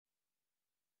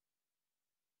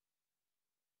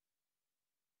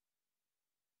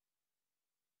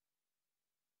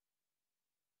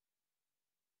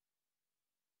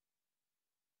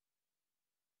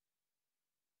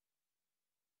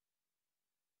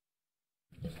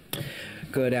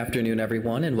Good afternoon,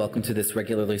 everyone, and welcome to this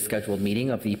regularly scheduled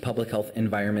meeting of the Public Health,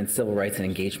 Environment, Civil Rights, and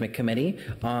Engagement Committee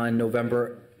on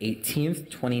November 18th,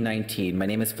 2019. My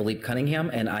name is Philippe Cunningham,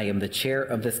 and I am the chair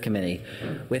of this committee.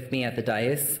 With me at the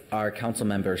dais are Council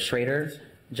Members Schrader,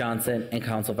 Johnson, and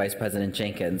Council Vice President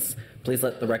Jenkins. Please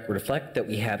let the record reflect that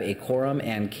we have a quorum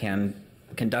and can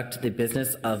conduct the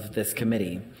business of this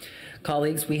committee.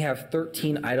 Colleagues, we have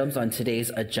 13 items on today's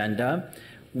agenda,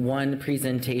 one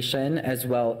presentation, as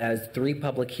well as 3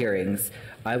 public hearings.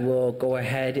 I will go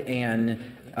ahead and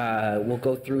we'll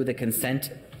go through the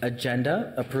consent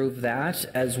agenda, approve that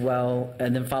as well,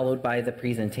 and then followed by the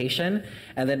presentation,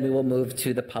 and then we will move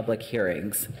to the public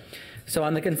hearings. So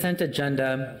on the consent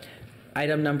agenda,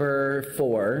 item number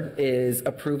 4 is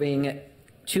approving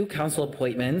 2 council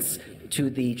appointments to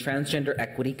the Transgender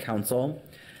Equity Council.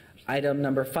 Item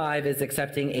number 5 is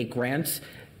accepting a grant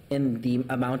in the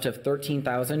amount of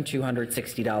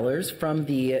 $13,260 from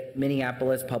the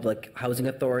Minneapolis Public Housing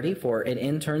Authority for an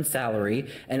intern salary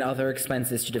and other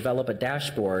expenses to develop a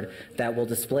dashboard that will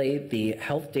display the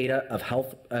health data of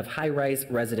high-rise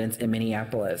residents in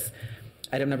Minneapolis.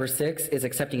 Item number 6 is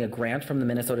accepting a grant from the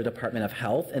Minnesota Department of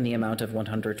Health in the amount of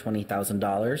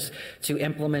 $120,000 to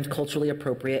implement culturally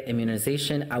appropriate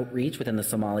immunization outreach within the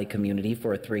Somali community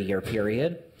for a 3-year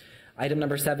period. Item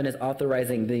number 7 is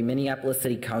authorizing the Minneapolis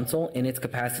City Council in its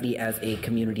capacity as a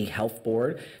community health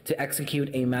board to execute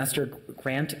a master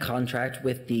grant contract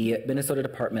with the Minnesota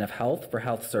Department of Health for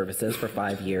health services for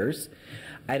 5 years.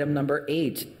 Item number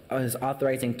 8 is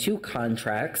authorizing 2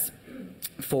 contracts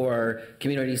for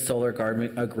community solar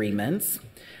garden agreements.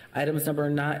 Item number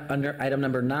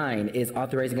 9 is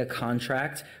authorizing a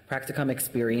contract practicum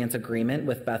experience agreement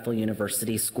with Bethel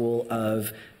University School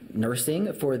of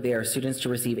Nursing for their students to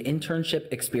receive internship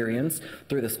experience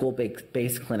through the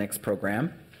school-based clinics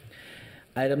program.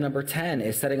 Item number 10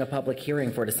 is setting a public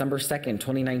hearing for December 2nd,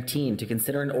 2019 to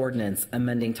consider an ordinance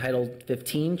amending Title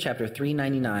 15, Chapter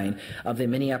 399 of the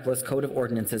Minneapolis Code of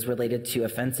Ordinances related to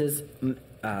offenses,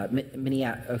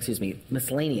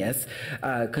 miscellaneous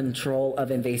control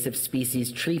of invasive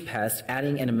species tree pests,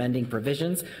 adding and amending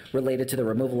provisions related to the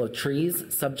removal of trees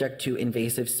subject to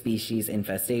invasive species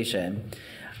infestation.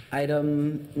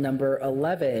 Item number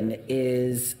 11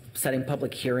 is setting a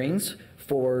public hearing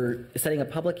for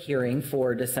December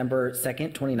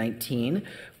 2nd, 2019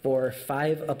 for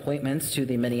 5 appointments to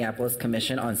the Minneapolis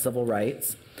Commission on Civil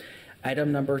Rights.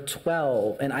 Item number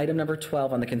 12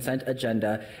 on the consent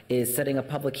agenda is setting a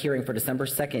public hearing for December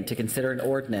 2nd to consider an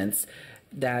ordinance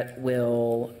that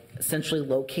will essentially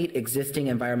locate existing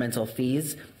environmental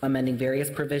fees, amending various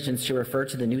provisions to refer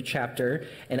to the new chapter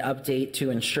and update to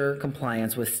ensure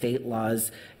compliance with state law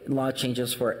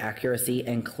changes for accuracy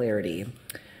and clarity.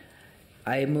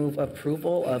 I move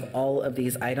approval of all of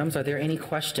these items. Are there any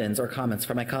questions or comments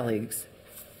from my colleagues?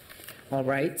 All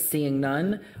right, seeing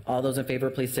none, all those in favor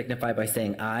please signify by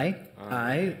saying aye.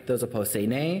 Aye. Those opposed say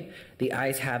nay. The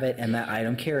ayes have it and that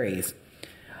item carries.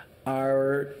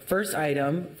 Our first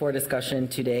item for discussion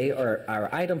today,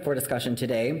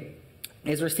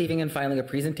 is receiving and filing a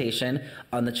presentation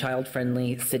on the Child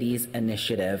Friendly Cities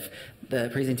Initiative. The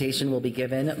presentation will be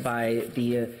given by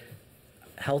the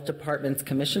Health Department's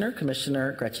Commissioner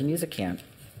Gretchen Musikamp.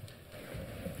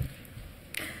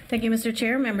 Thank you, Mr.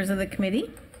 Chair, members of the committee.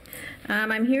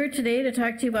 I'm here today to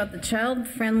talk to you about the Child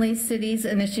Friendly Cities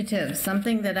Initiative,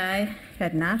 something that I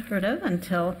had not heard of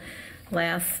until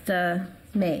last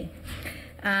May.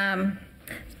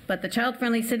 But the Child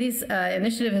Friendly Cities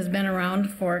Initiative has been around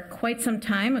for quite some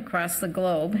time across the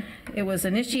globe. It was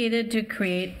initiated to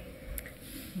create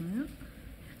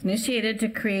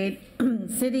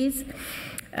cities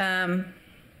that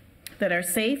are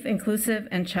safe, inclusive,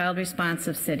 and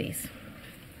child-responsive cities.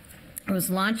 It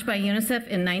was launched by UNICEF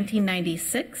in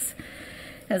 1996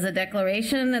 as a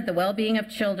declaration that the well-being of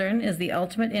children is the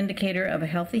ultimate indicator of a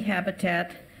healthy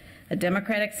habitat, a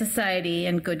democratic society,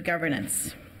 and good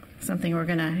governance, something we're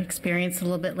going to experience a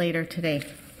little bit later today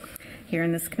here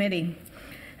in this committee.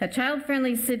 The Child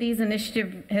Friendly Cities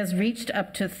Initiative has reached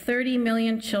up to 30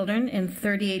 million children in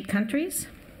 38 countries.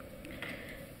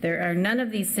 There are none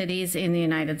of these cities in the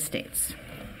United States,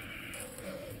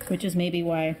 which is maybe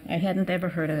why I hadn't ever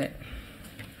heard of it.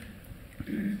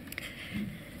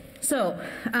 So,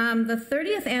 the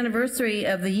 30th anniversary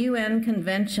of the UN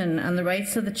Convention on the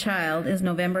Rights of the Child is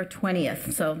November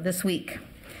 20th, so this week.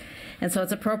 And so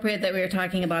it's appropriate that we are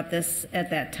talking about this at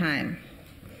this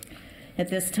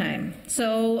time.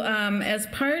 So, as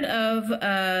part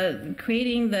of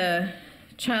creating the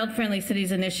Child Friendly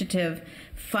Cities Initiative,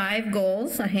 5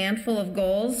 goals, a handful of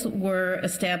goals were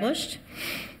established.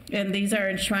 and these are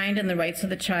enshrined in the rights of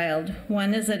the child.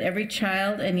 One is that every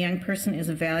child and young person is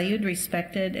valued,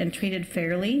 respected, and treated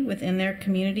fairly within their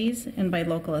communities and by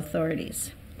local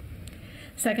authorities.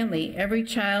 Secondly, every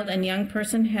child and young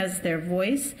person has their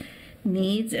voice,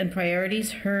 needs, and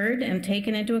priorities heard and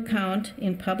taken into account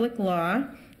in public law,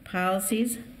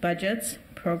 policies, budgets,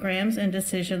 programs, and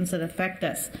decisions that affect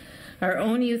us. Our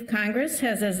own Youth Congress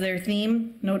has as their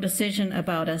theme, "No decision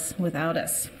about us without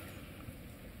us."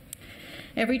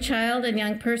 Every child and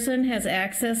young person has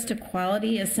access to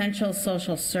quality, essential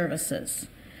social services.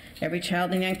 Every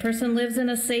child and young person lives in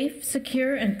a safe,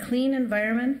 secure, and clean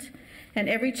environment, and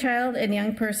every child and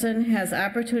young person has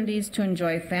opportunities to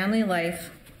enjoy family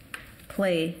life,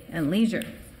 play, and leisure.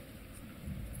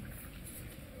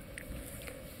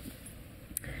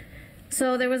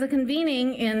 So there was a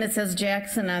convening in, it says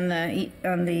Jackson on the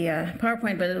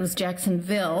PowerPoint, but it was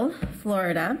Jacksonville,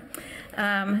 Florida,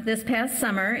 this past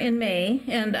summer in May,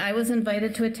 and I was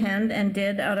invited to attend and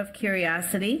did out of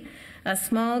curiosity. A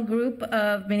small group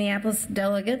of Minneapolis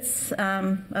delegates,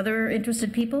 other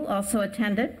interested people also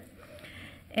attended.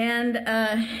 And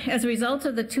as a result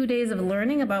of the 2 days of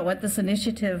learning about what this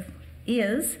initiative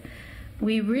is,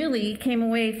 we really came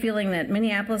away feeling that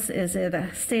Minneapolis is at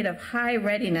a state of high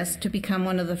readiness to become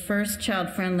one of the first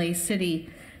child-friendly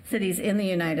cities in the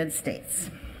United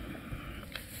States.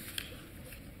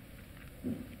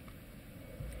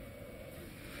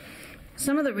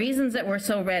 Some of the reasons that we're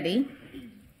so ready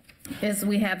is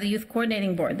we have the Youth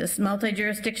Coordinating Board, this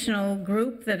multi-jurisdictional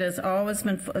group that has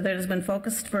been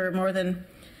focused for more than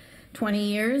 20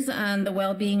 years on the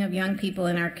well-being of young people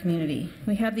in our community.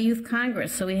 We have the Youth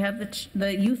Congress, so we have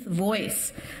the youth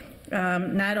voice,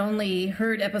 not only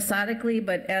heard episodically,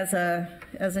 but as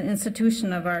an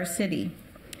institution of our city.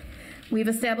 We've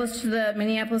established the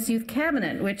Minneapolis Youth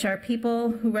Cabinet, which are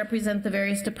people who represent the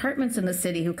various departments in the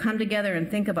city who come together and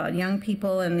think about young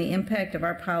people and the impact of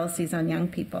our policies on young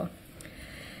people.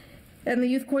 And the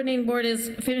Youth Coordinating Board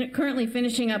is currently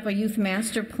finishing up a youth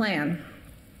master plan,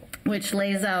 which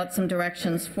lays out some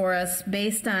directions for us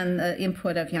based on the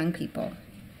input of young people.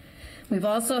 We've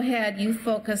also had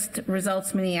youth-focused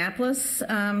Results Minneapolis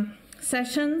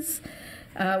sessions.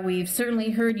 We've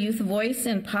certainly heard youth voice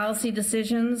in policy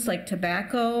decisions like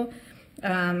tobacco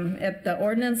at the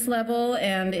ordinance level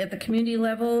and at the community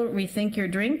level. Rethink Your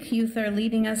Drink, youth are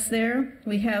leading us there.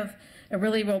 We have a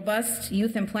really robust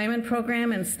youth employment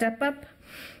program and Step Up.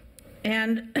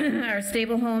 And our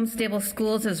Stable Homes, Stable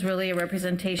Schools is really a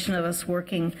representation of us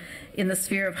working in the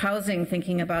sphere of housing,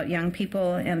 thinking about young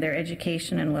people and their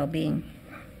education and well-being.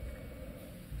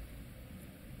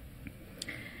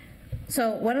 So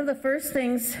one of the first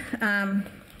things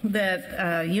that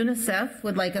UNICEF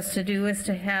would like us to do is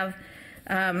to have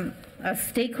a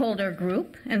stakeholder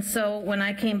group. And so when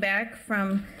I came back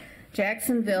from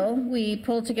Jacksonville, we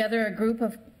pulled together a group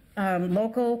of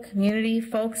local community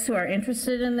folks who are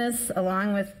interested in this,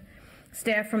 along with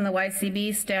staff from the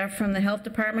YCB, staff from the health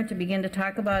department, to begin to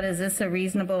talk about, is this a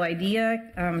reasonable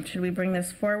idea? Should we bring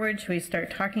this forward? Should we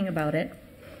start talking about it?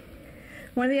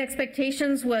 One of the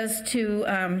expectations was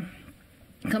to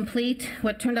complete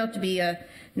what turned out to be a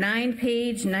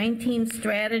 9-page,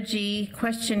 19-strategy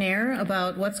questionnaire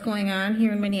about what's going on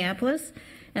here in Minneapolis.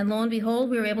 And lo and behold,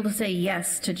 we were able to say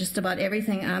yes to just about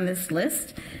everything on this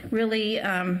list. Really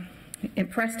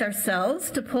impressed ourselves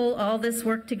to pull all this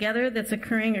work together that's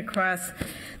occurring across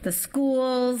the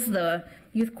schools, the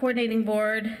Youth Coordinating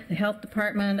Board, the Health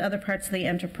Department, other parts of the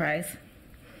enterprise.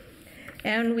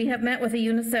 And we have met with a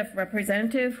UNICEF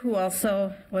representative who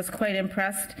also was quite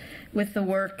impressed with the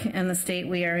work and the state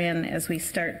we are in as we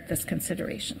start this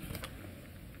consideration.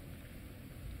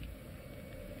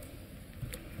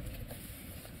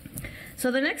 So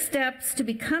the next steps to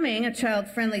becoming a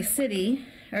child-friendly city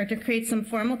are to create some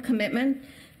formal commitment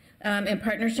in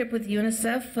partnership with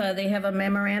UNICEF. They have a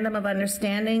memorandum of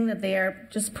understanding that they are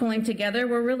just pulling together.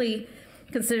 We're really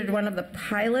considered one of the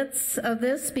pilots of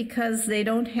this because they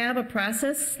don't have a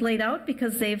process laid out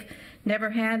because they've never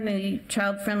had any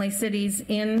child-friendly cities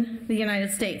in the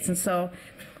United States. And so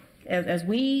as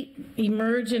we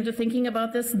emerge into thinking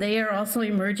about this, they are also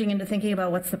emerging into thinking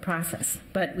about what's the process.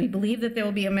 But we believe that there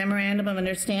will be a memorandum of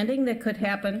understanding that could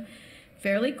happen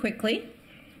fairly quickly.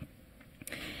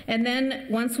 And then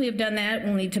once we've done that,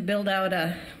 we'll need to build out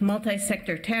a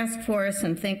multi-sector task force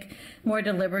and think more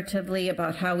deliberatively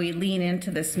about how we lean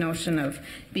into this notion of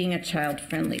being a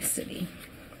child-friendly city.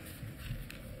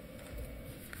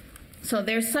 So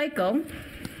their cycle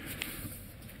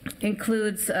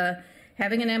includes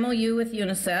having an MOU with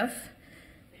UNICEF,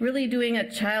 really doing a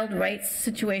child rights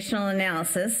situational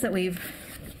analysis that we've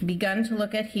begun to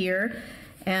look at here,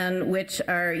 and which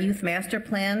our youth master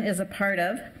plan is a part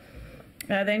of.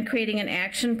 Then creating an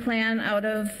action plan out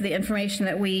of the information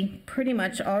that we pretty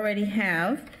much already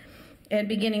have, and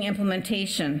beginning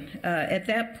implementation. At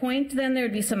that point, then there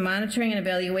would be some monitoring and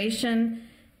evaluation,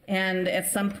 and at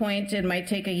some point it might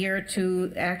take a year or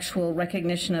two actual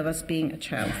recognition of us being a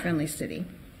child-friendly city.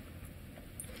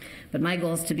 But my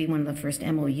goal is to be one of the first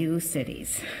MOU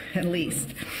cities, at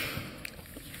least.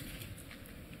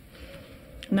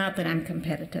 Not that I'm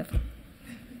competitive.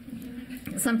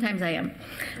 Sometimes I am.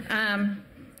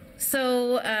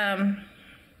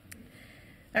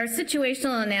 Our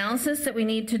situational analysis that we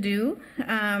need to do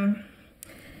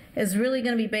is really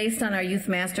going to be based on our youth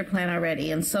master plan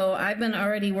already. And so I've been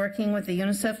already working with the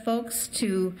UNICEF folks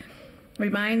to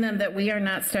remind them that we are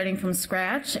not starting from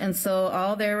scratch. And so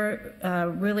all their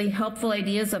really helpful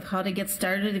ideas of how to get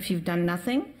started if you've done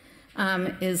nothing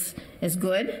is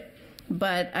good.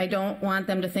 But I don't want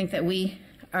them to think that we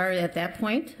are at that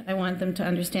point. I want them to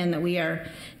understand that we are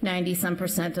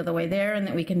 90-some% of the way there, and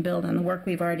that we can build on the work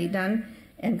we've already done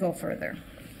and go further.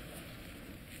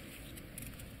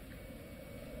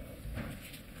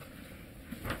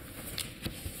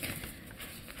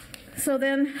 So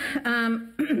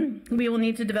then we will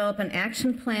need to develop an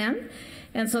action plan,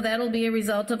 and so that'll be a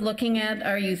result of looking at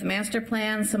our youth master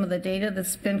plan, some of the data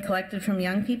that's been collected from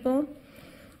young people,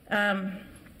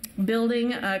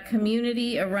 building a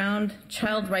community around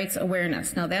child rights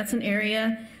awareness. Now that's an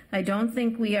area I don't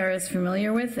think we are as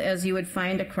familiar with as you would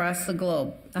find across the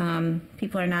globe.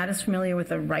 People are not as familiar with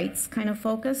the rights kind of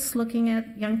focus looking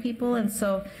at young people, and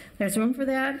so there's room for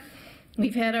that.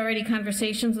 We've had already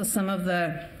conversations with some of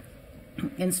the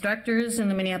instructors in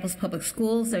the Minneapolis public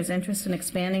schools. There's interest in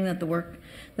expanding the work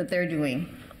that they're doing,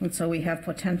 and so we have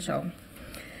potential.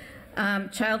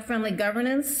 Child-friendly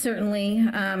governance, certainly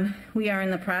we are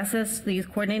in the process, the Youth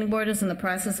Coordinating Board is in the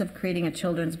process of creating a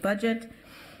children's budget,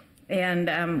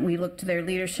 and we look to their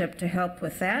leadership to help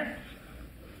with that.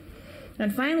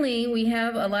 And finally, we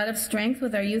have a lot of strength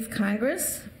with our Youth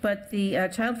Congress, but the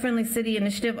Child-Friendly City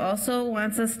Initiative also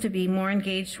wants us to be more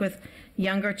engaged with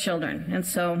younger children, and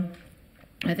so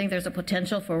I think there's a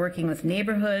potential for working with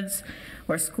neighborhoods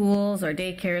or schools or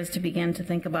daycares to begin to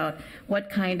think about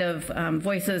what kind of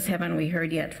voices haven't we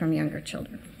heard yet from younger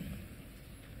children.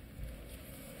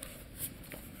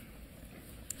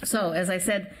 So, as I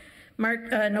said,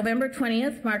 November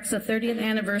 20th marks the 30th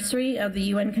anniversary of the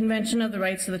UN Convention of the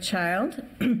Rights of the Child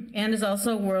and is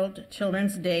also World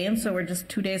Children's Day, and so we're just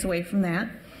 2 days away from that.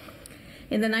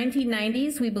 In the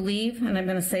 1990s, we believe, and I'm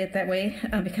going to say it that way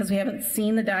because we haven't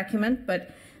seen the document,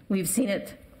 but we've seen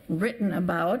it written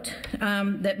about,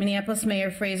 that Minneapolis Mayor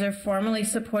Fraser formally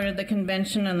supported the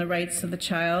Convention on the Rights of the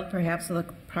Child, perhaps with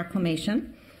a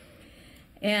proclamation.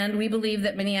 And we believe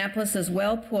that Minneapolis is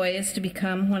well poised to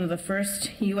become one of the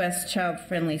first U.S.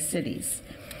 child-friendly cities.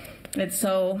 And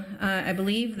so I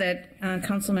believe that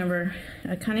Councilmember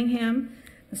Cunningham,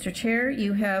 Mr. Chair,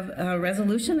 you have a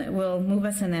resolution that will move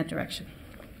us in that direction.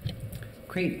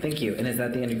 Great, thank you. And is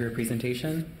that the end of your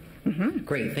presentation? Mm-hmm.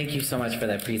 Great, thank you so much for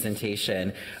that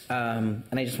presentation. And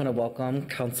I just want to welcome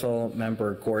Council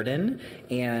Member Gordon,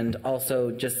 and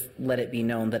also just let it be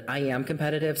known that I am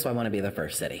competitive, so I want to be the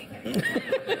first city.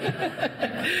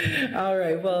 All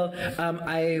right, well,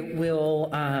 I will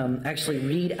actually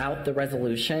read out the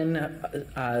resolution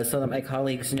so that my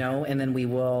colleagues know, and then we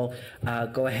will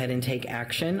go ahead and take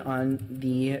action on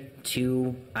the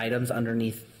 2 items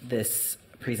underneath this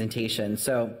presentation.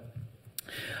 So,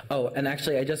 oh, and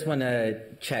actually I just want to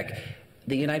check.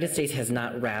 The United States has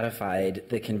not ratified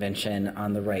the Convention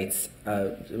on the Rights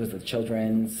of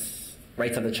Children's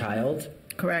Rights of the Child.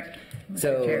 Correct.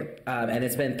 So, and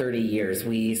it's been 30 years.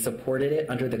 We supported it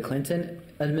under the Clinton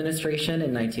administration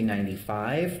in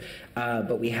 1995,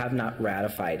 but we have not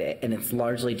ratified it. And it's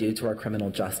largely due to our criminal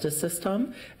justice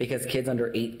system, because kids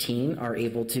under 18 are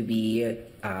able to be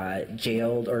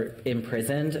jailed or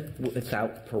imprisoned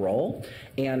without parole,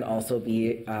 and also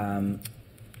be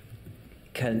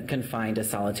confined to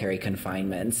solitary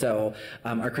confinement. So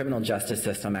our criminal justice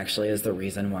system actually is the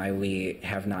reason why we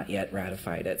have not yet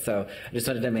ratified it. So I just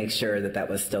wanted to make sure that that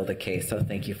was still the case. So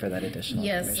thank you for that additional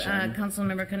information. Yes,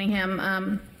 Councilmember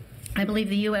Cunningham, I believe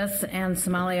the U.S. and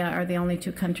Somalia are the only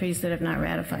 2 countries that have not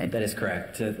ratified. That is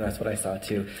correct. That's what I saw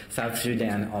too. South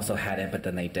Sudan also hadn't, but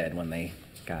then they did when they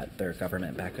got their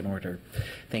government back in order.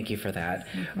 Thank you for that.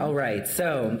 Mm-hmm. All right,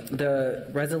 so the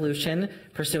resolution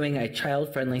pursuing a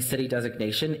child-friendly city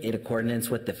designation in accordance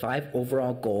with the 5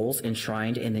 overall goals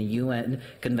enshrined in the UN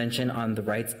Convention on the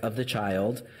Rights of the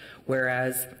Child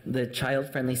Whereas the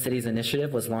Child Friendly Cities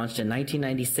Initiative was launched in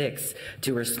 1996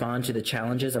 to respond to the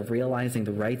challenges of realizing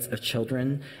the rights of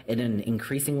children in an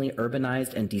increasingly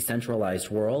urbanized and decentralized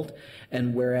world.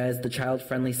 And whereas the Child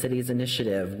Friendly Cities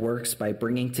Initiative works by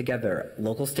bringing together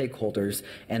local stakeholders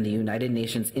and the United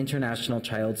Nations International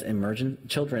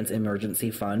Children's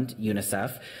Emergency Fund,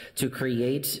 UNICEF, to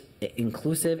create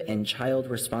inclusive and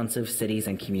child-responsive cities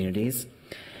and communities.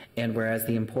 And whereas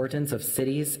the importance of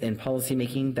cities in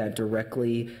policymaking that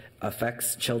directly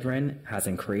affects children has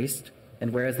increased,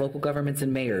 and whereas local governments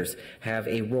and mayors have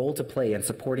a role to play in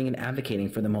supporting and advocating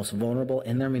for the most vulnerable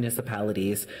in their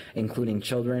municipalities, including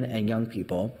children and young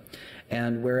people,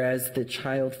 and whereas the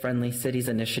Child Friendly Cities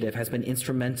Initiative has been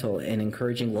instrumental in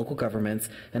encouraging local governments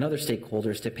and other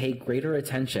stakeholders to pay greater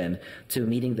attention to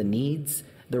meeting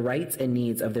the rights and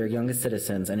needs of their youngest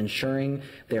citizens and ensuring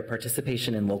their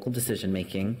participation in local decision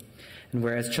making. And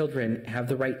whereas children have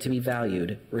the right to be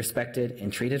valued, respected,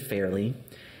 and treated fairly,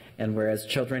 and whereas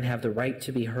children have the right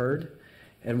to be heard,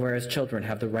 and whereas children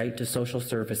have the right to social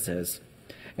services,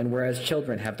 and whereas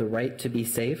children have the right to be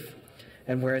safe,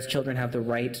 and whereas children have the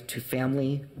right to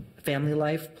family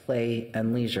life, play,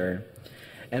 and leisure.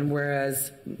 And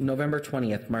whereas November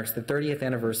 20th marks the 30th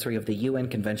anniversary of the UN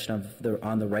Convention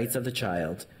on the Rights of the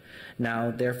Child,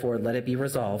 now therefore let it be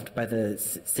resolved by the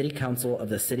City Council of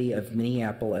the City of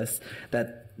Minneapolis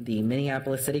that the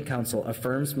Minneapolis City Council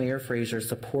affirms Mayor Frazier's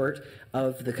support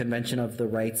of the Convention of the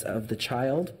Rights of the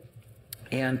Child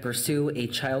and pursue a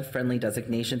child-friendly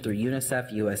designation through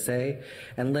UNICEF USA,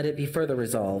 and let it be further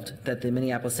resolved that the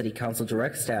Minneapolis City Council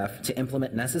directs staff to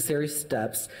implement necessary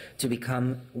steps to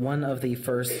become one of the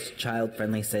first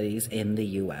child-friendly cities in the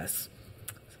U.S.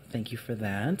 Thank you for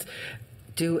that.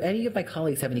 Do any of my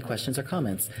colleagues have any questions or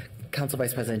comments? Council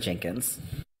Vice President Jenkins.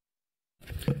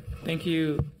 Thank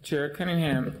you, Chair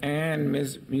Cunningham and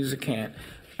Ms. Musicant.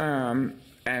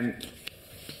 And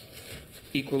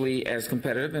equally as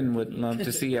competitive, and would love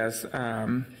to see us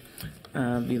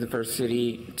be the first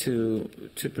city to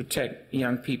protect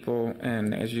young people.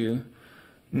 And as you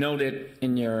noted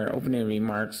in your opening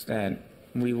remarks, that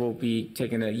we will be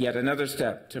taking yet another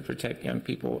step to protect young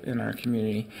people in our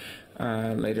community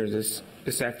later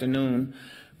this afternoon.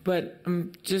 But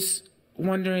I'm just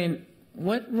wondering,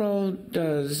 what role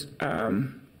does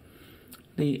the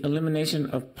elimination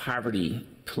of poverty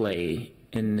play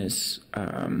in this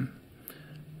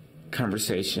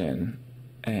conversation?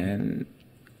 And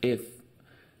if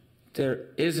there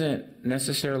isn't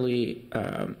necessarily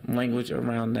language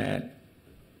around that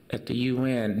at the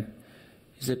UN,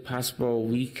 is it possible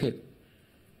we could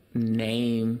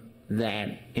name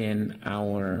that in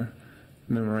our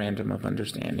memorandum of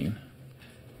understanding?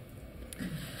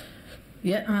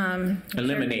 Yeah,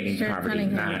 eliminating poverty,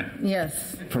 not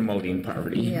yes, promoting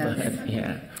poverty. Yes. But,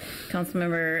 yeah.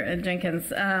 Councilmember Jenkins,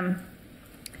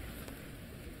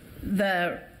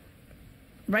 the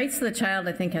rights of the child,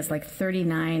 I think, has like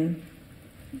 39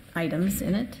 items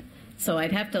in it. So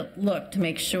I'd have to look to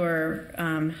make sure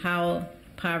how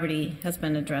poverty has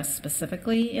been addressed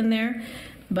specifically in there.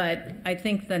 But I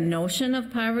think the notion of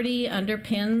poverty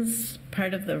underpins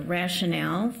part of the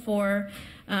rationale for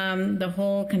the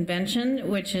whole convention,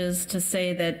 which is to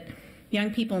say that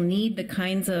young people need the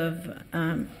kinds of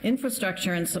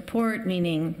infrastructure and support,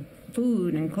 meaning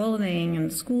food and clothing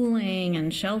and schooling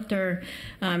and shelter,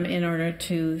 in order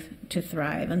to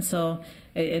thrive. And so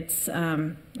it's,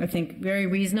 I think, very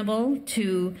reasonable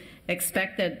to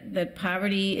expect that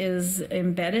poverty is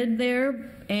embedded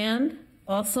there, and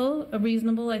also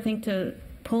reasonable, I think, to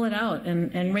pull it out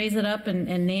and raise it up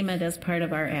and name it as part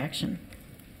of our action.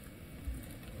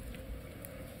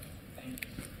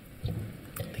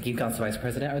 Thank you, Council Vice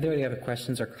President. Are there any other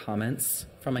questions or comments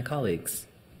from my colleagues?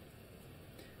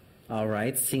 All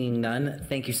right, seeing none,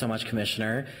 thank you so much,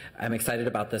 Commissioner. I'm excited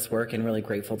about this work and really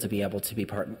grateful to be able to be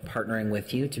partnering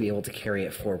with you to be able to carry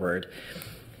it forward.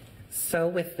 So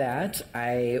with that,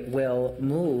 I will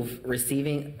move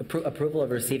approval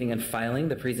of receiving and filing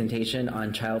the presentation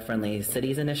on Child Friendly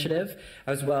Cities Initiative,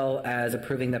 as well as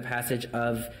approving the passage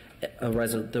of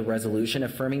the resolution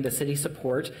affirming the city's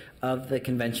support of the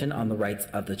Convention on the Rights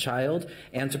of the Child,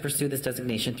 and to pursue this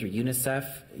designation through UNICEF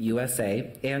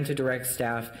USA, and to direct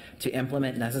staff to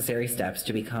implement necessary steps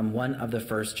to become one of the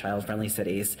first child-friendly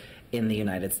cities in the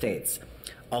United States.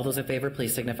 All those in favor,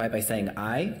 please signify by saying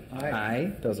aye. Aye.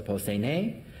 Aye. Those opposed say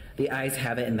nay. The ayes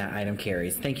have it, and that item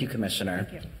carries. Thank you, Commissioner.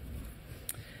 Thank you.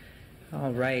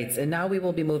 All right, and now we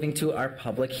will be moving to our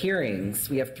public hearings.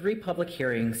 We have 3 public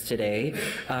hearings today.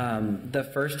 The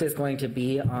first is going to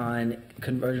be on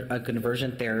a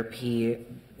conversion therapy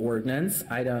ordinance.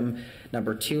 Item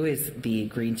number 2 is the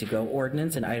Green to Go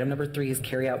ordinance, and item number 3 is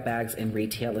carry out bags in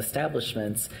retail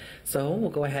establishments. So we'll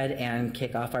go ahead and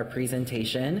kick off our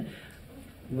presentation.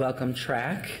 Welcome,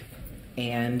 TRAC,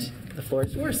 and the floor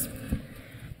is yours.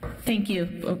 Thank you.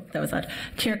 Oh, that was loud.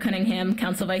 Chair Cunningham,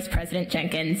 Council Vice President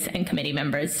Jenkins, and committee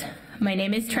members. My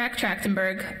name is Track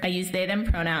Trachtenberg. I use they, them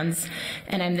pronouns,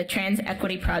 and I'm the Trans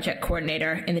Equity Project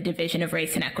Coordinator in the Division of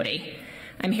Race and Equity.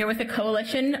 I'm here with a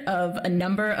coalition of a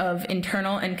number of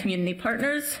internal and community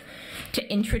partners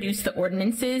to introduce the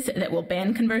ordinances that will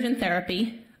ban conversion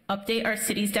therapy, update our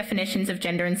city's definitions of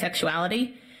gender and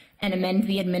sexuality, and amend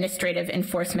the administrative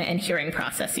enforcement and hearing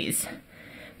processes.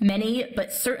 Many,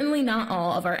 but certainly not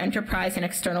all, of our enterprise and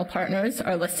external partners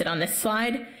are listed on this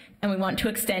slide, and we want to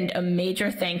extend a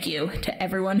major thank you to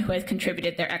everyone who has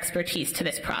contributed their expertise to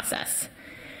this process.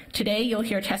 Today, you'll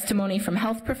hear testimony from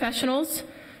health professionals,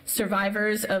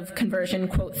 survivors of conversion,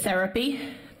 quote, therapy,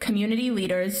 community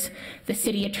leaders, the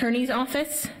city attorney's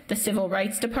office, the civil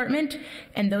rights department,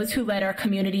 and those who led our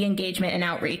community engagement and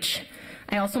outreach.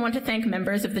 I also want to thank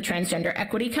members of the Transgender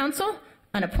Equity Council,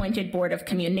 an appointed board of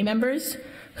community members,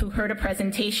 who heard a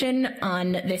presentation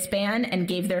on this ban and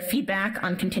gave their feedback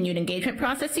on continued engagement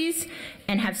processes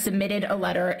and have submitted a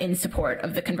letter in support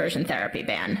of the conversion therapy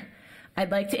ban. I'd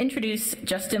like to introduce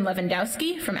Justin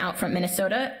Lewandowski from Outfront,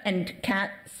 Minnesota, and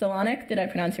Kat Solonik, did I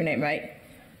pronounce your name right?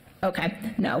 Okay,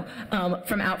 no,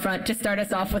 from Outfront to start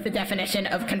us off with the definition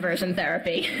of conversion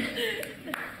therapy.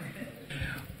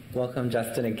 Welcome,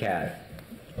 Justin and Kat.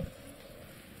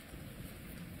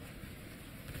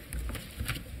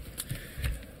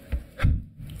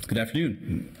 Good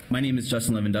afternoon. My name is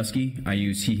Justin Lewandowski. I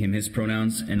use he, him, his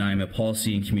pronouns, and I'm a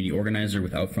policy and community organizer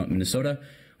with Outfront, Minnesota.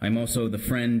 I'm also the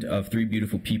friend of 3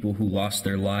 beautiful people who lost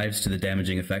their lives to the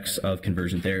damaging effects of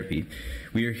conversion therapy.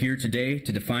 We are here today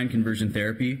to define conversion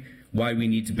therapy, why we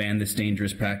need to ban this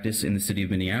dangerous practice in the city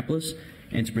of Minneapolis,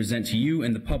 and to present to you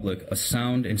and the public a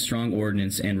sound and strong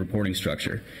ordinance and reporting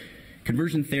structure.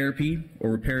 Conversion therapy, or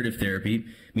reparative therapy,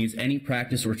 means any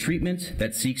practice or treatment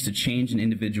that seeks to change an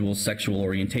individual's sexual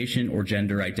orientation or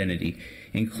gender identity,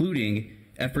 including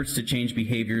efforts to change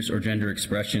behaviors or gender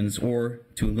expressions, or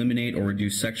to eliminate or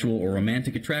reduce sexual or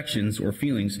romantic attractions or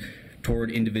feelings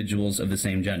toward individuals of the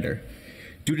same gender.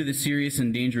 Due to the serious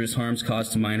and dangerous harms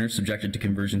caused to minors subjected to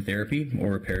conversion therapy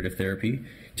or reparative therapy,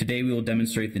 today we will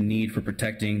demonstrate the need for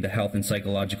protecting the health and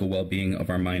psychological well-being of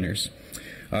our minors.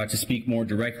 To speak more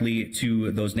directly to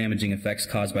those damaging effects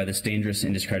caused by this dangerous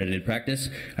and discredited practice,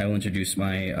 I will introduce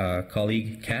my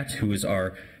colleague, Kat, who is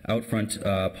our Outfront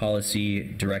Policy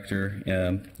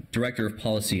Director, Director of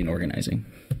Policy and Organizing.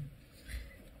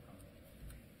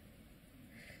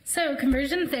 So,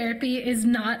 conversion therapy is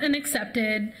not an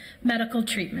accepted medical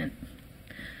treatment.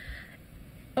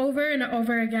 Over and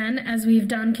over again, as we've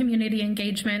done community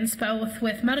engagements, both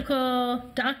with medical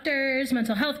doctors,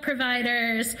 mental health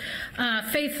providers,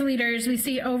 faith leaders, we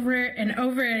see over and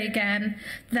over again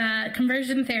that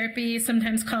conversion therapy,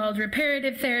 sometimes called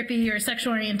reparative therapy or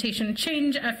sexual orientation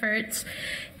change efforts,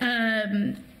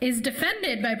 is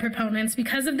defended by proponents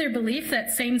because of their belief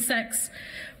that same-sex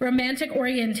romantic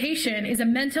orientation is a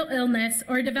mental illness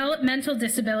or developmental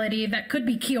disability that could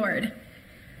be cured.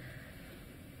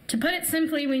 To put it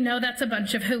simply, we know that's a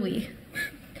bunch of hooey.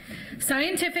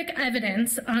 Scientific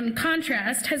evidence, on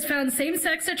contrast, has found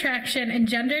same-sex attraction and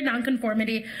gender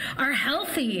nonconformity are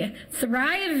healthy,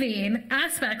 thriving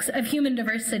aspects of human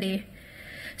diversity.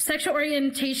 Sexual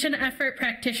orientation effort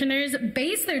practitioners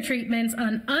base their treatments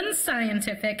on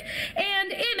unscientific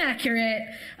and inaccurate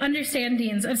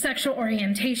understandings of sexual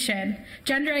orientation,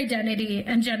 gender identity,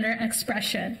 and gender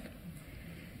expression.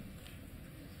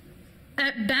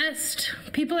 At best,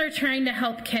 people are trying to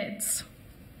help kids.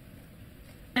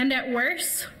 And at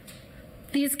worst,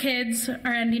 these kids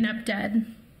are ending up dead.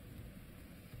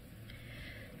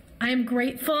 I am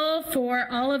grateful for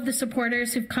all of the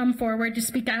supporters who've come forward to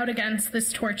speak out against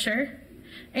this torture,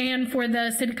 and for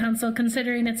the City Council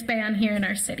considering its ban here in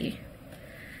our city.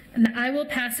 And I will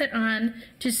pass it on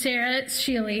to Sarah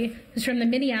Sheely, who's from the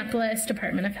Minneapolis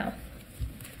Department of Health.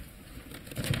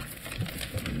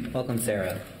 Welcome,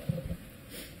 Sarah.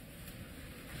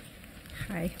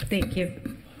 Hi, thank you.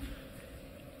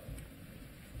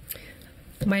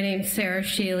 My name's Sarah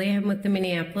Sheely. I'm with the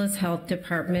Minneapolis Health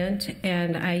Department,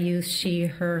 and I use she,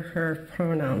 her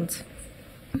pronouns.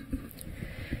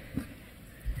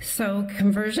 So,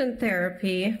 conversion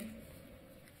therapy,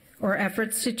 or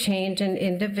efforts to change an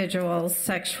individual's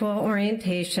sexual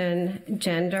orientation,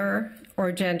 gender,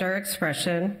 or gender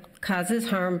expression, causes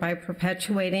harm by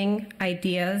perpetuating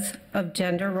ideas of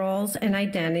gender roles and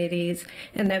identities,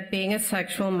 and that being a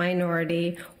sexual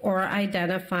minority or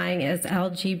identifying as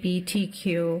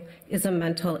LGBTQ is a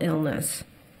mental illness.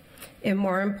 And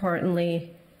more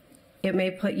importantly, it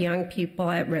may put young people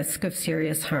at risk of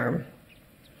serious harm.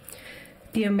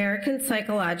 The American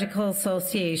Psychological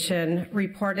Association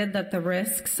reported that the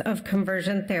risks of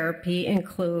conversion therapy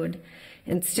include,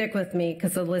 and stick with me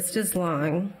because the list is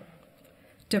long,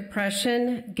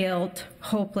 depression, guilt,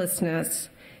 hopelessness,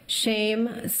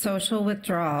 shame, social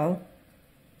withdrawal,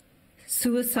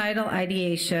 suicidal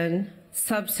ideation,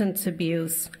 substance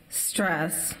abuse,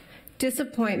 stress,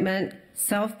 disappointment,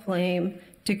 self-blame,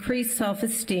 decreased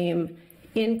self-esteem,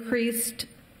 increased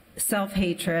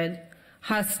self-hatred,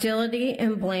 hostility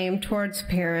and blame towards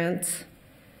parents,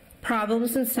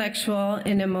 problems in sexual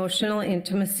and emotional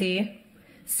intimacy,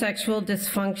 sexual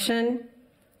dysfunction,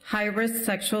 high-risk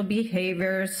sexual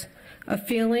behaviors, a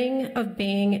feeling of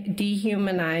being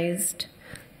dehumanized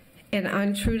and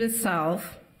untrue to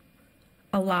self,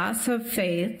 a loss of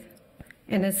faith,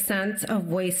 and a sense of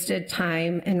wasted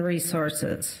time and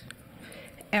resources.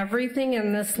 Everything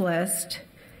in this list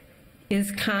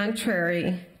is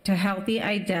contrary to healthy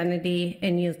identity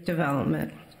and youth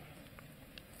development.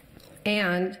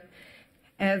 And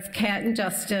as Kat and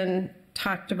Justin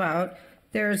talked about,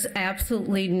 there's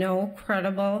absolutely no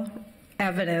credible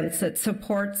evidence that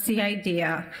supports the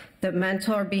idea that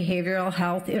mental or behavioral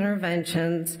health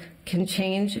interventions can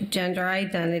change gender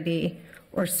identity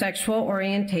or sexual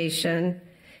orientation,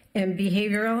 and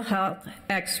behavioral health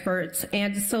experts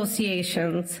and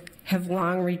associations have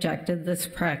long rejected this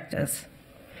practice.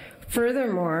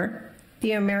 Furthermore,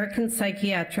 the American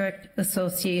Psychiatric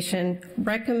Association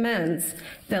recommends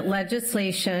that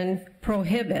legislation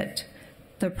prohibit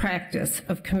the practice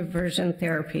of conversion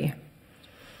therapy.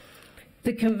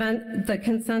 The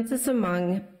consensus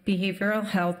among behavioral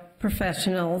health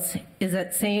professionals is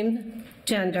that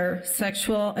same-gender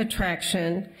sexual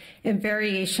attraction and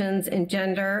variations in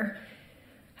gender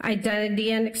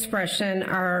identity and expression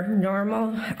are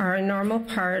a normal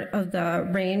part of the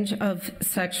range of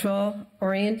sexual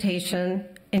orientation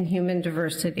and human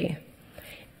diversity.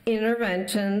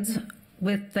 Interventions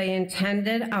with the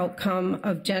intended outcome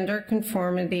of gender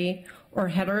conformity or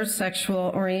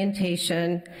heterosexual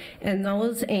orientation and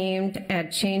those aimed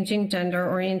at changing gender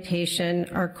orientation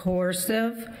are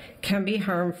coercive, can be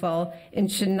harmful,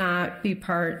 and should not be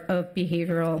part of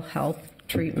behavioral health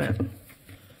treatment.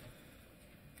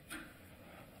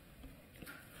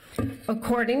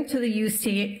 According to the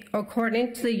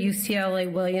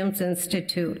UCLA Williams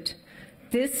Institute,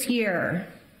 this year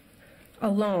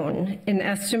alone, an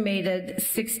estimated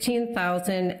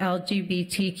 16,000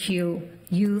 LGBTQ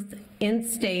youth in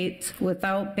states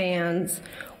without bans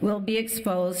will be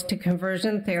exposed to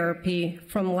conversion therapy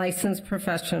from licensed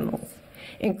professionals,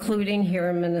 including here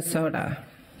in Minnesota.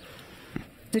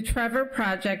 The Trevor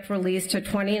Project released a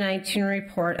 2019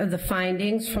 report of the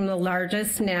findings from the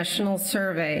largest national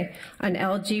survey on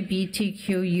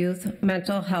LGBTQ youth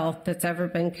mental health that's ever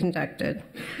been conducted.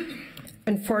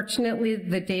 Unfortunately,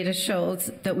 the data shows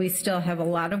that we still have a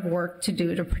lot of work to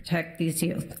do to protect these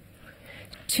youth.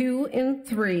 2 in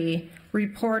 3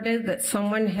 reported that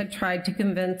someone had tried to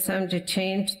convince them to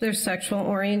change their sexual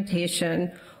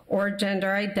orientation or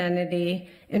gender identity,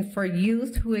 and for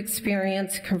youth who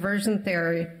experience conversion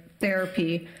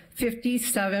therapy,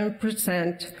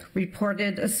 57%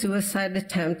 reported a suicide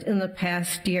attempt in the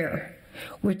past year,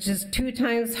 which is 2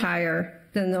 times higher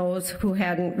than those who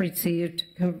hadn't received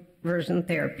conversion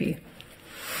therapy.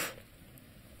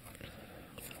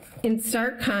 In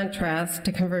stark contrast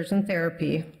to conversion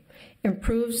therapy,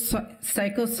 improved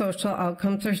psychosocial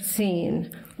outcomes are seen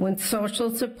when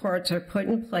social supports are put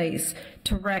in place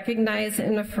to recognize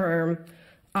and affirm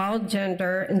all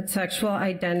gender and sexual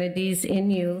identities in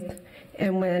youth,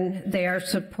 and when they are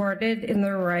supported in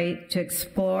their right to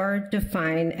explore,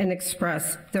 define, and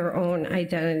express their own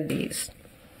identities.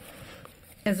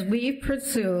 As we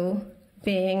pursue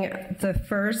being the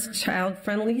first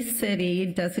child-friendly city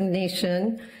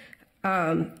designation,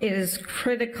 it is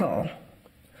critical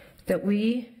that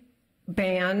we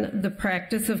ban the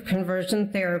practice of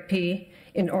conversion therapy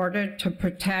in order to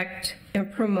protect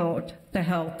and promote the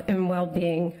health and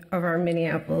well-being of our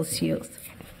Minneapolis youth.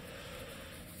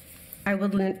 I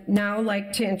would now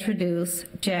like to introduce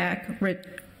Jack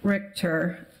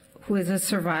Richter, who is a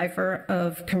survivor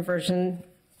of conversion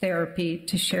therapy,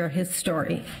 to share his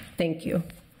story. Thank you.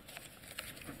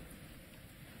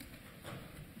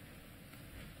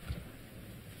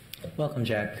 Welcome,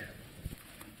 Jack.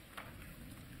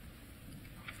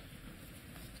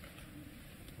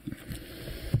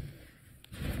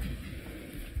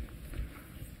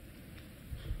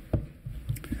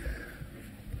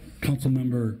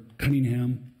 Councilmember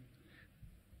Cunningham,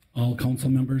 all council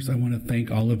members, I want to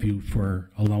thank all of you for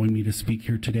allowing me to speak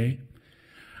here today.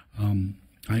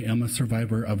 I am a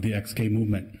survivor of the ex-gay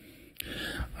movement.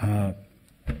 I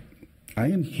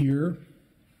am here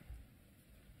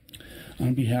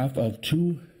on behalf of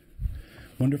two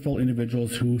wonderful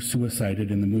individuals who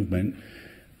suicided in the movement,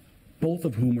 both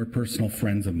of whom were personal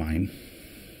friends of mine.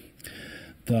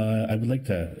 I would like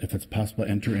to, if it's possible,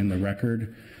 enter in the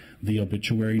record the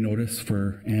obituary notice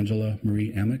for Angela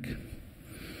Marie Amick.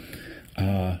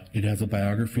 It has a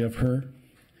biography of her.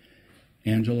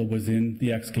 Angela was in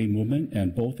the ex-gay movement,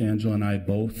 and both Angela and I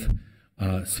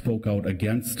spoke out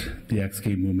against the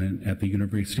ex-gay movement at the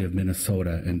University of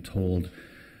Minnesota and told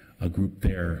a group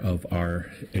there of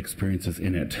our experiences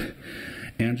in it.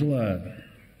 Angela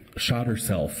shot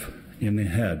herself in the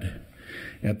head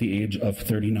at the age of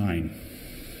 39.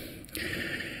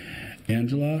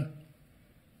 Angela,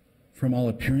 from all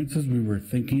appearances, we were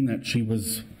thinking that she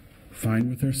was fine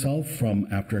with herself from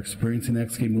after experiencing the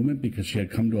ex-gay movement because she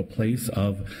had come to a place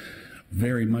of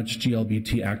very much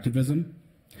GLBT activism.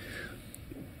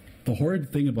 The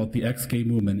horrid thing about the ex-gay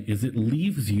movement is it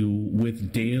leaves you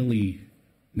with daily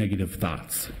negative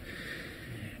thoughts.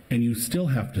 And you still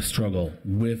have to struggle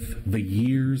with the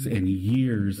years and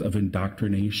years of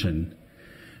indoctrination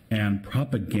and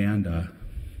propaganda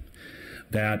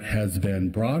that has been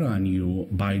brought on you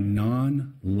by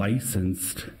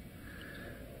non-licensed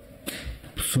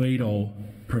pseudo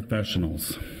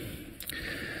professionals.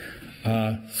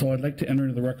 So I'd like to enter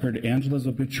into the record Angela's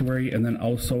obituary and then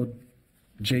also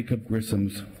Jacob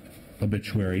Grissom's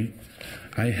obituary.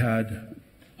 I had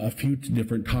a few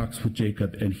different talks with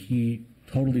Jacob, and he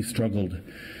totally struggled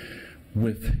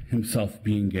with himself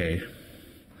being gay.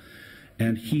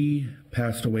 And he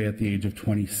passed away at the age of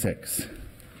 26.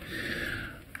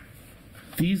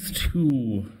 These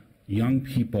two young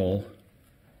people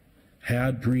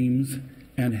had dreams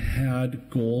and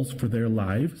had goals for their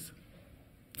lives,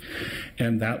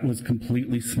 and that was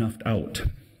completely snuffed out.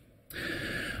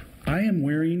 I am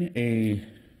wearing a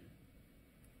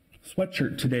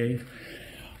sweatshirt today.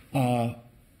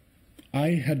 I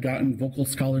had gotten vocal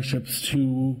scholarships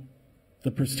to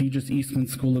the prestigious Eastman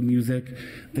School of Music,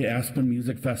 the Aspen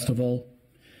Music Festival.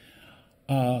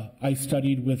 I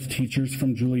studied with teachers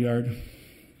from Juilliard.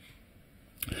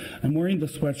 I'm wearing the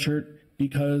sweatshirt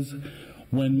because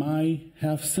when my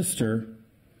half-sister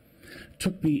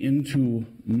took me into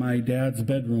my dad's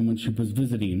bedroom when she was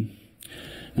visiting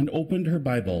and opened her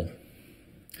Bible,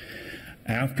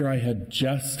 after I had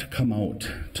just come out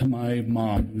to my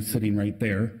mom, who's sitting right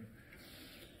there,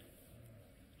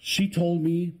 she told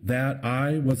me that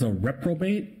I was a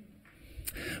reprobate,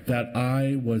 that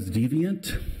I was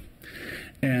deviant,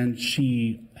 and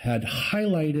she had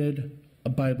highlighted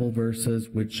Bible verses,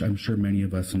 which I'm sure many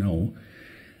of us know,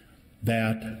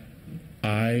 that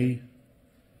I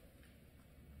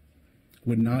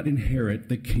would not inherit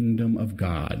the kingdom of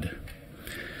God,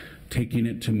 taking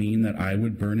it to mean that I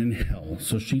would burn in hell.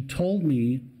 So she told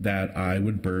me that I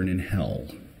would burn in hell.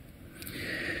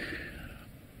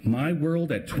 My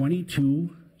world at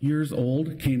 22 years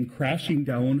old came crashing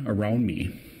down around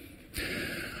me.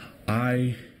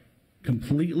 I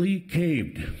completely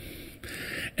caved,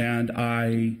 and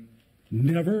I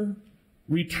never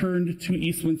returned to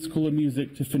Eastman School of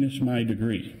Music to finish my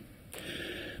degree.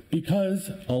 Because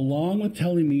along with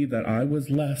telling me that I was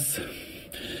less,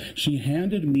 she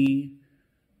handed me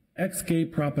ex-gay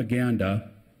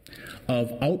propaganda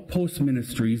of Outpost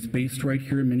Ministries based right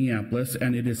here in Minneapolis,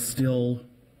 and it is still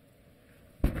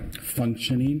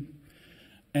functioning.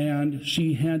 And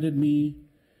she handed me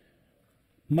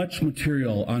much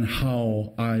material on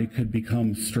how I could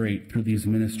become straight through these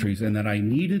ministries, and that I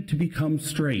needed to become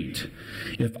straight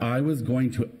if I was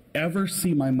going to ever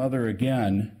see my mother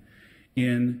again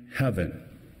in heaven.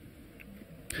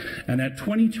 And at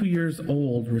 22 years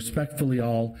old, respectfully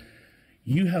all,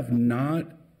 you have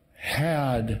not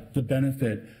had the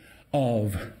benefit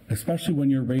of, especially when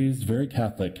you're raised very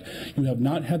Catholic, you have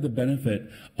not had the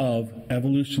benefit of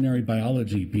evolutionary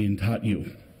biology being taught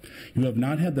you. You have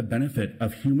not had the benefit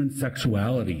of human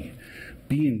sexuality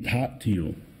being taught to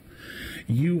you.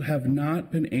 You have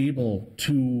not been able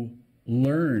to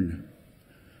learn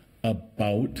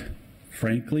about,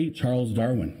 frankly, Charles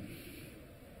Darwin.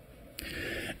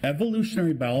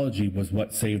 Evolutionary biology was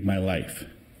what saved my life.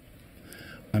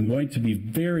 I'm going to be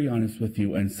very honest with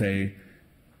you and say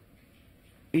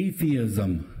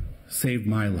atheism saved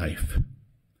my life.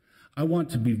 I want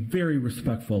to be very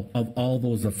respectful of all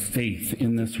those of faith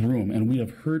in this room, and we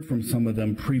have heard from some of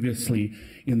them previously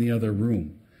in the other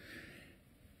room.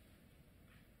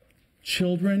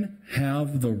 Children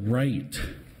have the right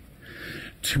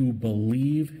to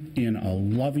believe in a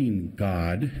loving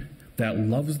God that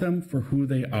loves them for who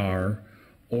they are,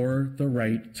 or the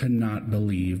right to not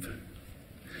believe.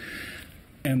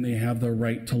 And they have the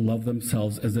right to love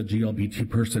themselves as a GLBT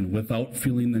person without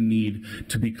feeling the need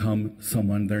to become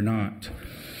someone they're not.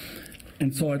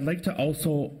 And so I'd like to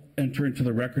also enter into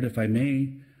the record, if I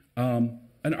may,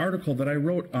 an article that I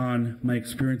wrote on my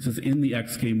experiences in the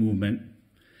ex-gay movement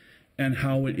and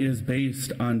how it is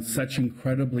based on such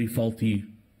incredibly faulty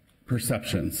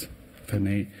perceptions, if I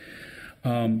may.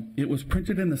 It was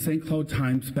printed in the St. Cloud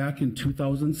Times back in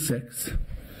 2006.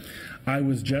 I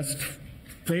was just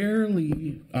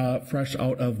fairly fresh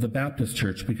out of the Baptist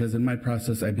church, because in my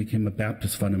process I became a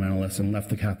Baptist fundamentalist and left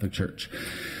the Catholic Church.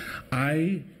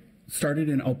 I started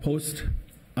in Outpost,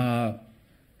 I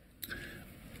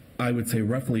would say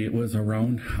roughly it was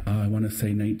around, I want to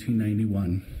say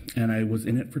 1991, and I was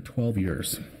in it for 12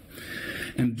 years.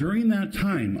 And during that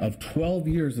time of 12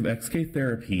 years of ex-gay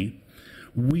therapy,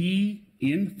 we,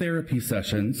 in therapy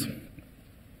sessions,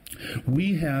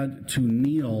 we had to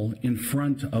kneel in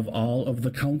front of all of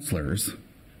the counselors.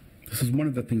 This is one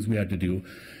of the things we had to do.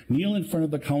 Kneel in front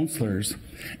of the counselors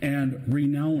and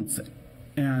renounce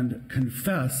and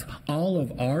confess all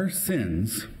of our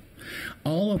sins,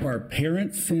 all of our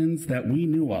parents' sins that we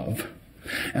knew of,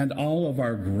 and all of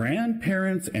our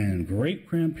grandparents' and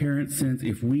great-grandparents' sins,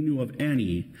 if we knew of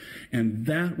any. And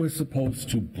that was supposed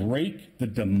to break the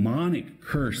demonic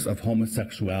curse of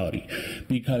homosexuality,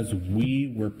 because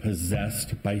we were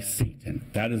possessed by Satan.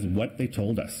 That is what they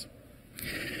told us.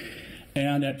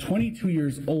 And at 22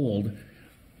 years old,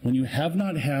 when you have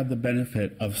not had the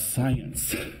benefit of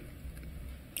science,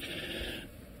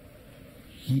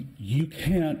 you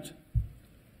can't,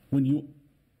 when you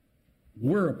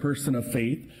were a person of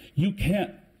faith, you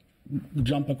can't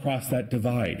jump across that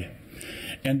divide.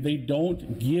 And they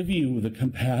don't give you the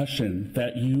compassion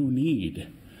that you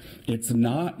need. It's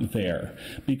not there.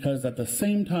 Because at the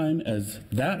same time as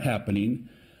that happening,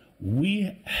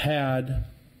 we had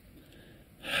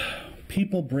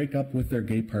people break up with their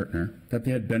gay partner that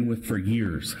they had been with for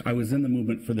years. I was in the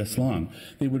movement for this long.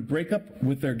 They would break up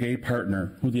with their gay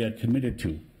partner who they had committed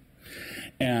to,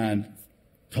 and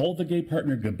told the gay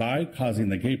partner goodbye, causing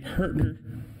the gay partner,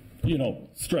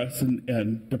 stress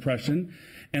and depression.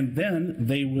 And then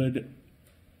they would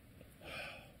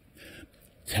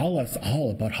tell us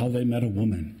all about how they met a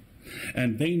woman.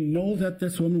 And they know that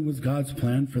this woman was God's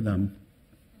plan for them.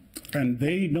 And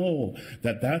they know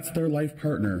that that's their life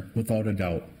partner without a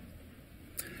doubt.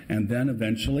 And then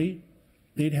eventually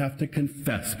they'd have to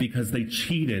confess because they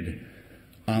cheated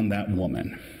on that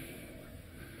woman.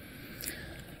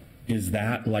 Is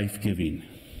that life-giving?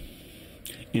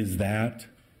 Is that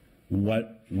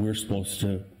what we're supposed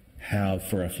to have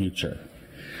for a future?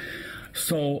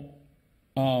 So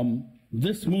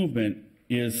this movement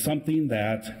is something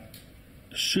that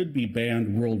should be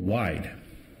banned worldwide.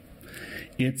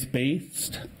 It's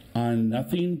based on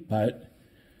nothing but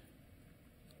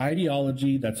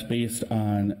ideology that's based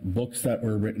on books that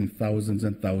were written thousands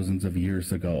and thousands of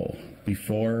years ago,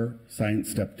 before science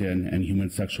stepped in and human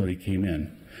sexuality came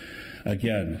in.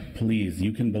 Again, please,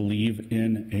 you can believe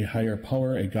in a higher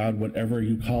power, a God, whatever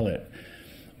you call it,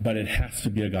 but it has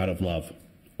to be a God of love,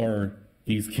 or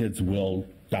these kids will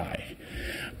die.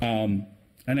 And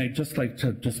I'd just like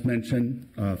to mention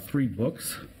 3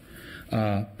 books.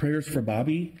 Prayers for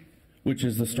Bobby, which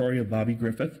is the story of Bobby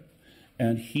Griffith,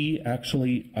 and he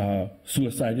actually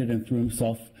suicided and threw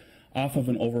himself off of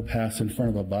an overpass in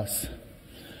front of a bus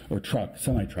or truck,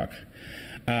 semi-truck.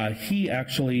 He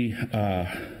actually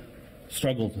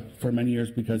struggled for many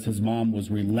years because his mom was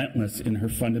relentless in her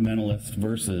fundamentalist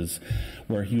verses,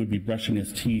 where he would be brushing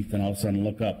his teeth and all of a sudden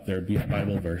look up, there'd be a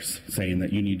Bible verse saying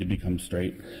that you need to become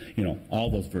straight.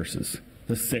 All those verses,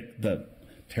 the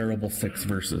terrible 6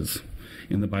 verses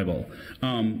in the Bible.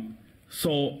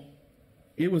 So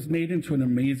it was made into an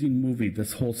amazing movie,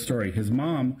 this whole story. His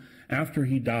mom, after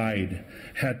he died,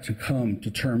 had to come to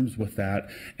terms with that,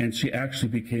 and she actually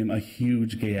became a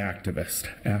huge gay activist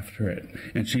after it.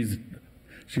 And she's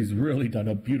really done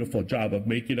a beautiful job of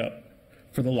making up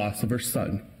for the loss of her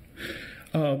son.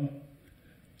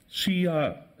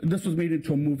 This was made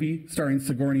into a movie starring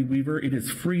Sigourney Weaver. It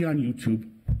is free on YouTube.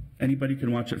 Anybody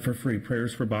can watch it for free.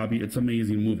 Prayers for Bobby. It's an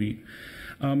amazing movie.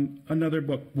 Another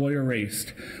book, Boy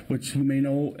Erased, which you may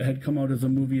know had come out as a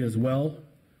movie as well,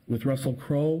 with Russell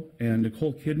Crowe and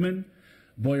Nicole Kidman.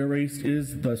 Boy Erased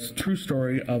is the true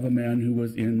story of a man who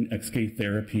was in ex-gay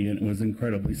therapy, and it was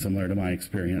incredibly similar to my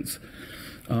experience.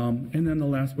 And then the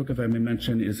last book, if I may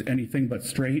mention, is Anything But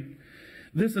Straight.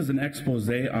 This is an expose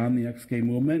on the ex-gay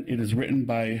movement. It is written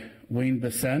by Wayne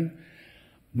Besson.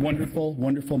 wonderful,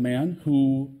 wonderful man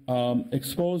who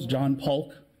exposed John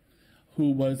Polk,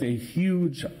 who was a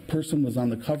huge person, was on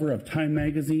the cover of Time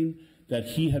magazine, that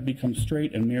he had become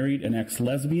straight and married an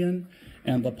ex-lesbian,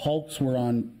 and the Polks were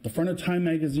on the front of Time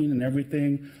magazine and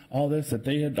everything, all this, that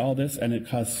they had all this, and it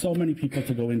caused so many people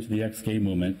to go into the ex-gay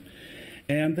movement.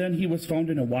 And then he was found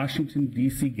in a Washington,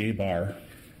 D.C. gay bar,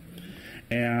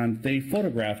 and they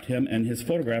photographed him, and his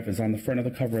photograph is on the front of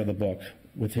the cover of the book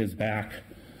with his back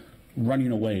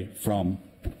running away from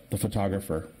the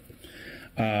photographer.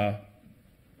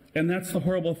 And that's the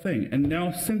horrible thing. And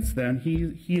now, since then,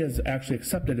 he has actually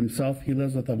accepted himself. He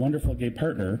lives with a wonderful gay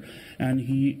partner, and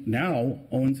he now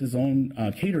owns his own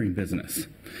catering business.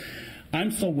 I'm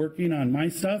still working on my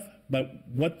stuff, but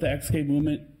what the ex-gay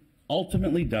movement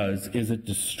ultimately does is it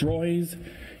destroys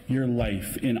your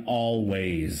life in all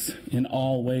ways,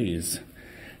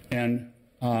 And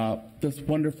this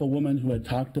wonderful woman who had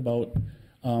talked about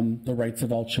the rights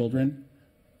of all children,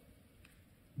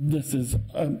 this is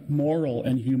a moral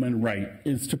and human right,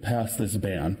 is to pass this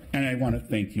ban. And I want to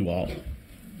thank you all.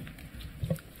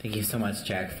 Thank you so much,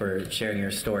 Jack, for sharing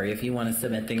your story. If you want to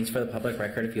submit things for the public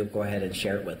record, if you'll go ahead and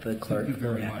share it with the clerk. Thank you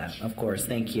very much. Of course,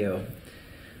 thank you.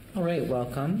 All right,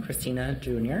 welcome, Christina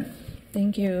Jr.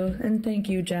 Thank you, and thank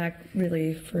you, Jack,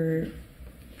 really, for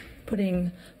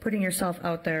putting yourself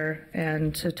out there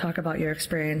and to talk about your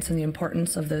experience and the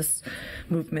importance of this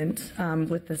movement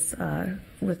with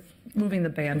moving the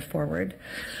ban forward.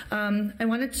 I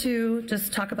wanted to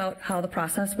just talk about how the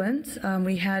process went.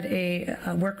 We had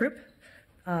a work group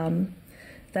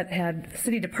that had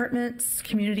city departments,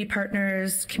 community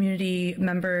partners, community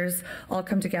members all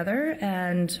come together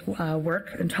and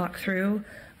work and talk through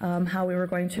how we were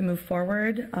going to move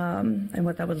forward and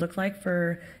what that would look like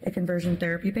for a conversion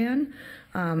therapy ban,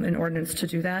 an ordinance to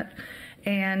do that.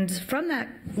 And from that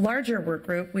larger work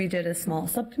group, we did a small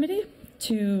subcommittee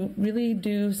to really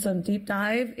do some deep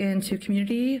dive into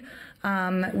community.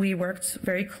 We worked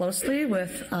very closely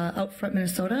with Outfront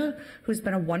Minnesota, who's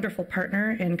been a wonderful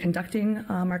partner in conducting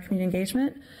our community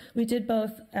engagement. We did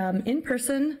both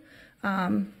in-person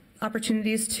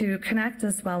opportunities to connect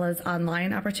as well as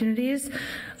online opportunities,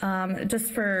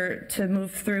 just to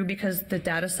move through, because the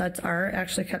data sets are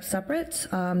actually kept separate.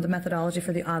 The methodology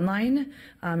for the online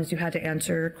is you had to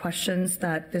answer questions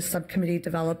that this subcommittee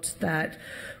developed that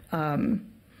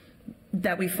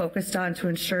we focused on to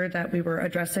ensure that we were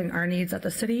addressing our needs at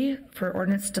the city for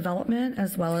ordinance development,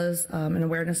 as well as an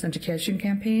awareness and education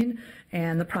campaign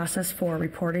and the process for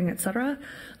reporting, et cetera,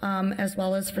 as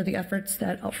well as for the efforts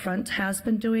that Outfront has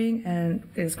been doing and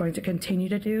is going to continue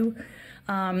to do.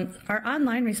 Our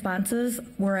online responses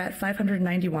were at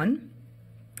 591.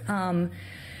 The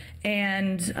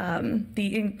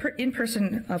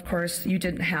in-person, of course, you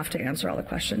didn't have to answer all the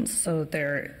questions, so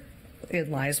it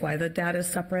lies why the data is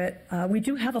separate. We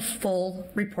do have a full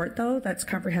report, though, that's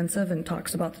comprehensive and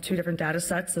talks about the two different data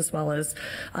sets, as well as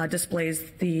displays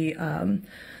the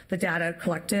data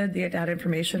collected, the data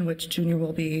information, which Junior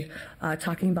will be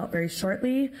talking about very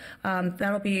shortly.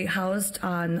 That'll be housed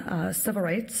on Civil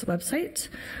Rights website,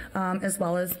 as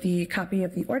well as the copy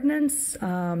of the ordinance,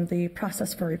 the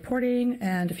process for reporting,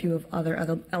 and a few of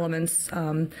other elements,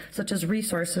 such as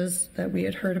resources that we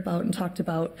had heard about and talked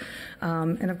about.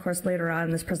 And of course, later on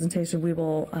in this presentation, we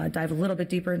will dive a little bit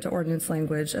deeper into ordinance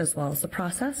language as well as the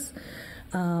process.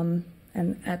 And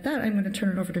at that, I'm going to turn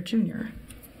it over to Junior.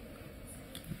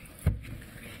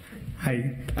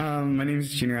 Hi, my name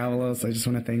is Junior Avalos. I just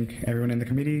want to thank everyone in the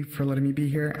committee for letting me be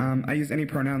here. I use any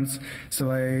pronouns,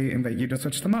 so I invite you to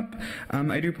switch them up.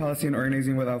 I do policy and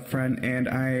organizing with Outfront, and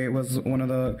I was one of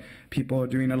the people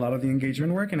doing a lot of the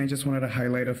engagement work, and I just wanted to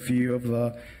highlight a few of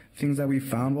the things that we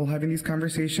found while having these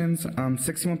conversations.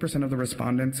 61% of the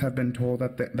respondents have been told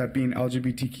that being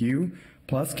LGBTQ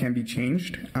plus can be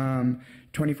changed.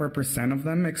 24% of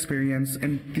them experience,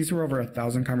 and these were over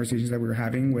 1,000 conversations that we were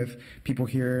having with people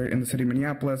here in the city of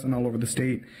Minneapolis and all over the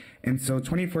state. And so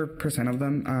 24% of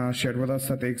them shared with us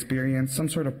that they experienced some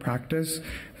sort of practice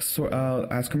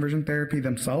as conversion therapy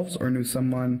themselves or knew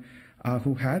someone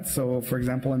who had. So for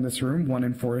example, in this room, 1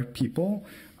 in 4 people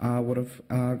would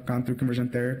have gone through conversion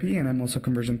therapy, and I'm also a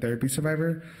conversion therapy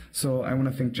survivor. So I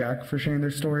want to thank Jack for sharing their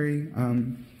story.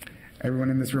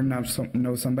 Everyone in this room now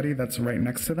knows somebody that's right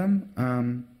next to them.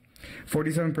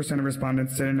 47% of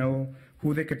respondents didn't know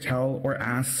who they could tell or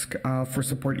ask for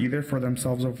support, either for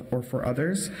themselves or for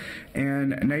others.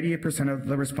 And 98% of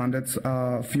the respondents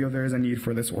feel there is a need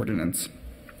for this ordinance.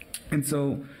 And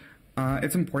so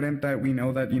it's important that we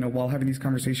know that, while having these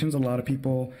conversations, a lot of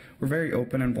people were very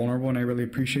open and vulnerable, and I really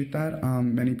appreciate that.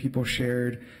 Many people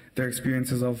shared their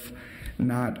experiences of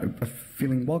not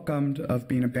feeling welcomed, of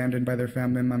being abandoned by their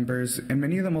family members. And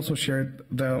many of them also shared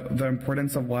the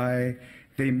importance of why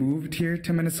they moved here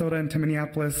to Minnesota and to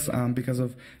Minneapolis because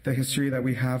of the history that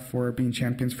we have for being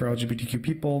champions for LGBTQ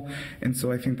people. And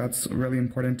so I think that's really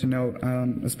important to note,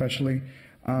 especially.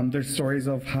 There's stories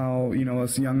of how,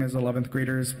 as young as 11th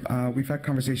graders, we've had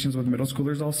conversations with middle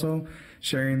schoolers also,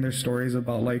 sharing their stories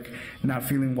about not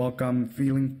feeling welcome,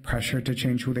 feeling pressure to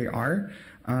change who they are.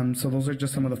 So those are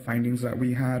just some of the findings that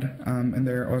we had, and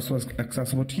they're also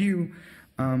accessible to you.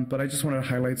 But I just wanted to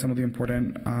highlight some of the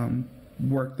important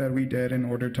work that we did in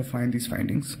order to find these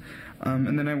findings.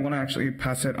 And then I want to actually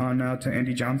pass it on now to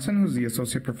Andy Johnson, who's the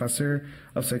Associate Professor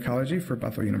of Psychology for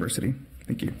Bethel University.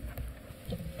 Thank you.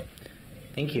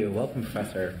 Thank you. Welcome,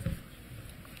 Professor.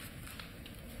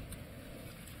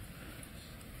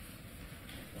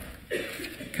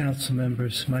 Council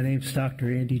members, my name is Dr.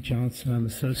 Andy Johnson. I'm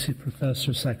Associate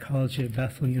Professor of Psychology at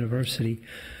Bethel University.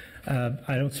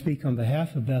 I don't speak on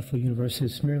behalf of Bethel University.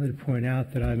 It's merely to point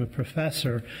out that I'm a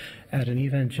professor at an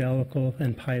evangelical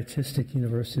and pietistic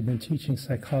university. I've been teaching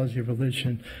psychology of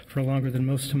religion for longer than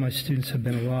most of my students have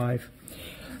been alive.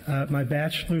 My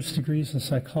bachelor's degree is in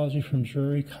psychology from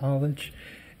Drury College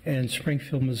in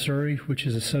Springfield, Missouri, which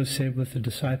is associated with the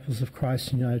Disciples of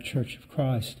Christ United Church of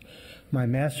Christ. My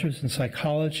master's in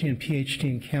psychology and PhD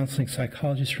in counseling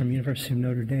psychology is from University of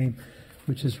Notre Dame,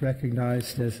 which is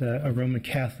recognized as a Roman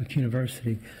Catholic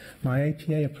university. My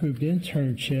APA-approved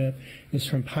internship is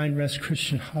from Pine Rest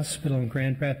Christian Hospital in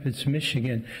Grand Rapids,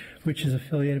 Michigan, which is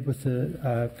affiliated with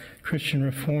the Christian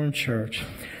Reformed Church.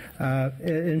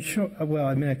 In short, well,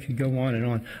 I could go on and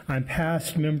on. I'm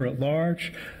past member at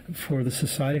large for the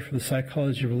Society for the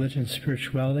Psychology of Religion and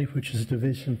Spirituality, which is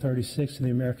Division 36 of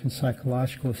the American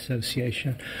Psychological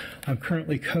Association. I'm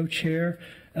currently co-chair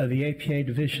of the APA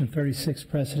Division 36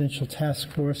 Presidential Task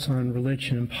Force on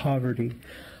Religion and Poverty.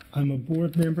 I'm a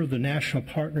board member of the National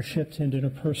Partnership to End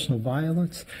Interpersonal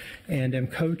Violence and am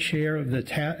co-chair of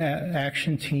the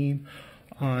action team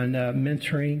on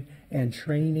mentoring and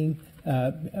training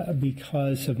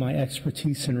because of my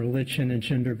expertise in religion and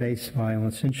gender-based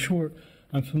violence. In short,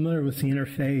 I'm familiar with the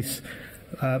interface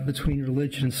between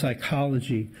religion and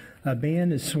psychology. A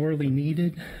ban is sorely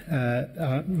needed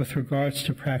with regards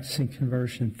to practicing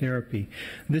conversion therapy.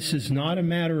 This is not a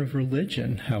matter of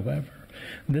religion, however.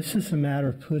 This is a matter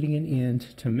of putting an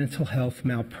end to mental health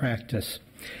malpractice.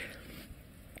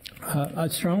 I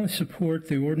strongly support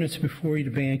the ordinance before you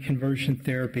to ban conversion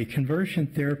therapy. Conversion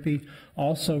therapy,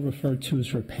 also referred to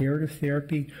as reparative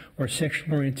therapy or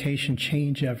sexual orientation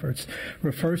change efforts,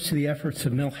 refers to the efforts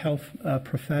of mental health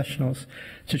professionals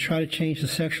to try to change the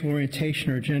sexual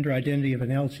orientation or gender identity of an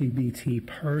LGBT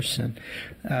person.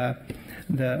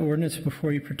 The ordinance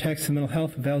before you protects the mental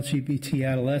health of LGBT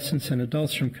adolescents and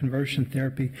adults from conversion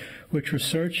therapy, which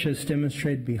research has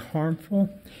demonstrated to be harmful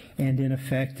and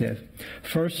ineffective.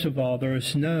 First of all, there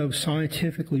is no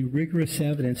scientifically rigorous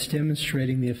evidence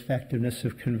demonstrating the effectiveness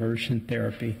of conversion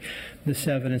therapy. This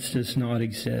evidence does not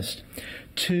exist.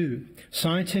 2,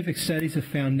 scientific studies have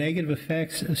found negative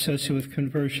effects associated with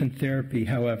conversion therapy.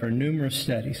 However, numerous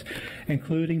studies,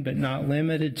 including but not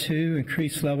limited to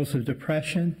increased levels of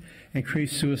depression,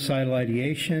 increased suicidal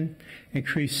ideation,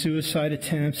 increased suicide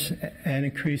attempts, and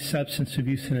increased substance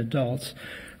abuse in adults.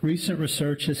 Recent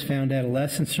research has found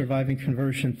adolescents surviving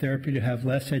conversion therapy to have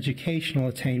less educational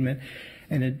attainment,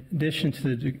 in addition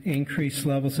to the increased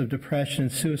levels of depression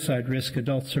and suicide risk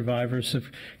adult survivors of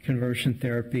conversion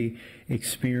therapy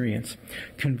experience.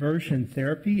 Conversion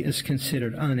therapy is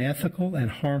considered unethical and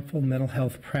harmful mental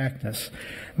health practice.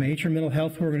 Major mental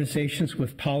health organizations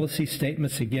with policy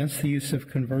statements against the use of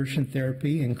conversion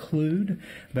therapy include,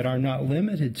 but are not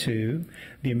limited to,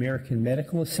 the American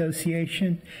Medical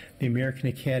Association, the American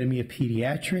Academy of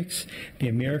Pediatrics, the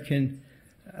American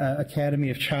Academy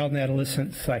of Child and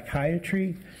Adolescent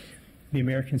Psychiatry, the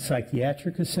American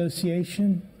Psychiatric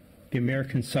Association, the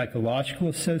American Psychological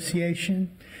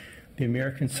Association, the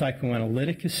American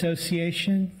Psychoanalytic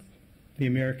Association, the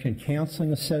American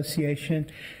Counseling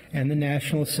Association, and the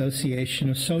National Association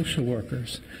of Social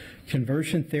Workers.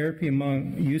 Conversion therapy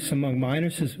use among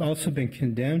minors has also been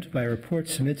condemned by a report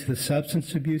submitted to the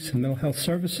Substance Abuse and Mental Health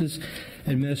Services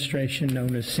Administration,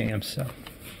 known as SAMHSA.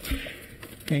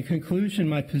 In conclusion,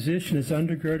 my position is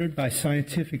undergirded by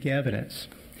scientific evidence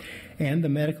and the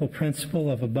medical principle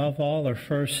of above all or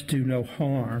first do no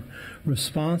harm.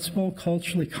 Responsible,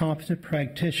 culturally competent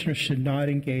practitioners should not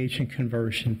engage in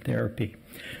conversion therapy.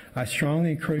 I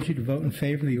strongly encourage you to vote in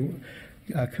favor of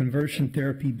the conversion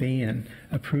therapy ban.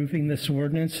 Approving this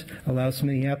ordinance allows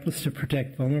Minneapolis to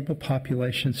protect vulnerable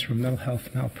populations from mental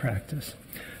health malpractice.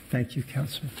 Thank you,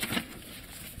 Councilman.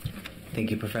 Thank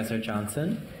you, Professor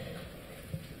Johnson.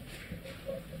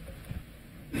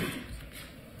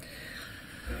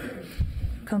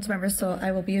 Council members, so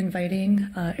I will be inviting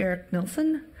Eric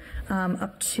Nilsson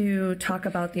up to talk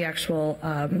about the actual,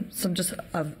 some just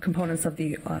components of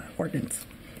the ordinance.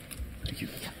 Thank you.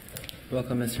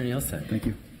 Welcome, Mr. Nielsen. Thank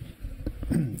you.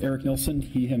 Eric Nilsson,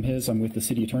 he, him, his. I'm with the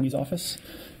City Attorney's Office.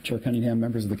 Chair Cunningham,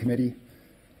 members of the committee.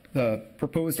 The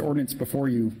proposed ordinance before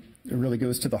you really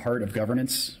goes to the heart of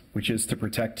governance, which is to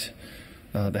protect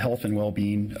the health and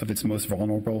well-being of its most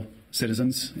vulnerable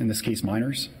citizens, in this case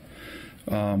minors.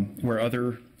 Where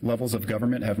other levels of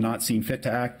government have not seen fit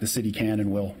to act, the city can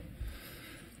and will.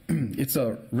 It's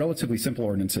a relatively simple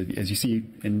ordinance, as you see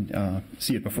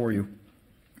it before you.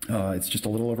 It's just a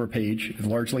little over a page. It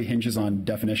largely hinges on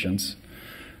definitions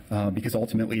because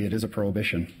ultimately it is a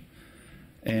prohibition.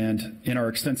 And in our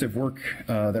extensive work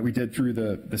that we did through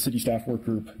the city staff work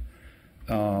group,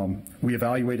 we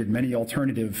evaluated many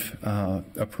alternative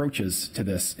approaches to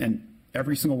this, and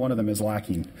every single one of them is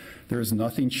lacking. There is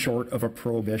nothing short of a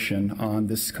prohibition on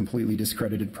this completely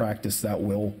discredited practice that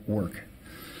will work.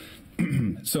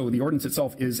 So the ordinance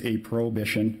itself is a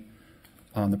prohibition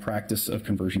on the practice of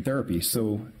conversion therapy.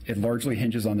 So it largely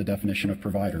hinges on the definition of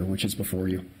provider, which is before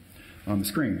you on the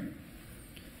screen.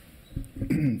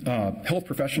 Health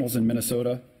professionals in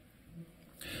Minnesota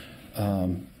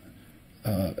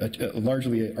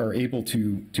largely are able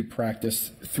to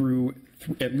practice through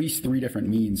at least 3 different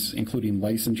means, including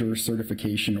licensure,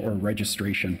 certification, or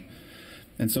registration.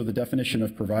 And so the definition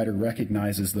of provider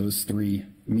recognizes those 3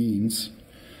 means.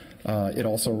 It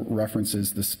also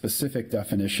references the specific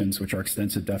definitions, which are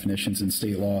extensive definitions in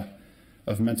state law,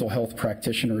 of mental health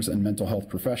practitioners and mental health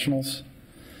professionals.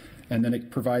 And then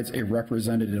it provides a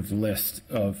representative list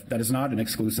of, that is not an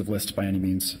exclusive list by any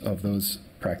means, of those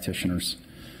practitioners.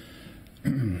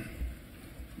 Let's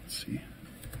see.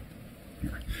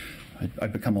 Here.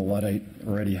 I've become a Luddite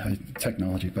already,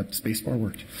 technology, but spacebar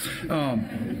worked.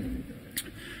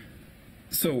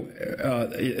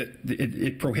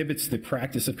 It prohibits the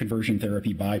practice of conversion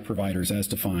therapy by providers as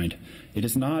defined. It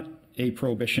is not a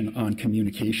prohibition on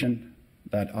communication.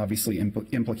 That obviously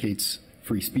implicates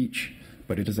free speech,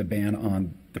 but it is a ban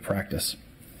on the practice.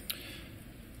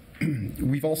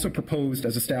 We've also proposed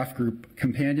as a staff group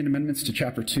companion amendments to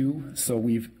Chapter 2. So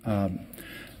we've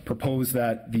proposed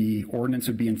that the ordinance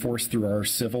would be enforced through our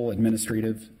civil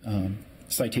administrative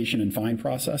citation and fine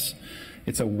process.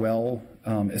 It's a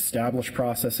well-established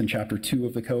process in Chapter 2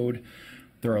 of the code.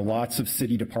 There are lots of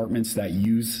city departments that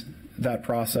use that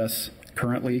process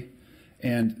currently,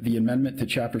 and the amendment to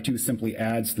Chapter 2 simply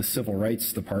adds the Civil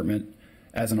Rights Department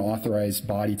as an authorized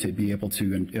body to be able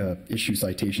to issue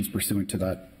citations pursuant to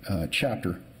that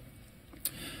chapter.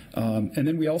 And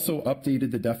then we also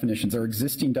updated the definitions, our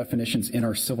existing definitions in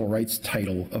our civil rights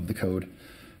title of the code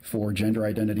for gender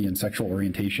identity and sexual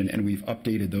orientation, and we've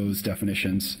updated those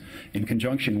definitions in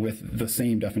conjunction with the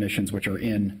same definitions which are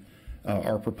in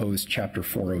our proposed Chapter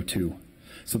 402.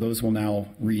 So those will now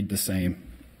read the same.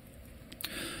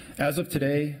 As of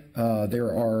today,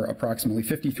 there are approximately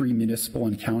 53 municipal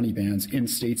and county bans in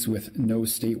states with no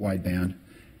statewide ban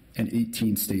and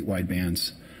 18 statewide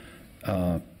bans.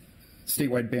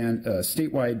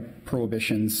 Statewide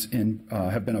prohibitions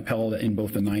have been upheld in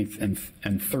both the Ninth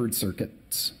and Third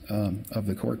Circuits of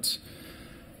the courts.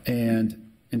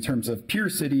 And in terms of peer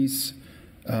cities,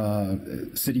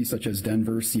 cities such as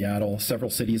Denver, Seattle, several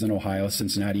cities in Ohio,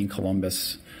 Cincinnati and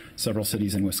Columbus, several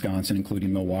cities in Wisconsin,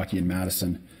 including Milwaukee and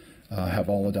Madison, have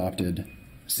all adopted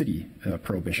city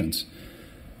prohibitions.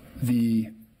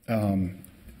 The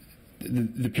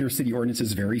peer city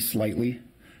ordinances vary slightly.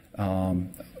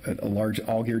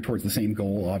 All geared towards the same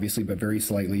goal, obviously, but very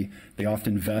slightly. They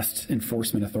often vest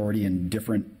enforcement authority in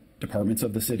different departments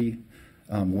of the city.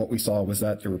 What we saw was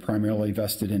that they were primarily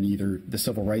vested in either the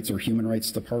Civil Rights or Human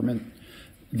Rights Department,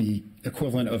 the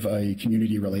equivalent of a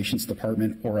Community Relations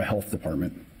Department, or a Health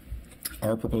Department.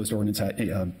 Our proposed ordinance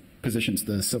positions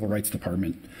the Civil Rights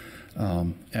Department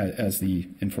as the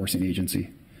enforcing agency.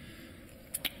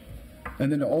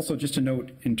 And then also just to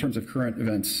note, in terms of current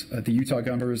events, the Utah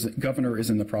governor is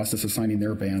in the process of signing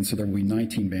their bans, so there will be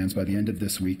 19 bans by the end of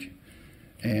this week.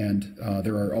 And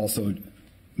there are also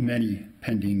many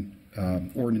pending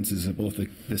ordinances at both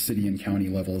the city and county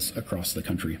levels across the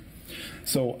country.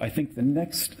 So I think the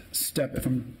next step,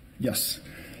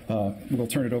 we'll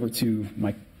turn it over to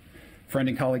my friend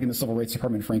and colleague in the Civil Rights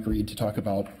Department, Frank Reed, to talk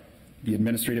about the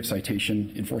administrative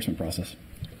citation enforcement process.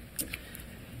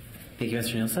 Thank you,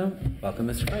 Mr. Nielsen. Welcome,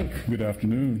 Mr. Frank. Good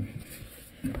afternoon.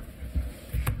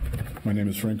 My name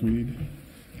is Frank Reed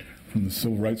from the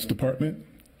Civil Rights Department.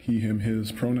 He, him,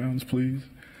 his pronouns, please.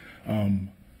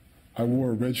 I I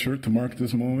wore a red shirt to mark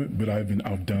this moment, but I've been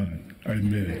outdone, I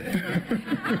admit it.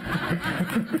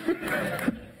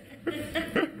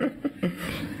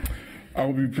 I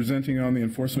will be presenting on the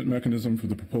enforcement mechanism for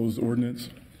the proposed ordinance,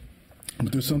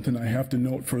 but there's something I have to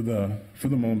note for the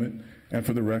moment and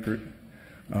for the record.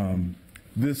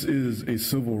 This is a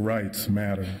civil rights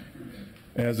matter,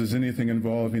 as is anything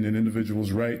involving an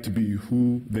individual's right to be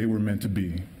who they were meant to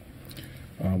be.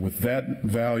 With that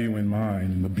value in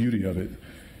mind and the beauty of it,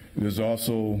 it is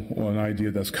also an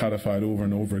idea that's codified over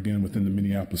and over again within the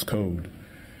Minneapolis Code.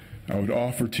 I would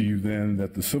offer to you then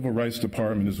that the Civil Rights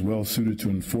Department is well suited to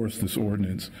enforce this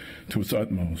ordinance to its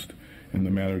utmost in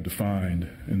the manner defined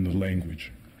in the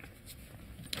language.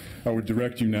 I would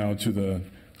direct you now to the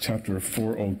Chapter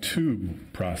 402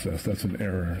 process. That's an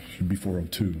error, it should be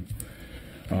 402.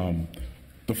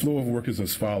 The flow of work is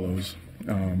as follows.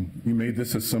 We made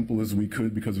this as simple as we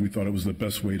could because we thought it was the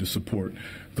best way to support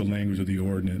the language of the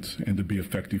ordinance and to be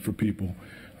effective for people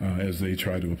as they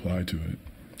try to apply to it.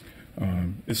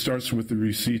 It starts with the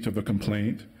receipt of a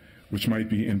complaint, which might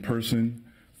be in person,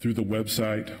 through the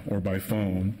website, or by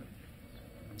phone.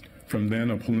 From then,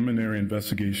 a preliminary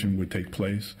investigation would take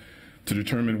place to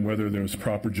determine whether there was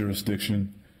proper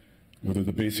jurisdiction, whether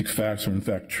the basic facts are in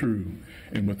fact true,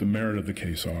 and what the merit of the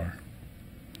case are.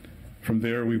 From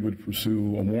there, we would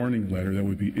pursue a warning letter that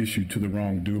would be issued to the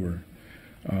wrongdoer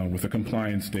with a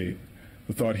compliance date.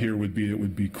 The thought here would be it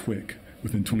would be quick,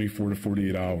 within 24 to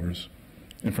 48 hours.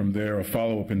 And from there, a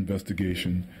follow-up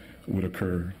investigation would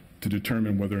occur to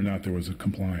determine whether or not there was a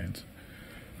compliance.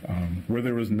 Where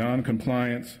there was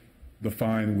non-compliance, the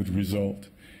fine would result.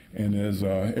 And as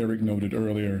Eric noted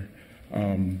earlier,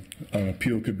 an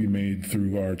appeal could be made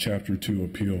through our Chapter 2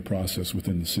 appeal process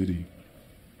within the city.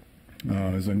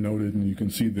 As I noted, and you can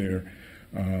see there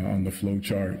on the flow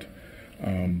chart,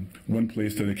 one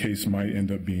place that a case might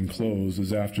end up being closed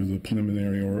is after the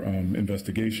preliminary or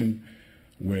investigation,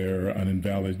 where an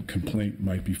invalid complaint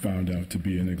might be found out to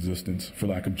be in existence for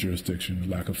lack of jurisdiction,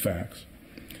 lack of facts.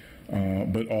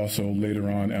 But also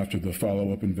later on, after the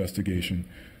follow-up investigation,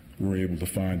 we're able to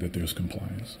find that there's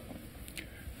compliance.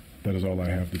 That is all I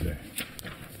have today.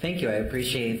 Thank you. I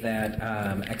appreciate that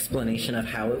explanation of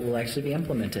how it will actually be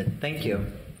implemented. Thank you.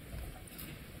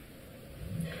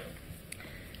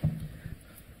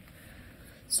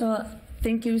 So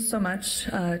thank you so much,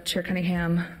 Chair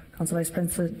Cunningham, Council Vice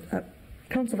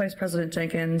President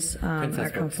Jenkins.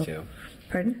 Princess works too.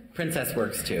 Pardon? Princess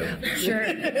works too.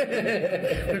 Sure.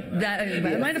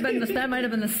 that might have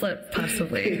been the slip,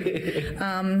 possibly.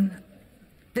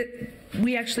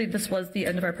 This was the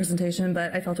end of our presentation,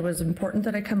 but I felt it was important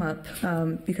that I come up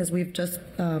because we've just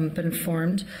been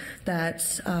informed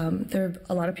that there are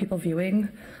a lot of people viewing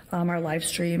our live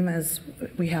stream as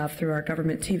we have through our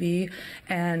government TV,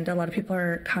 and a lot of people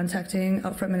are contacting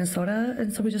Outfront Minnesota,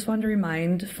 and so we just wanted to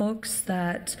remind folks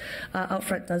that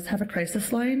Outfront does have a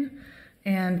crisis line,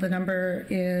 and the number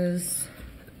is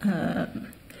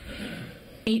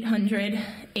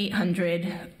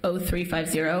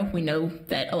 800-800-0350. We know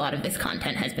that a lot of this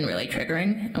content has been really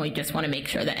triggering, and we just want to make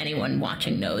sure that anyone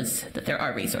watching knows that there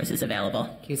are resources available.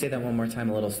 Can you say that one more time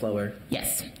a little slower?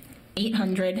 Yes.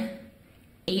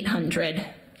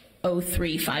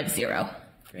 800-800-0350.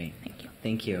 Great. Thank you.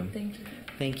 Thank you. Thank you.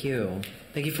 Thank you.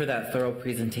 Thank you for that thorough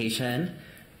presentation.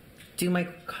 Do my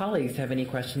colleagues have any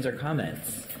questions or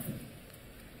comments?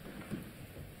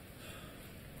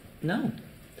 No.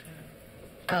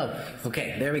 Oh,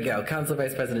 okay. There we go. Council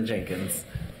Vice President Jenkins.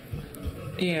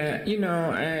 Yeah, you know,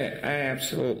 I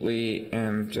absolutely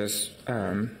am just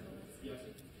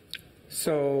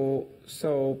so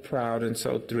proud and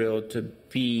so thrilled to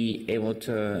be able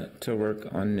to work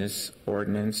on this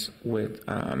ordinance with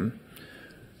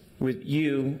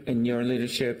you and your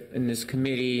leadership in this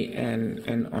committee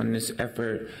and on this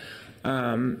effort.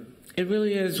 It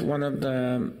really is one of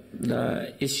the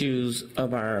issues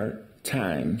of our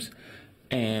times,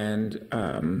 and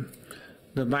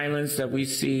the violence that we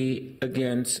see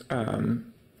against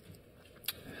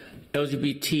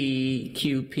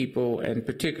LGBTQ people, and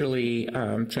particularly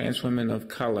trans women of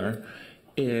color,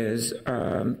 is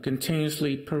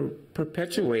continuously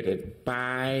perpetuated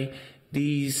by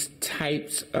these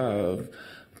types of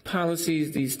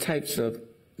policies, this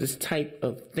type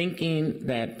of thinking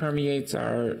that permeates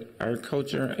our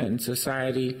culture and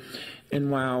society. And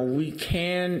while we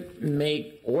can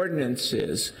make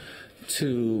ordinances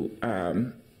to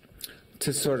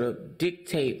sort of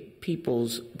dictate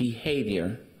people's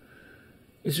behavior,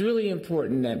 it's really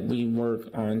important that we work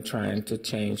on trying to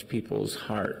change people's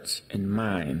hearts and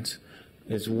minds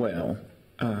as well.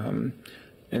 And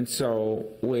so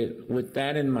with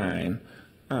that in mind,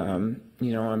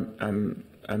 you know,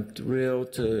 I'm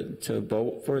thrilled to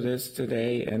vote for this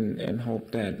today and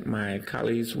hope that my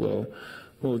colleagues will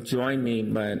join me,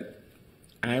 but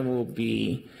I will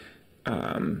be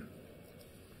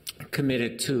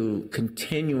committed to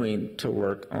continuing to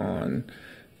work on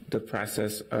the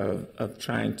process of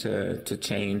trying to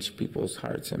change people's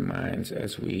hearts and minds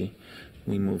as we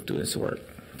move through this work.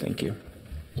 Thank you.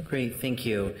 Great, thank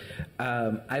you.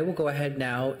 I will go ahead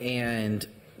now and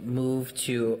move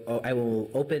to, I will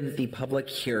open the public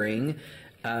hearing.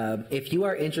 If you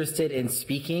are interested in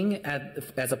speaking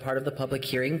as a part of the public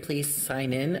hearing, please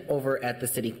sign in over at the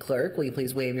city clerk. Will you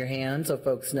please wave your hand so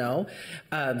folks know?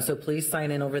 So please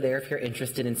sign in over there if you're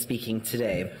interested in speaking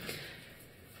today.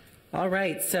 All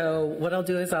right, so what I'll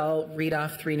do is I'll read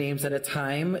off 3 names at a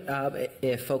time.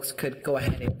 If folks could go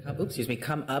ahead and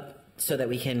come up so that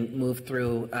we can move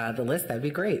through the list, that'd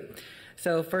be great.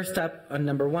 So first up on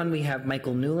number 1, we have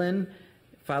Michael Newland,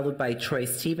 followed by Troy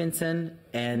Stevenson,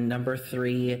 and number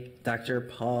 3, Dr.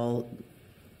 Paul.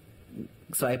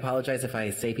 So I apologize if I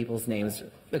say people's names.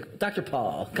 Dr.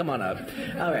 Paul, come on up.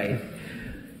 All right.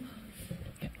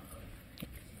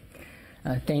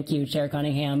 Thank you, Chair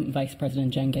Cunningham, Vice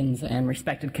President Jenkins, and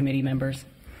respected committee members.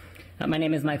 My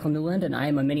name is Michael Newland, and I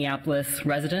am a Minneapolis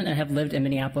resident and have lived in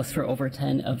Minneapolis for over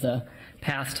 10 of the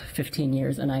past 15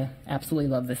 years, and I absolutely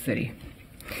love this city.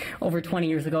 Over 20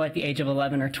 years ago, at the age of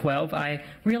 11 or 12, I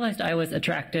realized I was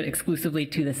attracted exclusively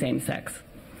to the same sex.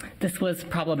 This was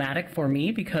problematic for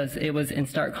me because it was in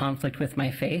stark conflict with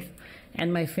my faith,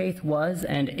 and my faith was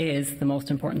and is the most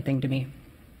important thing to me.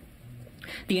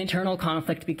 The internal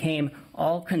conflict became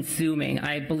all-consuming.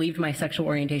 I believed my sexual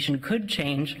orientation could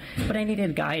change, but I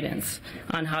needed guidance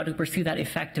on how to pursue that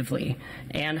effectively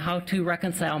and how to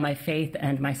reconcile my faith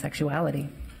and my sexuality.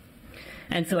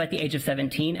 And so at the age of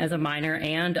 17, as a minor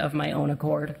and of my own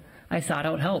accord, I sought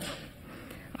out help.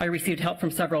 I received help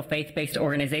from several faith-based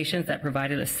organizations that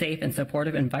provided a safe and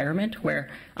supportive environment where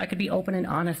I could be open and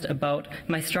honest about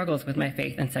my struggles with my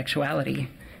faith and sexuality.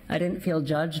 I didn't feel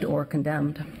judged or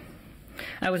condemned.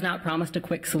 I was not promised a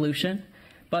quick solution,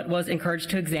 but was encouraged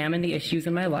to examine the issues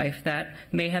in my life that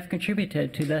may have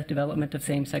contributed to the development of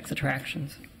same-sex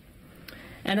attractions.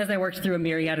 And as I worked through a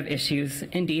myriad of issues,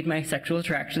 indeed my sexual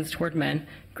attractions toward men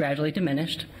gradually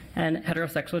diminished and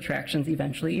heterosexual attractions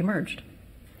eventually emerged.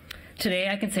 Today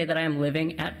I can say that I am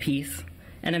living at peace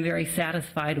and I'm very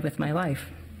satisfied with my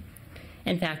life.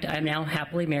 In fact, I am now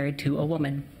happily married to a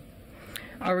woman.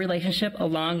 Our relationship,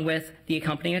 along with the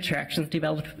accompanying attractions,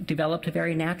 developed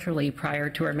very naturally prior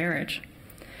to our marriage.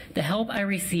 The help I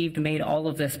received made all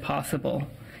of this possible.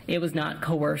 It was not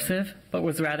coercive, but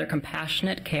was rather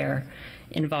compassionate care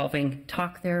involving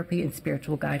talk therapy and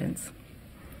spiritual guidance.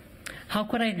 How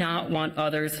could I not want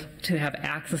others to have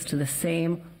access to the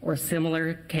same or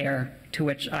similar care to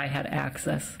which I had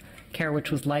access, care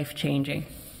which was life-changing?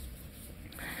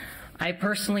 I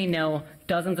personally know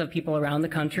dozens of people around the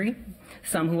country,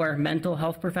 some who are mental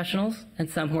health professionals and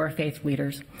some who are faith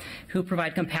leaders, who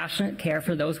provide compassionate care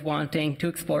for those wanting to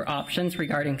explore options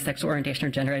regarding sexual orientation or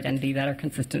gender identity that are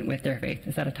consistent with their faith.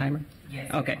 Is that a timer?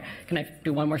 Yes. Okay. Can I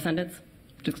do one more sentence?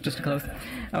 Just to close?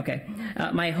 Okay.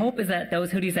 My hope is that those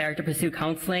who desire to pursue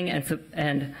counseling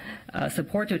and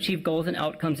support to achieve goals and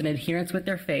outcomes in adherence with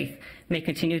their faith may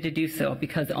continue to do so,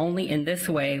 because only in this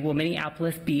way will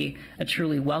Minneapolis be a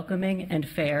truly welcoming and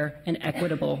fair and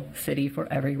equitable city for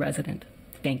every resident.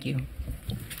 Thank you.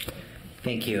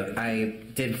 Thank you. I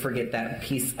did forget that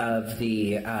piece of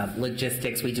the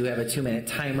logistics. We do have a 2-minute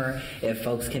timer. If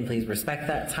folks can please respect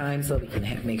that time so we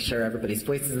can make sure everybody's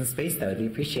voice is in space, that would be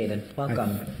appreciated.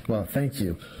 Welcome. Well, thank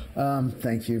you.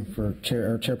 Thank you for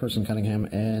Chairperson Cunningham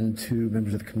and to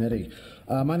members of the committee.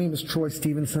 My name is Troy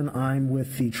Stevenson. I'm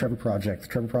with the Trevor Project. The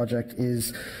Trevor Project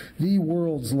is the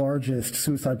world's largest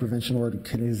suicide prevention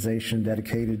organization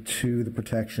dedicated to the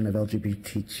protection of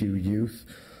LGBTQ youth.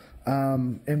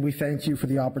 And we thank you for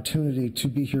the opportunity to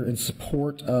be here in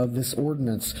support of this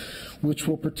ordinance, which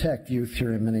will protect youth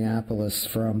here in Minneapolis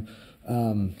from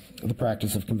the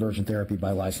practice of conversion therapy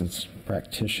by licensed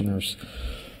practitioners.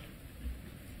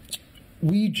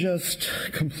 We just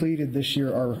completed this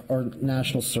year our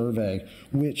national survey,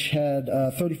 which had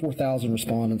 34,000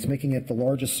 respondents, making it the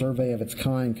largest survey of its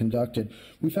kind conducted.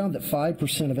 We found that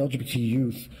 5% of LGBT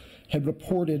youth had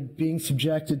reported being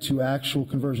subjected to actual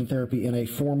conversion therapy in a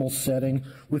formal setting,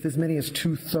 with as many as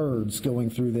 2/3 going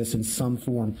through this in some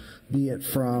form, be it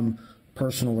from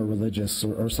personal or religious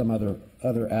or some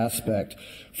other aspect.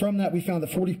 From that, we found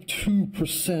that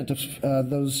 42% of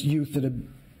those youth that had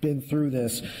been through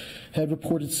this had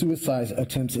reported suicide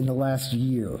attempts in the last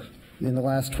year, in the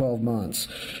last 12 months.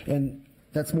 And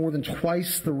That's more than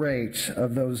twice the rate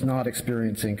of those not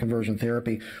experiencing conversion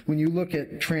therapy. When you look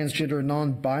at transgender and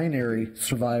non-binary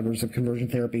survivors of conversion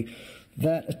therapy,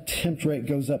 that attempt rate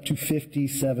goes up to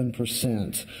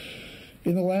 57%.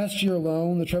 In the last year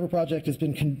alone, the Trevor Project has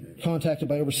been contacted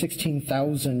by over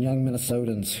 16,000 young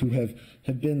Minnesotans who have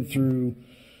been through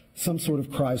some sort of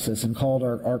crisis and called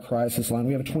our crisis line.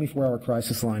 We have a 24-hour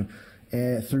crisis line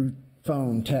through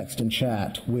phone, text, and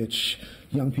chat, which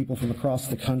young people from across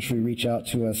the country reach out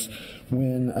to us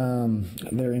when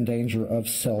they're in danger of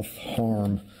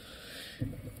self-harm.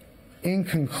 In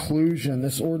conclusion,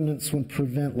 this ordinance would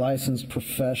prevent licensed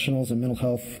professionals and mental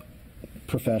health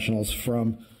professionals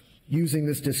from using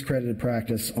this discredited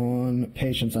practice on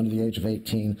patients under the age of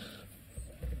 18.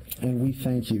 And we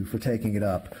thank you for taking it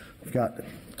up. We've got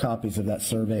copies of that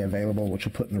survey available, which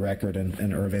we'll put in the record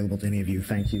and are available to any of you.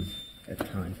 Thank you at the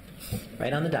time.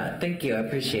 Right on the dot. Thank you. I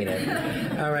appreciate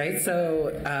it. All right.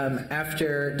 So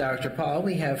after Dr. Paul,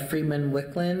 we have Freeman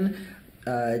Wicklin,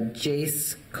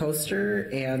 Jace Coaster,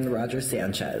 and Roger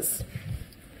Sanchez.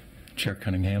 Chair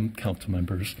Cunningham, council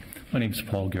members. My name is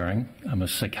Paul Goering. I'm a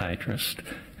psychiatrist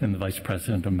and the Vice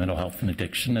President of Mental Health and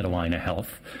Addiction at Allina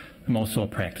Health. I'm also a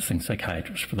practicing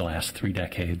psychiatrist for the last 3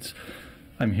 decades.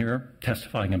 I'm here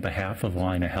testifying on behalf of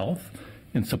Allina Health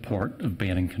in support of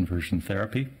banning conversion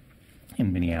therapy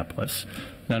in Minneapolis,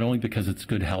 not only because it's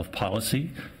good health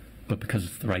policy, but because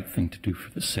it's the right thing to do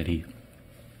for the city.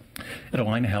 At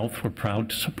Allina Health, we're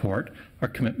proud to support our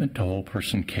commitment to whole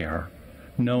person care,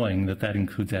 knowing that that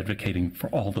includes advocating for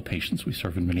all the patients we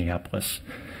serve in Minneapolis.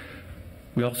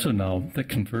 We also know that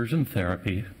conversion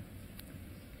therapy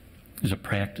is a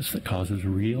practice that causes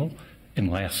real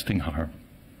and lasting harm.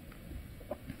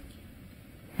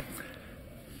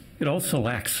 It also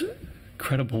lacks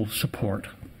credible support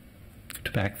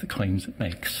to back the claims it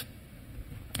makes.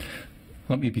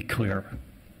 Let me be clear.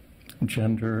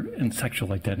 Gender and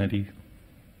sexual identity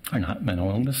are not mental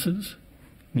illnesses,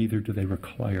 neither do they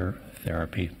require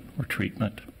therapy or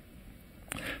treatment.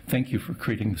 Thank you for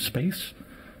creating the space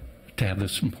to have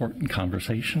this important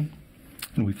conversation,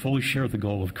 and we fully share the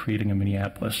goal of creating a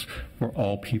Minneapolis where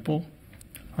all people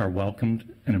are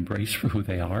welcomed and embraced for who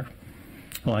they are.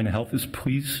 Allina Health is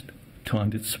pleased to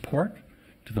lend its support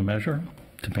to the measure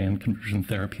to ban conversion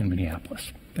therapy in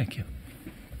Minneapolis. Thank you.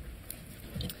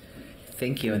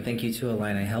 Thank you, and thank you to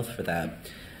Allina Health for that.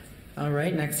 All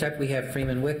right, next up we have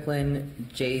Freeman Wicklin,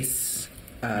 Jace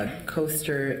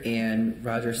Coaster, and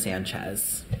Roger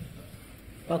Sanchez.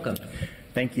 Welcome.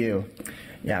 Thank you.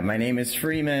 Yeah, my name is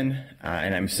Freeman,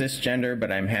 and I'm cisgender,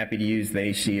 but I'm happy to use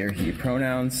they, she, or he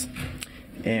pronouns.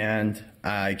 And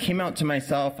I came out to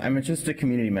myself. I'm just a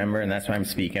community member, and that's why I'm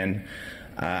speaking.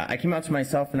 I came out to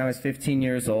myself when I was 15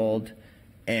 years old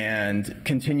and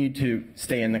continued to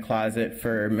stay in the closet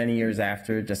for many years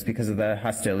after, just because of the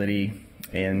hostility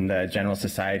in the general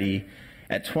society.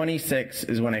 At 26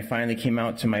 is when I finally came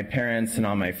out to my parents and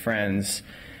all my friends.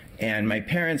 And my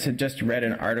parents had just read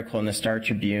an article in the Star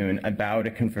Tribune about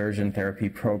a conversion therapy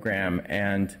program,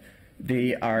 and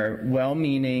they are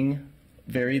well-meaning,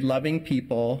 very loving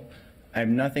people. I have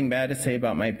nothing bad to say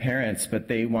about my parents, but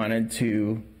they wanted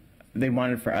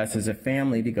for us as a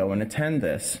family to go and attend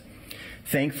this.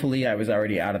 Thankfully, I was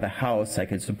already out of the house. I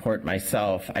could support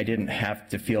myself. I didn't have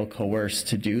to feel coerced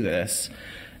to do this.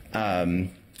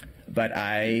 But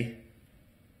I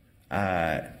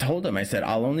told them, I said,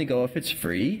 I'll only go if it's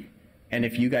free and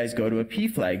if you guys go to a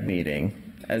PFLAG meeting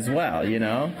as well, you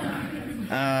know?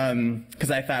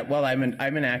 Because I thought, well, I'm an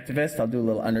activist. I'll do a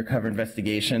little undercover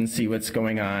investigation, see what's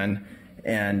going on,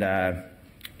 and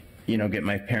you know, get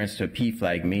my parents to a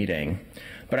PFLAG meeting.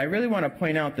 But I really want to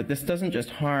point out that this doesn't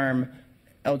just harm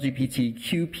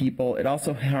LGBTQ people, it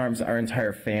also harms our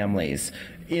entire families.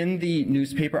 In the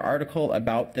newspaper article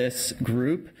about this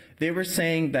group, they were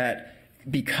saying that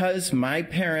because my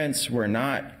parents were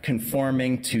not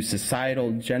conforming to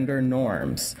societal gender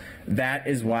norms, that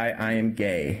is why I am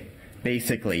gay.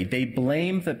 Basically, they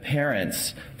blame the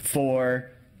parents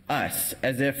for us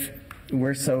as if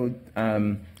we're so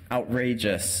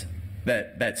outrageous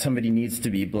that somebody needs to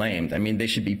be blamed. I mean, they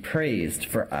should be praised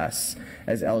for us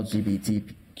as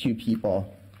LGBTQ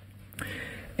people.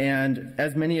 And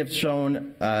as many have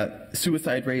shown,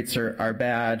 suicide rates are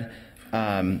bad.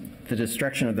 The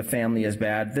destruction of the family is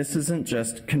bad. This isn't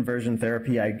just conversion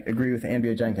therapy. I agree with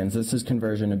Andrea Jenkins. This is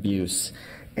conversion abuse.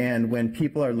 And when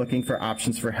people are looking for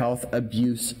options for health,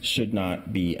 abuse should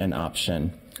not be an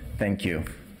option. Thank you.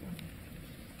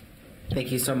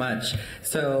 Thank you so much.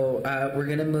 So we're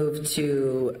going to move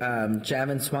to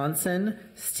Javin Swanson,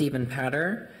 Stephen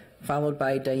Patter, followed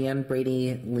by Diane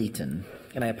Brady Leeton.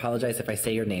 And I apologize if I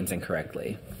say your names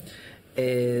incorrectly.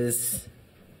 Is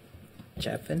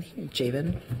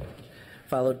Javen,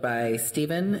 followed by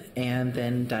Stephen, and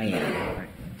then Diane.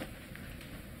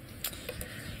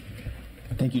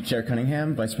 Thank you, Chair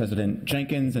Cunningham, Vice President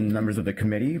Jenkins, and members of the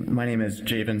committee. My name is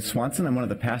Javen Swanson. I'm one of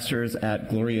the pastors at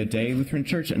Gloria Dei Lutheran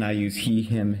Church, and I use he,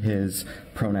 him, his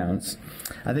pronouns.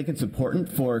 I think it's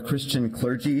important for Christian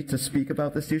clergy to speak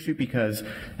about this issue because,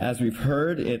 as we've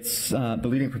heard, the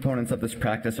leading proponents of this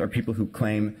practice are people who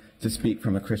claim to speak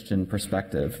from a Christian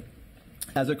perspective.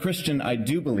 As a Christian, I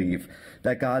do believe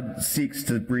that God seeks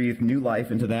to breathe new life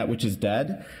into that which is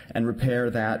dead and repair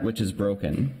that which is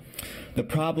broken. The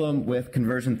problem with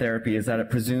conversion therapy is that it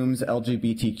presumes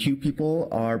LGBTQ people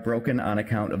are broken on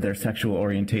account of their sexual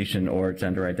orientation or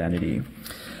gender identity.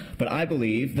 But I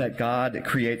believe that God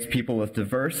creates people with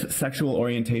diverse sexual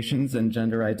orientations and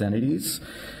gender identities,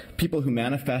 people who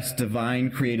manifest divine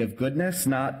creative goodness,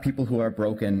 not people who are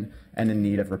broken and in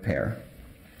need of repair.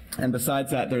 And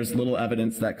besides that, there's little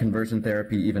evidence that conversion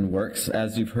therapy even works.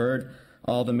 As you've heard,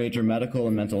 all the major medical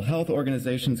and mental health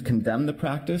organizations condemn the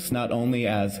practice, not only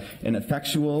as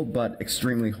ineffectual, but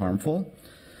extremely harmful.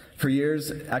 For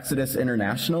years, Exodus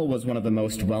International was one of the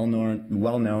most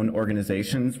well-known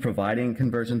organizations providing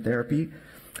conversion therapy,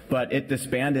 but it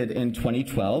disbanded in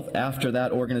 2012 after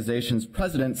that organization's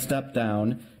president stepped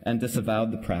down and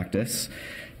disavowed the practice.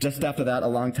 Just after that, a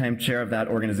longtime chair of that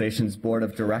organization's board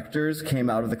of directors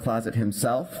came out of the closet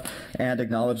himself and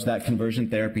acknowledged that conversion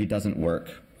therapy doesn't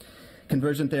work.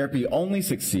 Conversion therapy only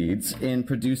succeeds in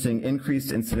producing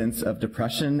increased incidents of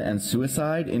depression and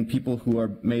suicide in people who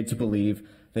are made to believe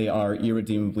they are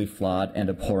irredeemably flawed and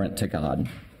abhorrent to God.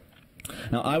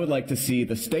 Now, I would like to see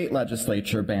the state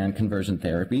legislature ban conversion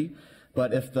therapy,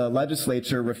 but if the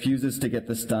legislature refuses to get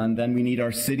this done, then we need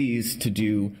our cities to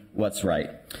do what's right.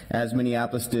 As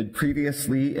Minneapolis did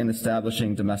previously in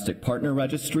establishing domestic partner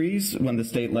registries when the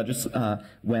state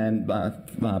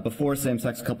before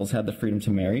same-sex couples had the freedom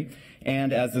to marry,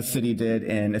 and as the city did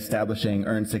in establishing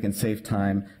earned sick and safe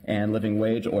time and living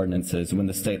wage ordinances when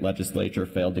the state legislature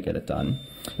failed to get it done.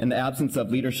 In the absence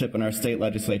of leadership in our state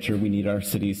legislature, we need our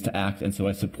cities to act, and so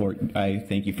I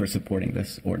thank you for supporting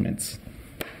this ordinance.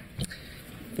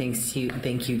 Thank you,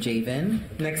 Javen.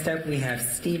 Next up, we have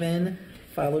Stephen,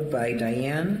 followed by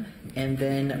Diane, and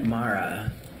then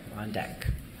Mara on deck.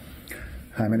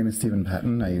 Hi, my name is Stephen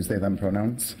Patton. I use they, them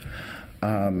pronouns.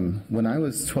 When I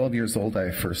was 12 years old, I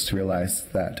first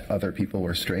realized that other people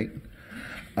were straight.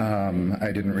 I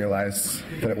didn't realize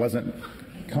that it wasn't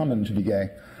common to be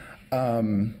gay.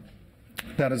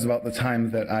 That is about the time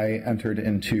that I entered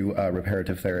into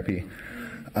reparative therapy.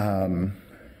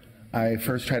 I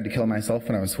first tried to kill myself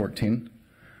when I was 14.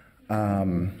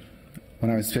 When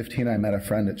I was 15, I met a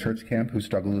friend at church camp who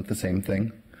struggled with the same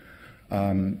thing.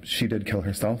 She did kill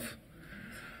herself.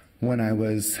 When I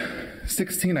was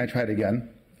 16, I tried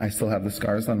again. I still have the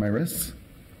scars on my wrists.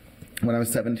 When I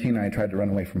was 17, I tried to run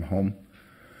away from home.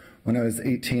 When I was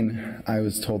 18, I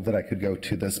was told that I could go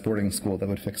to this boarding school that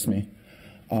would fix me.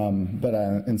 But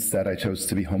instead, I chose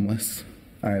to be homeless.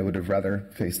 I would have rather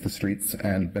faced the streets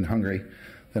and been hungry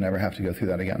than ever have to go through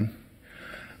that again.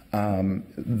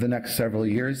 The next several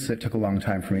years, it took a long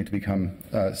time for me to become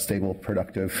a stable,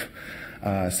 productive,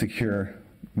 secure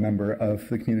member of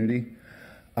the community.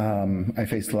 I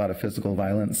faced a lot of physical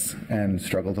violence and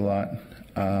struggled a lot.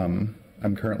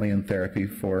 I'm currently in therapy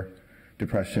for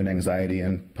depression, anxiety,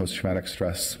 and post-traumatic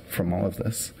stress from all of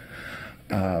this.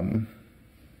 Yeah,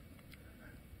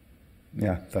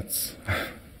 that's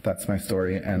my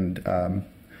story, and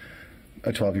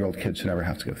a 12-year-old kid should never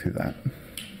have to go through that.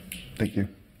 Thank you.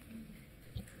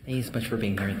 Thank you so much for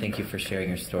being here, and thank you for sharing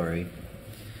your story.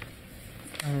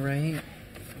 All right.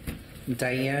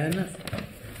 Diane,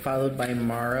 followed by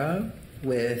Mara,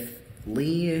 with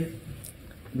Lee,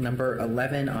 number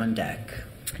 11 on deck.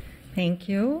 Thank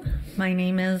you. My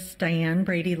name is Diane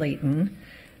Brady-Layton.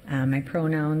 My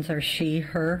pronouns are she,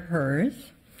 her, hers.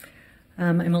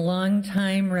 I'm a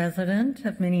longtime resident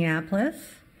of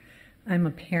Minneapolis. I'm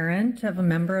a parent of a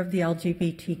member of the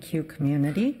LGBTQ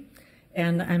community,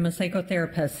 and I'm a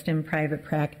psychotherapist in private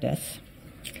practice.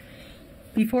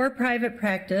 Before private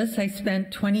practice, I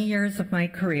spent 20 years of my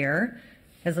career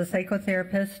as a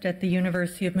psychotherapist at the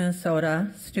University of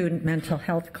Minnesota Student Mental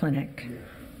Health Clinic.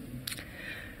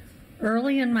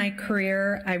 Early in my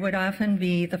career, I would often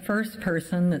be the first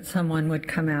person that someone would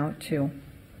come out to.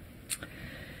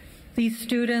 These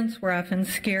students were often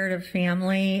scared of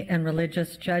family and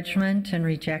religious judgment and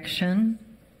rejection.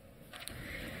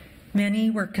 Many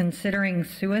were considering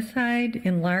suicide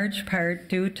in large part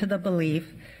due to the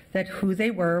belief that who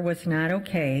they were was not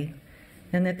okay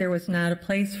and that there was not a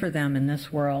place for them in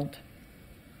this world.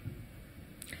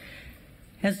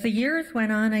 As the years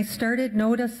went on, I started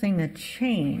noticing a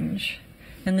change,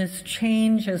 and this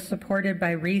change is supported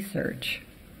by research.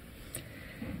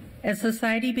 As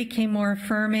society became more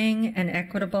affirming and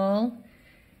equitable,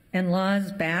 and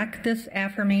laws back this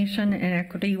affirmation and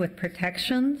equity with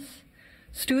protections,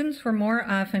 students were more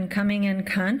often coming in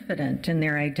confident in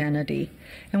their identity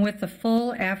and with the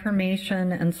full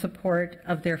affirmation and support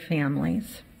of their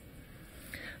families.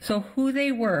 So who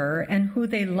they were and who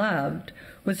they loved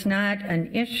was not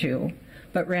an issue,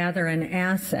 but rather an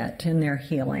asset in their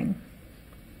healing.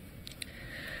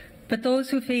 But those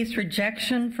who face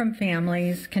rejection from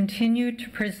families continue to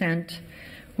present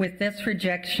with this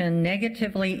rejection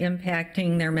negatively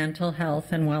impacting their mental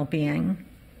health and well-being.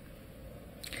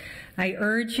 I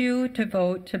urge you to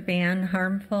vote to ban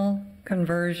harmful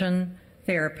conversion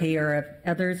therapy, or if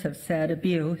others have said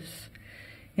abuse,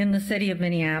 in the city of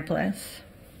Minneapolis.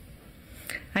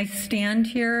 I stand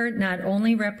here not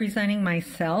only representing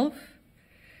myself,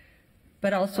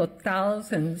 but also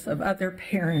thousands of other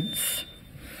parents,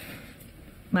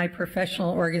 my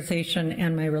professional organization,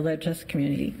 and my religious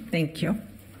community. Thank you.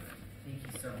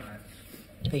 Thank you so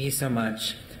much. Thank you so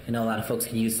much. I know a lot of folks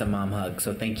can use some mom hugs,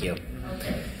 so thank you.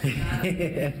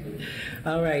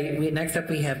 All right, next up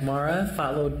we have Mara,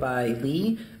 followed by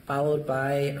Lee, followed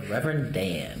by Reverend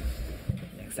Dan.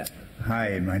 Next up.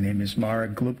 Hi, my name is Mara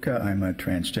Glupka. I'm a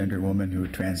transgender woman who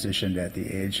transitioned at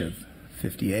the age of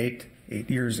 58, 8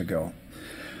 years ago.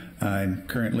 I'm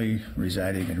currently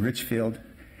residing in Richfield,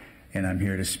 and I'm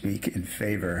here to speak in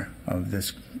favor of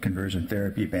this conversion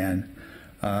therapy ban,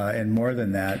 and more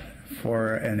than that,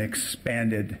 for an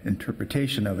expanded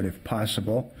interpretation of it if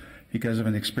possible, because of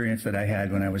an experience that I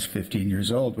had when I was 15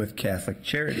 years old with Catholic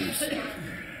Charities.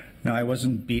 Now, I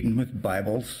wasn't beaten with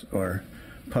Bibles or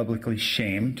publicly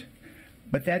shamed,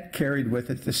 but that carried with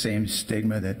it the same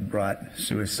stigma that brought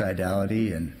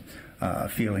suicidality and a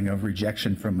feeling of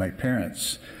rejection from my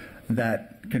parents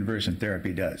that conversion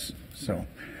therapy does. So,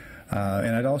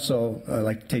 and I'd also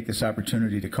like to take this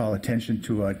opportunity to call attention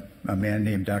to a man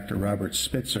named Dr. Robert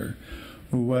Spitzer,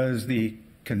 who was the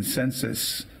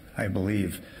consensus, I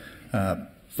believe,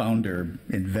 founder,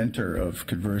 inventor of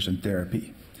conversion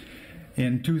therapy.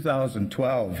 In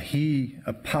 2012, he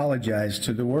apologized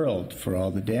to the world for all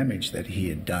the damage that he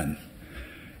had done.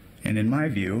 And in my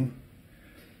view,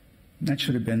 that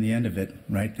should have been the end of it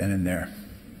right then and there.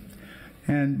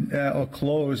 And I'll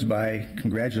close by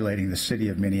congratulating the city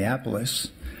of Minneapolis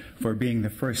for being the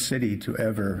first city to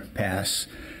ever pass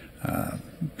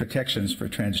protections for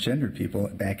transgender people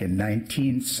back in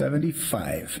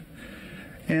 1975.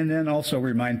 And then also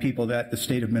remind people that the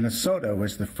state of Minnesota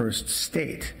was the first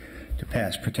state to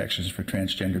pass protections for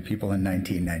transgender people in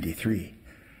 1993.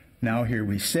 Now here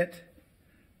we sit,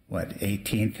 what,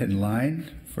 18th in line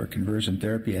for conversion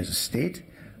therapy as a state?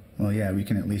 Well, yeah, we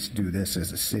can at least do this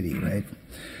as a city, right?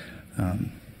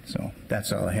 So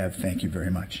that's all I have. Thank you very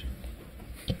much.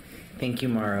 Thank you,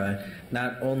 Mara.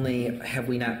 Not only have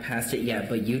we not passed it yet,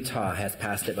 but Utah has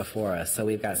passed it before us, so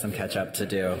we've got some catch up to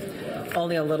do.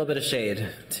 Only a little bit of shade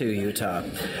to Utah.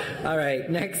 All right,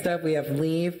 next up we have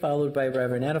Lee, followed by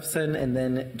Reverend Adolphson, and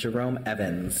then Jerome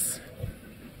Evans.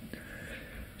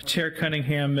 Chair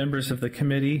Cunningham, members of the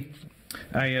committee,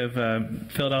 I have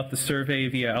filled out the survey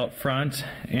via Outfront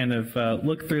and have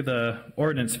looked through the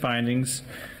ordinance findings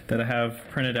that I have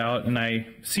printed out, and I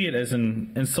see it as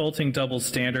an insulting double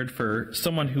standard for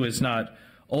someone who is not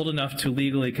old enough to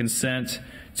legally consent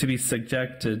to be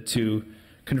subjected to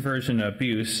conversion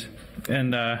abuse.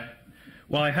 And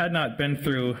while I had not been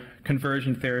through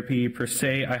conversion therapy per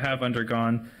se, I have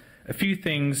undergone a few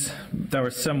things that were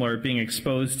similar, being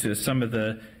exposed to some of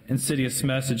the insidious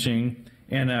messaging,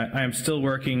 and I am still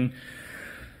working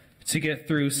to get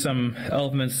through some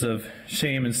elements of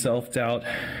shame and self-doubt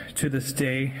to this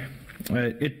day.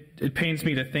 It pains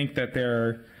me to think that there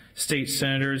are state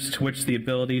senators to which the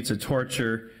ability to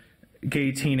torture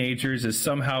gay teenagers is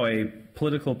somehow a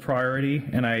political priority,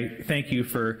 and I thank you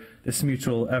for this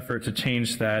mutual effort to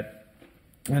change that.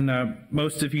 And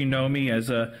most of you know me as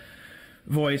a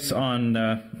voice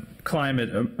on climate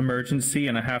emergency,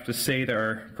 and I have to say there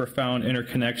are profound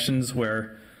interconnections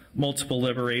where multiple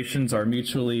liberations are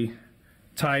mutually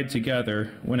tied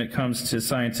together when it comes to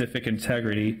scientific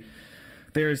integrity.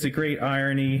 There is a great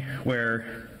irony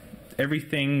where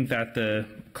everything that the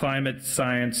climate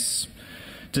science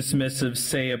dismissives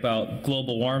say about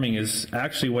global warming is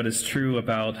actually what is true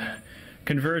about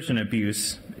conversion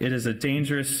abuse. It is a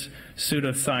dangerous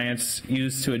pseudoscience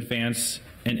used to advance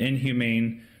an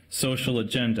inhumane social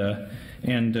agenda,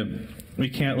 and we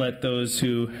can't let those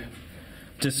who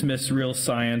dismiss real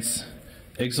science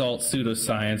exalt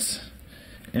pseudoscience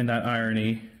in that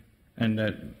irony.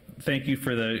 And thank you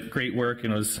for the great work,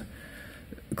 and was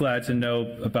glad to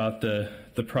know about the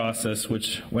process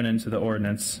which went into the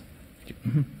ordinance.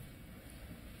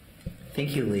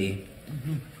 Thank you, Lee.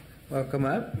 Welcome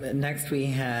up. Next we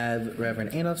have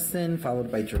Reverend Adolphson,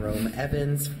 followed by Jerome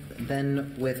Evans,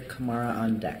 then with Kamara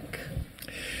on deck.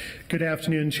 Good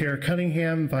afternoon, Chair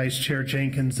Cunningham, Vice Chair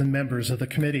Jenkins, and members of the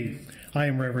committee. I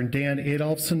am Reverend Dan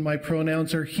Adolphson. My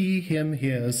pronouns are he, him,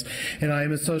 his, and I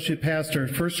am Associate Pastor at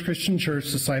First Christian Church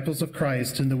Disciples of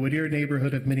Christ in the Whittier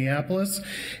neighborhood of Minneapolis,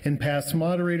 and past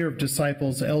moderator of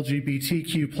Disciples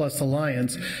LGBTQ+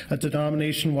 Alliance, a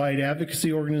denomination-wide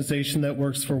advocacy organization that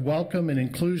works for welcome and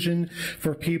inclusion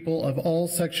for people of all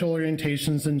sexual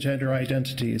orientations and gender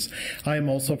identities. I am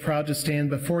also proud to stand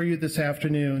before you this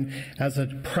afternoon as a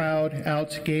proud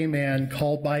out gay man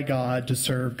called by God to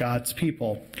serve God's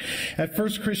people. At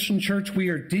First Christian Church, we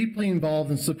are deeply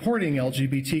involved in supporting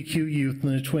LGBTQ youth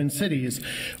in the Twin Cities,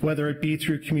 whether it be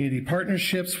through community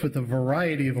partnerships with a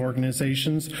variety of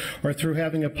organizations or through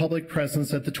having a public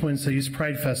presence at the Twin Cities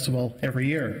Pride Festival every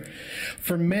year.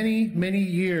 For many, many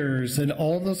years, in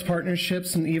all of those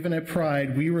partnerships and even at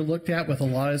Pride, we were looked at with a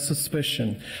lot of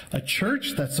suspicion. A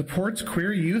church that supports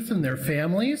queer youth and their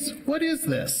families? What is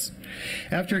this?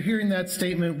 After hearing that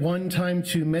statement one time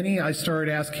too many, I started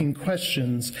asking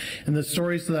questions, and the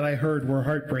stories that I heard were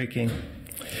heartbreaking.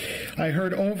 I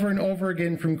heard over and over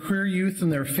again from queer youth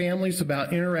and their families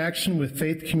about interaction with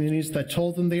faith communities that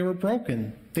told them they were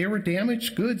broken. They were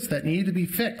damaged goods that needed to be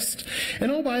fixed. And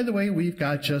oh, by the way, we've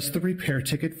got just the repair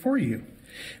ticket for you.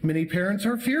 Many parents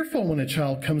are fearful when a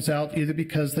child comes out, either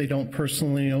because they don't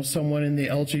personally know someone in the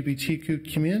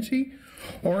LGBTQ community,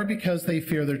 or because they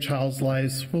fear their child's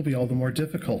lives will be all the more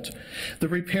difficult. The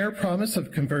repair promise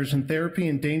of conversion therapy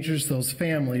endangers those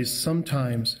families,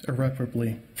 sometimes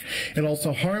irreparably. It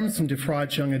also harms and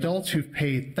defrauds young adults who've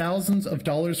paid thousands of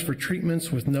dollars for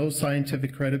treatments with no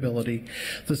scientific credibility.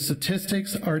 The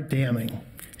statistics are damning.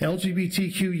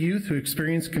 LGBTQ youth who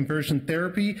experience conversion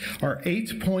therapy are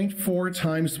 8.4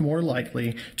 times more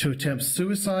likely to attempt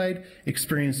suicide,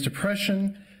 experience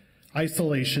depression,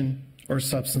 isolation, or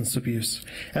substance abuse.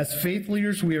 As faith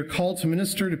leaders, we are called to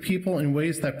minister to people in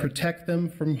ways that protect them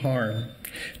from harm.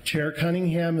 Chair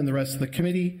Cunningham and the rest of the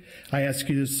committee, I ask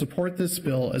you to support this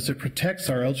bill as it protects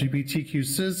our LGBTQ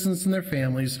citizens and their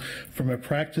families from a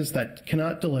practice that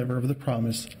cannot deliver the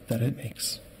promise that it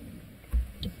makes.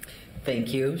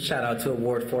 Thank you. Shout out to a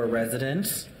Ward 4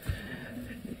 resident.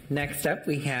 Next up,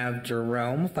 we have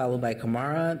Jerome, followed by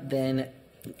Kamara, then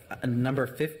number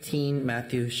 15,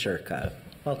 Matthew Shurka.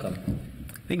 Welcome.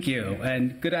 Thank you,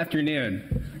 and good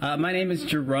afternoon. My name is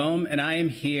Jerome, and I am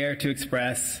here to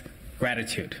express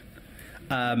gratitude.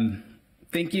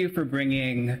 Thank you for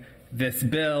bringing this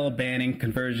bill banning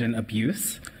conversion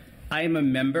abuse. I am a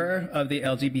member of the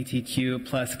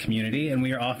LGBTQ+ community, and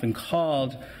we are often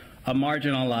called a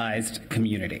marginalized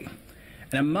community.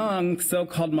 And among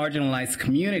so-called marginalized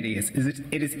communities,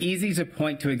 it is easy to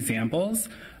point to examples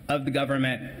of the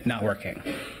government not working.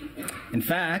 In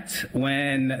fact,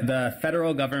 when the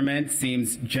federal government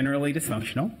seems generally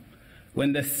dysfunctional,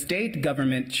 when the state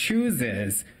government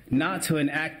chooses not to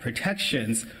enact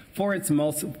protections for its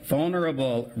most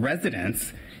vulnerable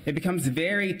residents, it becomes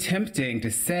very tempting to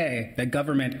say that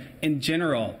government in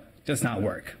general does not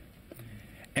work.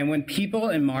 And when people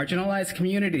in marginalized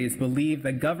communities believe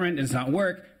that government does not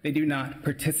work, they do not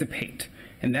participate.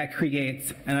 And that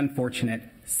creates an unfortunate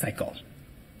cycle.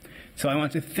 So I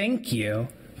want to thank you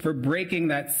for breaking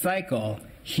that cycle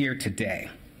here today.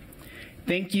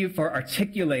 Thank you for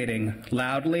articulating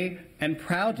loudly and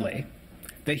proudly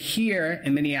that here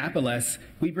in Minneapolis,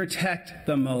 we protect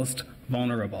the most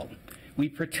vulnerable. We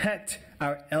protect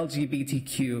our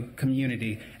LGBTQ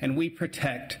community, and we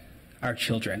protect our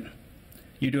children.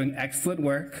 You're doing excellent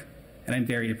work, and I'm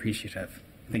very appreciative.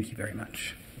 Thank you very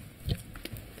much.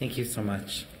 Thank you so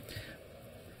much.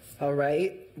 All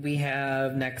right, we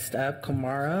have next up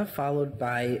Kamara, followed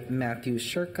by Matthew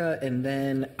Shurka, and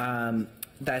then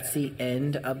that's the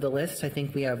end of the list. I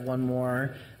think we have one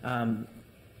more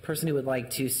person who would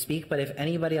like to speak, but if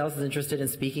anybody else is interested in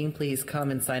speaking, please come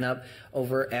and sign up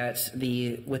over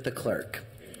with the clerk.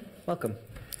 Welcome.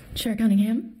 Chair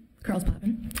Cunningham, Carl's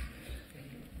Poppin,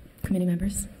 committee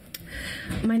members.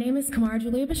 My name is Kamar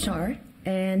Julia Bashar,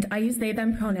 and I use they,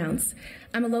 them pronouns.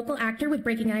 I'm a local actor with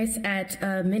Breaking Ice at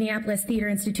Minneapolis theater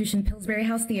institution Pillsbury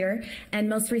House Theater, and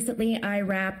most recently I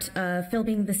wrapped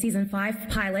filming the season 5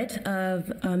 pilot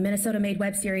of a Minnesota-made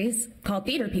web series called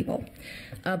Theater People.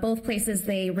 Both places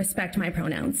they respect my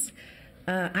pronouns.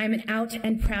 I'm an out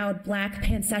and proud black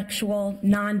pansexual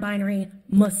non-binary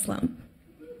Muslim.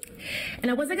 And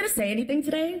I wasn't going to say anything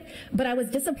today, but I was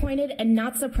disappointed and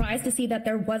not surprised to see that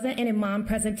there wasn't an imam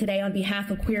present today on behalf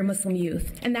of queer Muslim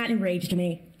youth, and that enraged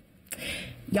me.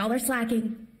 Y'all are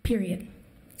slacking, period.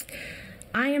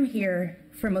 I am here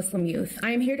for Muslim youth.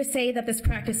 I am here to say that this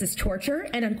practice is torture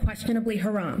and unquestionably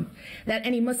haram, that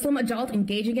any Muslim adult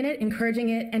engaging in it, encouraging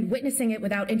it, and witnessing it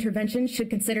without intervention should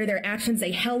consider their actions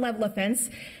a hell-level offense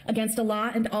against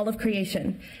Allah and all of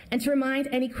creation, and to remind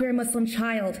any queer Muslim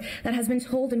child that has been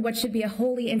told in what should be a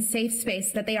holy and safe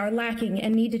space that they are lacking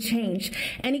and need to change,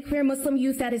 any queer Muslim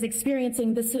youth that is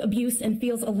experiencing this abuse and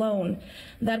feels alone,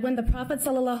 that when the Prophet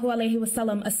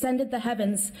ﷺ ascended the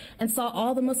heavens and saw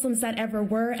all the Muslims that ever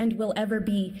were and will ever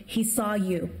be, he saw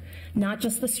you, not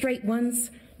just the straight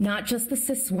ones, not just the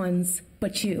cis ones,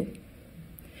 but you.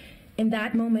 In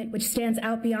that moment, which stands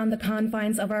out beyond the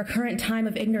confines of our current time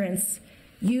of ignorance,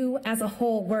 you as a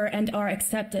whole were and are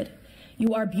accepted.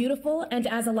 You are beautiful and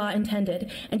as Allah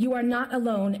intended, and you are not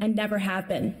alone and never have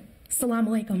been.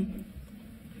 Assalamu alaikum.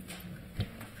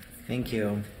 Thank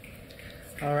you.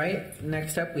 All right,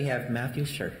 next up we have Matthew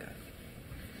Shirka.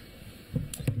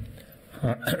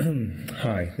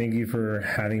 Hi, thank you for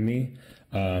having me.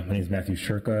 My name is Matthew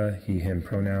Shirka, he, him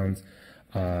pronouns.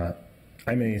 I'm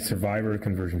a survivor of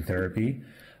conversion therapy.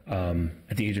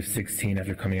 At the age of 16,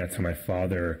 after coming out to my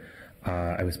father,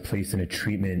 I was placed in a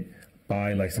treatment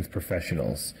by licensed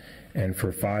professionals. And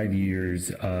for 5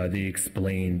 years, they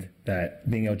explained that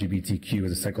being LGBTQ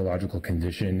is a psychological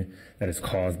condition that is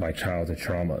caused by childhood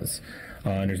traumas.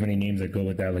 And there's many names that go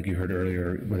with that, like you heard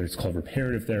earlier, whether it's called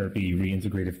reparative therapy,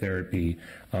 reintegrative therapy.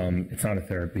 It's not a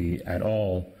therapy at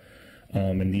all.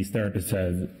 And these therapists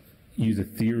have used a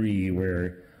theory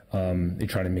where they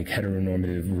try to make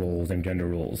heteronormative roles and gender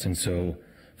roles. And so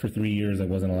for 3 years, I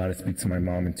wasn't allowed to speak to my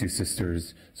mom and 2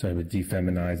 sisters, so I would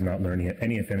defeminize, not learn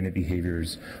any effeminate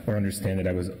behaviors, or understand that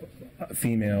I was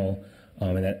female,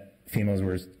 and that females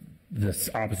were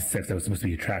the opposite sex I was supposed to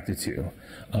be attracted to,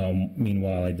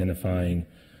 meanwhile identifying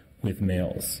with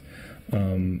males.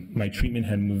 My treatment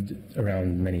had moved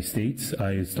around many states.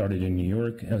 I started in New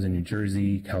York, I was in New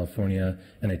Jersey, California,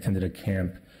 and I attended a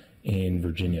camp in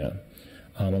Virginia.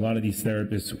 A lot of these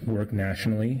therapists work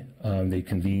nationally. They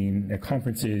convene at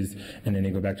conferences, and then they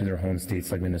go back to their home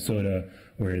states like Minnesota,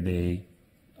 where they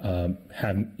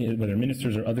have, whether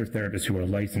ministers or other therapists who are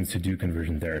licensed to do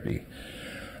conversion therapy.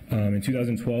 In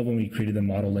 2012, when we created the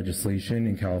model legislation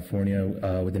in California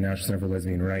with the National Center for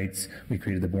Lesbian Rights, we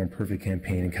created the Born Perfect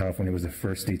campaign, and California was the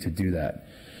first state to do that.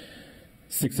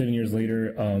 6-7 years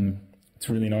later, it's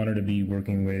really an honor to be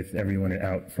working with everyone at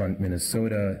Outfront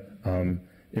Minnesota.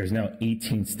 There's now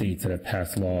 18 states that have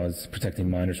passed laws protecting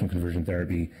minors from conversion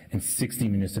therapy and 60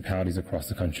 municipalities across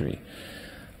the country.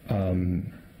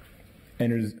 And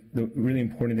there's the really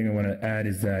important thing I want to add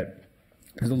is that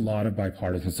there's a lot of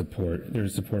bipartisan support.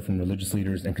 There's support from religious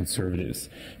leaders and conservatives.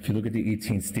 If you look at the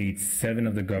 18 states, 7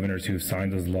 of the governors who have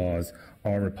signed those laws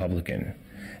are Republican.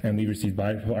 And we received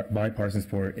bipartisan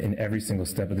support in every single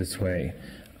step of this way,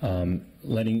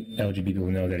 letting LGBT people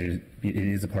know that it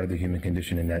is a part of the human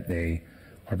condition and that they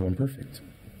are born perfect.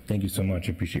 Thank you so much.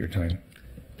 I appreciate your time.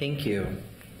 Thank you.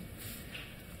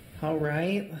 All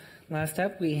right, last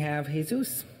up we have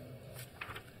Jesus.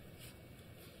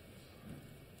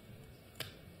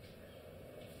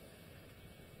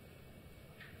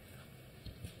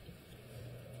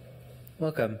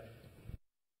 Welcome.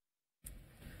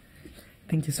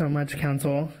 Thank you so much,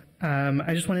 Council.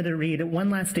 I just wanted to read one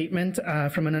last statement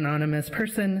from an anonymous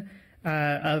person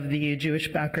of the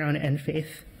Jewish background and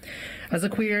faith. As a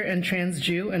queer and trans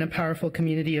Jew in a powerful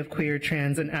community of queer,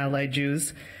 trans, and allied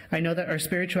Jews, I know that our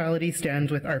spirituality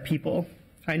stands with our people.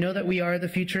 I know that we are the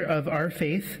future of our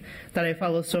faith, that I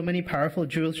follow so many powerful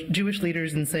Jewish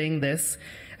leaders in saying this,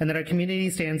 and that our community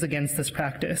stands against this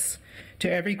practice.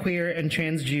 To every queer and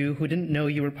trans Jew who didn't know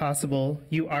you were possible,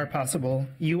 you are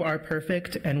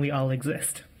perfect, and we all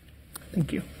exist.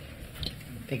 Thank you.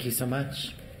 Thank you so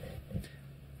much.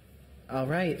 All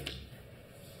right.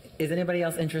 Is anybody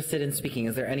else interested in speaking?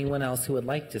 Is there anyone else who would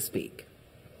like to speak?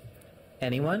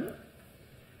 Anyone?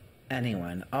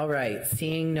 Anyone? All right.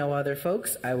 Seeing no other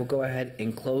folks, I will go ahead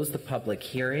and close the public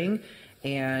hearing,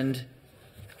 and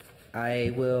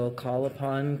I will call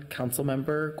upon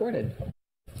Councilmember Gordon.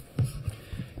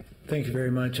 Thank you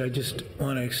very much. I just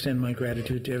want to extend my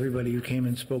gratitude to everybody who came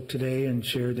and spoke today and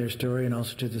shared their story, and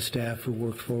also to the staff who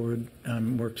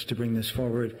worked to bring this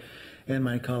forward, and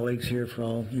my colleagues here for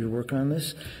all your work on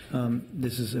this.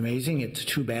 This is amazing. It's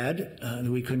too bad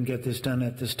that we couldn't get this done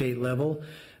at the state level,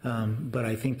 but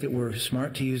I think that we're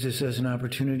smart to use this as an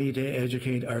opportunity to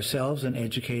educate ourselves and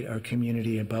educate our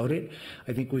community about it.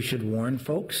 I think we should warn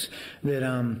folks that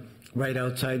right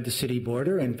outside the city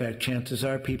border. In fact, chances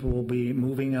are people will be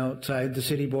moving outside the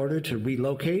city border to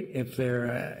relocate if they're,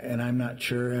 and I'm not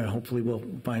sure, and hopefully we'll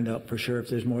find out for sure if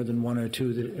there's more than one or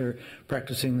two that are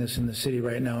practicing this in the city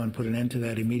right now and put an end to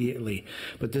that immediately.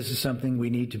 But this is something we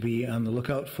need to be on the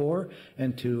lookout for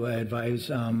and to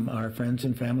advise our friends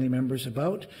and family members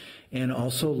about, and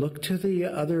also look to the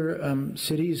other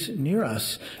cities near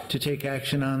us to take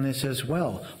action on this as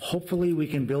well. Hopefully we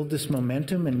can build this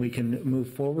momentum and we can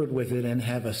move forward with it and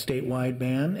have a statewide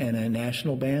ban and a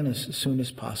national ban as soon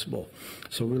as possible.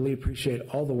 So really appreciate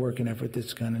all the work and effort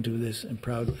that's gone into this, and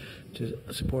proud to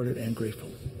support it and grateful.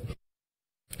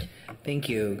 Thank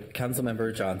you.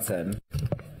 Councilmember Johnson.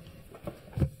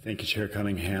 Thank you, Chair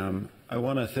Cunningham. I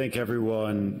want to thank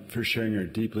everyone for sharing your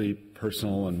deeply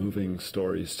personal and moving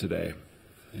stories today.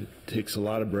 It takes a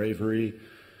lot of bravery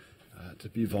to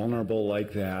be vulnerable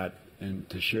like that and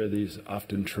to share these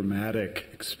often traumatic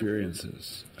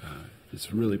experiences.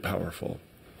 It's really powerful.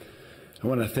 I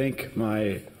want to thank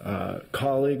my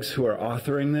colleagues who are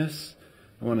authoring this.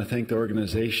 I want to thank the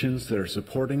organizations that are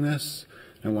supporting this.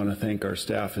 I want to thank our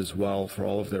staff as well for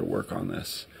all of their work on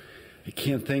this. I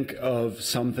can't think of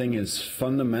something as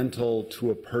fundamental to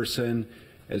a person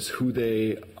as who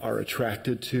they are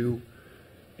attracted to,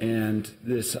 and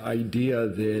this idea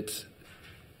that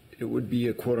it would be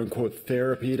a quote-unquote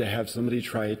therapy to have somebody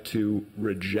try to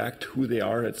reject who they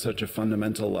are at such a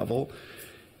fundamental level.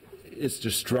 It's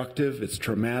destructive, it's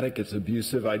traumatic, it's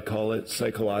abusive. I'd call it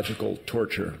psychological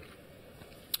torture.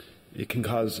 It can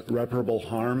cause irreparable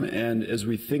harm, and as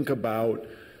we think about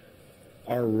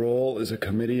our role as a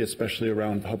committee, especially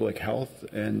around public health,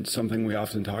 and something we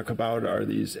often talk about are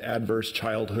these adverse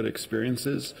childhood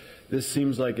experiences. This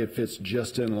seems like it fits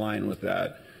just in line with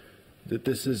that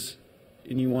this is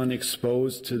anyone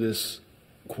exposed to this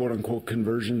quote-unquote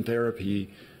conversion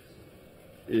therapy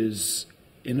is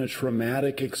in a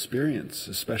traumatic experience,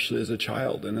 especially as a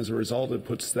child, and as a result it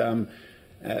puts them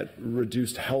at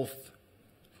reduced health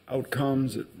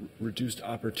outcomes, reduced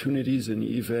opportunities, and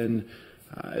even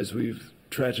as we've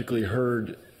tragically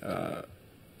heard,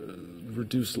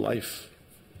 reduced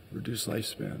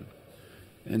lifespan.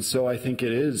 And so I think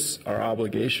it is our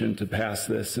obligation to pass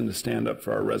this and to stand up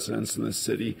for our residents in this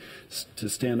city, to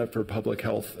stand up for public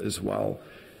health as well.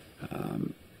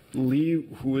 Lee,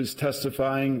 who is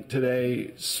testifying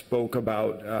today, spoke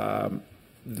about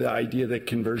the idea that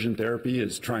conversion therapy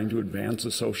is trying to advance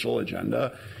a social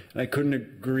agenda. And I couldn't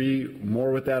agree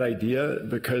more with that idea,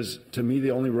 because to me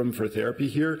the only room for therapy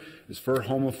here is for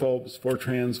homophobes, for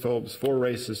transphobes, for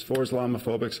racists, for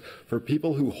Islamophobics, for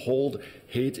people who hold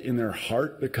hate in their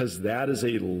heart, because that is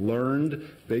a learned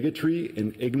bigotry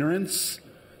and ignorance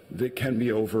that can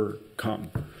be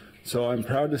overcome. So I'm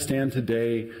proud to stand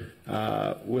today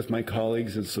with my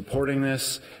colleagues in supporting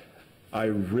this. I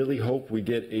really hope we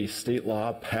get a state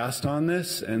law passed on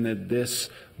this, and that this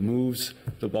moves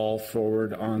the ball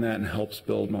forward on that and helps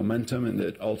build momentum, and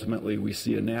that ultimately we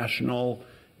see a national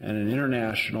and an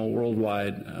international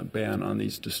worldwide ban on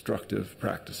these destructive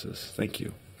practices. Thank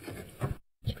you.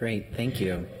 Great, thank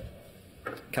you.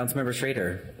 Councilmember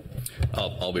Schrader.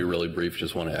 I'll be really brief.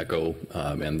 Just want to echo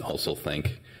and also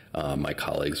thank my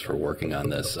colleagues for working on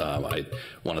this. I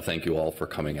want to thank you all for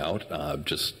coming out,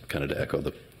 just kind of to echo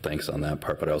the thanks on that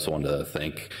part, but I also wanted to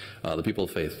thank the people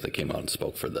of faith that came out and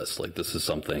spoke for this. Like, this is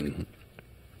something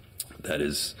that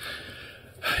is,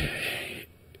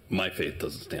 my faith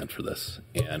doesn't stand for this,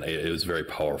 and it was very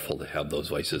powerful to have those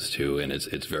voices too, and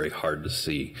it's very hard to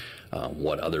see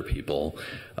what other people,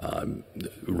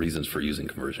 reasons for using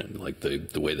conversion, like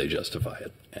the way they justify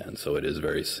it. And so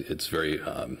it's very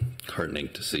heartening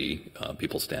to see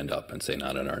people stand up and say,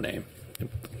 not in our name.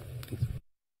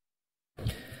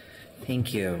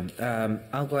 Thank you.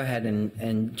 I'll go ahead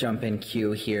and jump in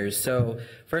queue here. So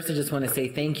first, I just want to say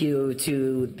thank you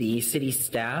to the city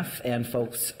staff and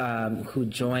folks who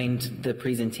joined the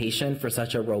presentation for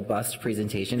such a robust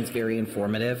presentation. It's very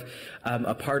informative.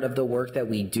 A part of the work that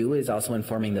we do is also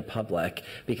informing the public,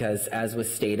 because as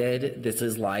was stated, this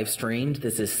is live streamed,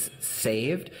 this is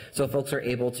saved, so folks are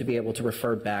able to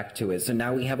refer back to it. So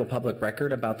now we have a public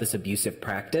record about this abusive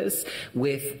practice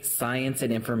with science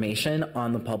and information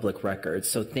on the public record.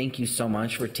 So thank you so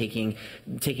much for taking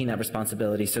that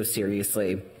responsibility so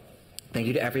seriously. Thank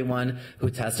you to everyone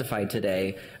who testified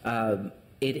today.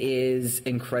 It is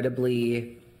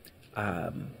incredibly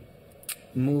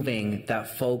moving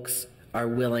that folks are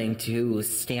willing to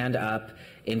stand up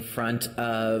in front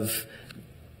of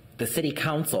the city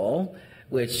council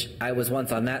which I was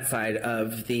once on that side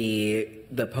of the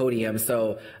podium,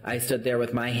 so I stood there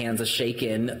with my hands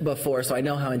shaken before, so I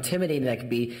know how intimidating that can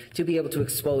be to be able to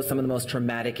expose some of the most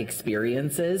traumatic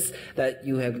experiences that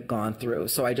you have gone through.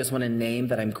 So I just want to name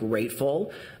that I'm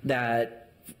grateful that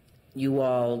you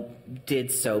all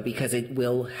did so, because it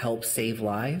will help save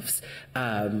lives,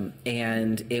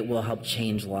 and it will help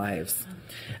change lives.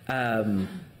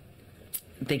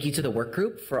 Thank you to the work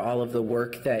group for all of the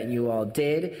work that you all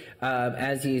did.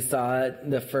 As you saw,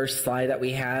 the first slide that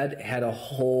we had a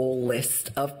whole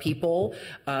list of people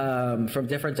from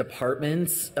different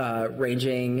departments,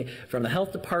 ranging from the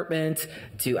health department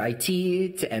to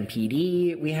IT to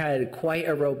MPD. We had quite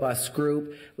a robust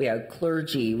group. We had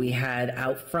clergy, we had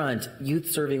out front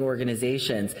youth serving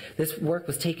organizations. This work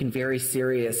was taken very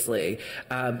seriously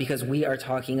because we are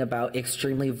talking about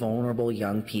extremely vulnerable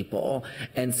young people.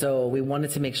 And so we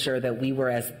wanted to make sure that we were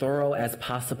as thorough as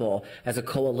possible as a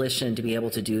coalition to be able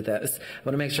to do this. I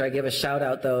want to make sure I give a shout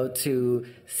out, though, to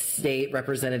State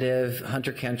Representative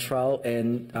Hunter Cantrell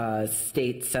and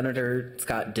State Senator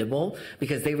Scott Dibble,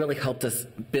 because they really helped us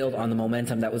build on the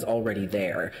momentum that was already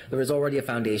there. There was already a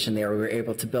foundation there. We were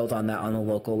able to build on that on the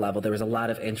local level. There was a lot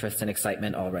of interest and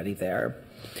excitement already there.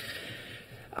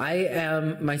 I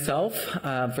am myself,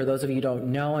 for those of you who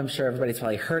don't know, I'm sure everybody's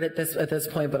probably heard it at this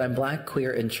point, but I'm Black,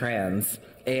 queer, and trans.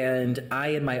 And I,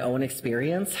 in my own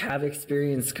experience, have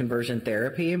experienced conversion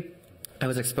therapy. I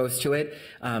was exposed to it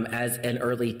as an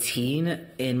early teen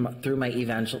through my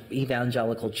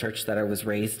evangelical church that I was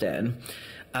raised in.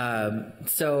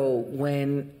 So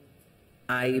when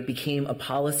I became a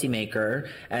policymaker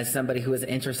as somebody who is an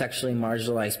intersectionally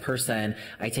marginalized person,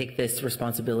 I take this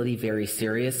responsibility very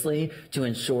seriously to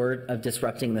ensure of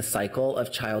disrupting the cycle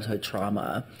of childhood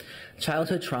trauma.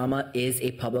 Childhood trauma is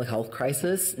a public health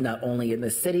crisis, not only in the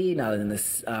city, not in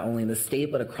this, only in the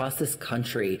state, but across this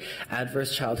country.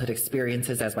 Adverse childhood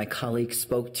experiences, as my colleague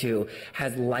spoke to,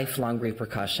 has lifelong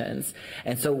repercussions.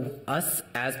 And so us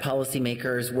as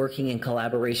policymakers working in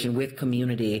collaboration with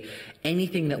community,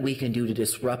 anything that we can do to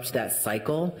disrupt that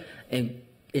cycle and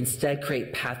instead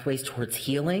create pathways towards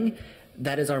healing,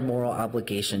 that is our moral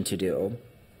obligation to do.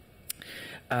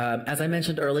 As I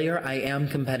mentioned earlier, I am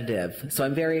competitive, so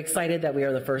I'm very excited that we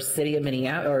are the first city in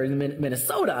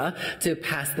Minnesota to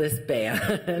pass this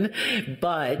ban,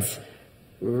 but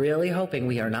really hoping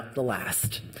we are not the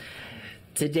last.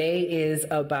 Today is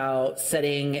about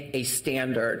setting a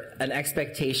standard, an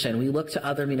expectation. We look to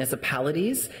other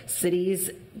municipalities,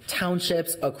 cities,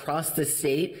 townships across the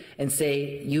state and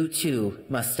say, you too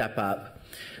must step up.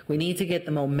 We need to get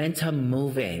the momentum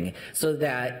moving so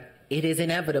that it is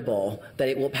inevitable that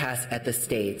it will pass at the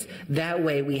state. That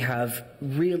way we have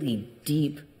really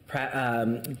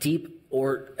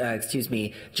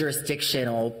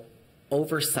jurisdictional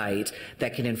oversight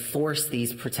that can enforce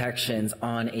these protections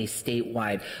on a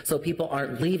statewide, so people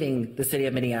aren't leaving the city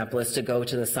of Minneapolis to go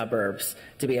to the suburbs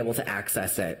to be able to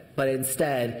access it, but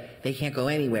instead they can't go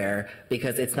anywhere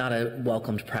because it's not a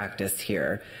welcomed practice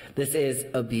here. This is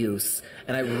abuse,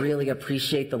 and I really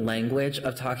appreciate the language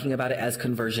of talking about it as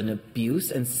conversion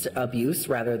abuse and abuse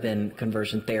rather than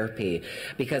conversion therapy,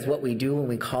 because what we do when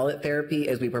we call it therapy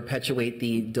is we perpetuate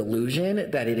the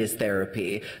delusion that it is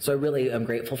therapy. So I really am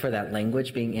grateful for that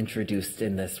language being introduced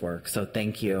in this work, so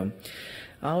thank you.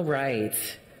 All right.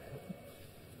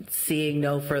 Seeing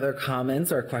no further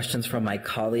comments or questions from my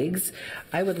colleagues,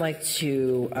 I would like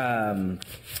to,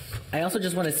 I also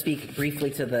just want to speak briefly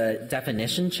to the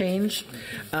definition change.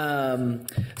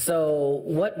 So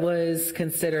what was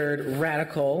considered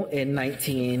radical in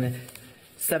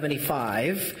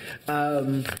 1975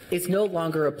 is no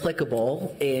longer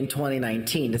applicable in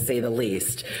 2019, to say the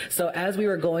least. So as we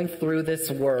were going through this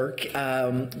work,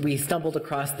 we stumbled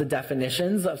across the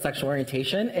definitions of sexual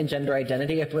orientation and gender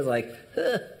identity. It was like,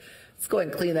 let's go ahead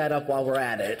and clean that up while we're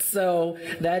at it. So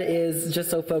that is just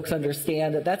so folks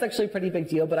understand that that's actually a pretty big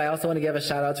deal, but I also want to give a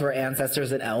shout out to our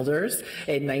ancestors and elders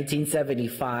in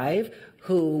 1975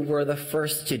 who were the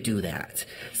first to do that.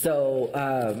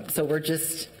 So, so we're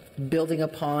just building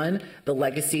upon the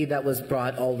legacy that was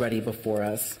brought already before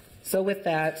us. So with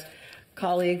that,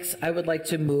 colleagues, I would like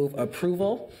to move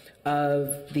approval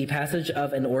of the passage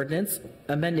of an ordinance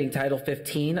amending Title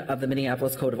 15 of the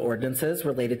Minneapolis Code of Ordinances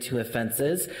related to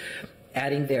offenses,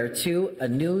 adding thereto a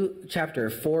new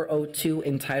chapter 402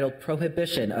 entitled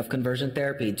Prohibition of Conversion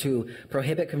Therapy to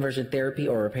prohibit conversion therapy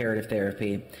or reparative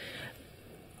therapy.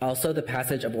 Also, the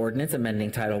passage of ordinance amending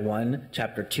Title I,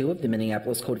 Chapter 2 of the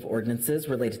Minneapolis Code of Ordinances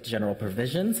related to general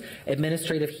provisions,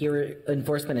 administrative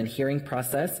enforcement and hearing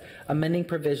process, amending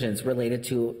provisions related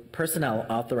to personnel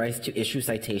authorized to issue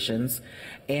citations,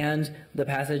 and the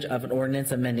passage of an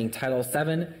ordinance amending Title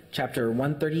VII, Chapter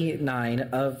 139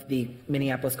 of the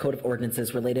Minneapolis Code of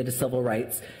Ordinances related to civil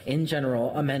rights in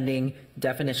general, amending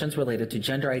definitions related to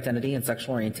gender identity and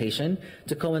sexual orientation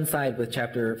to coincide with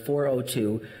Chapter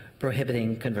 402,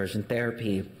 prohibiting conversion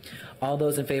therapy. All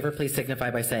those in favor, please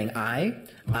signify by saying aye.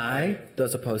 Aye.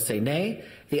 Those opposed say nay.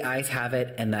 The ayes have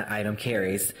it, and that item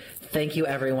carries. Thank you,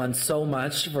 everyone, so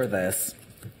much for this.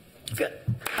 Good.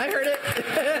 I heard it.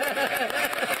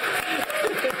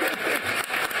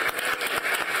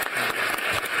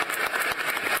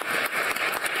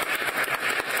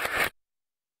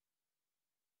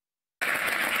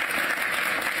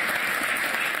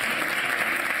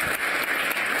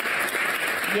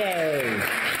 Yay.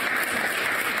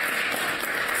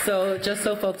 So just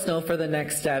so folks know, for the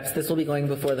next steps, this will be going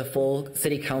before the full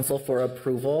city council for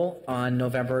approval on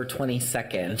November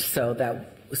 22nd.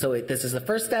 This is the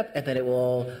first step, and then it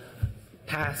will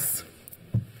pass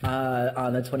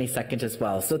on the 22nd as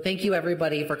well. So thank you,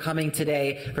 everybody, for coming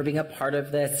today, for being a part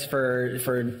of this, for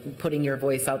putting your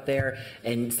voice out there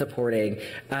and supporting.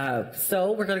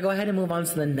 So we're going to go ahead and move on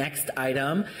to the next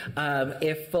item.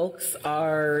 If folks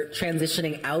are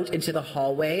transitioning out into the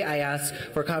hallway, I ask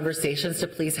for conversations to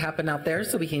please happen out there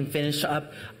so we can finish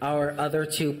up our other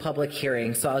two public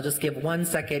hearings. So I'll just give 1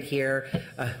 second here,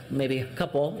 maybe a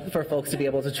couple, for folks to be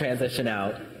able to transition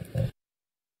out.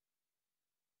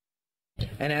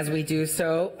 And as we do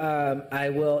so, I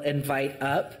will invite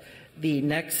up the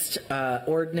next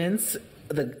ordinance,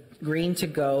 the Green to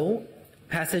Go,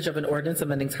 passage of an ordinance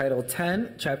amending Title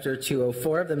 10, Chapter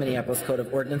 204 of the Minneapolis Code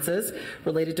of Ordinances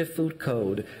related to food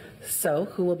code. So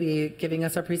who will be giving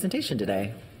us our presentation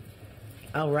today?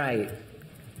 All right.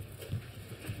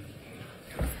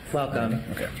 Welcome.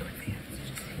 Okay.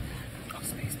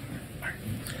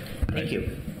 Thank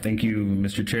you. Thank you,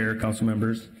 Mr. Chair, council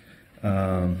members.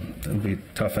 It'll be a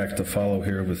tough act to follow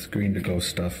here with Green to Go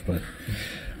stuff, but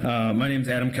my name is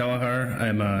Adam Callahar.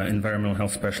 I'm an environmental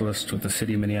health specialist with the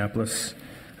city of Minneapolis.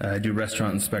 I do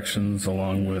restaurant inspections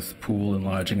along with pool and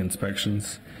lodging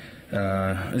inspections.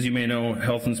 As you may know,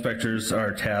 health inspectors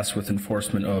are tasked with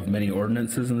enforcement of many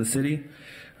ordinances in the city,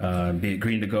 be it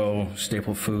Green to Go,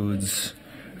 staple foods,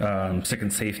 sick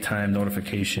and safe time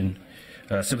notification,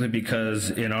 simply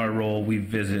because in our role we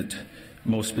visit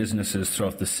most businesses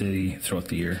throughout the city throughout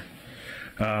the year.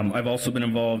 I've also been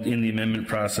involved in the amendment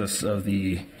process of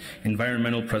the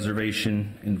Environmental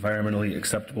Preservation Environmentally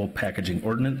Acceptable Packaging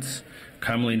Ordinance,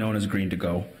 commonly known as Green to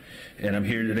Go, and I'm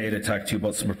here today to talk to you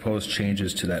about some proposed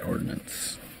changes to that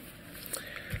ordinance.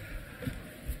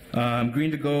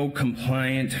 Green to Go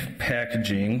compliant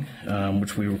packaging,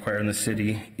 which we require in the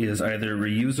city, is either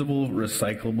reusable,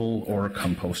 recyclable, or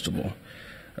compostable.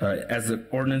 As the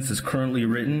ordinance is currently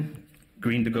written,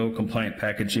 Green to Go compliant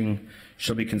packaging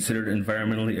shall be considered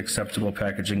environmentally acceptable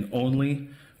packaging only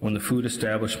when the food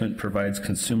establishment provides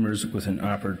consumers with an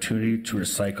opportunity to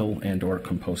recycle and or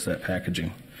compost that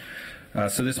packaging.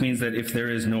 So this means that if there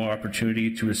is no opportunity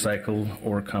to recycle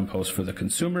or compost for the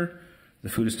consumer, the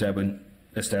food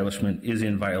establishment is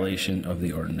in violation of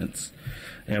the ordinance.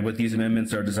 And what these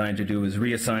amendments are designed to do is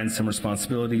reassign some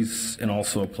responsibilities and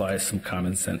also apply some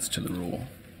common sense to the rule.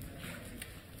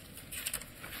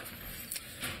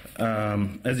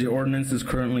 As the ordinance is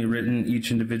currently written, each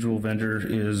individual vendor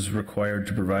is required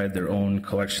to provide their own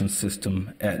collection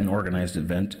system at an organized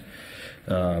event.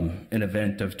 An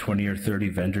event of 20 or 30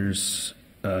 vendors,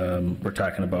 we're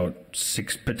talking about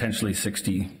potentially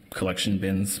 60 collection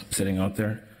bins sitting out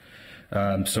there.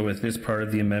 So with this part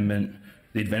of the amendment,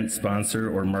 the event sponsor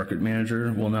or market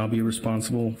manager will now be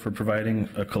responsible for providing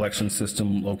a collection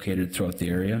system located throughout the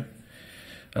area.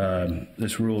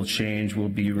 This rule change will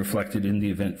be reflected in the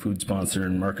event food sponsor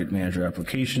and market manager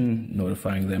application,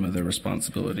 notifying them of their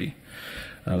responsibility.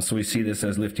 So we see this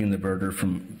as lifting the burden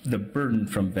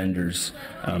from vendors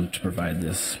to provide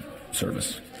this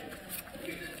service.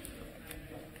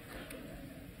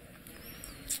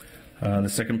 The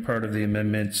second part of the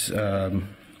amendment,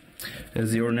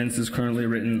 as the ordinance is currently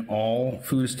written, all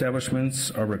food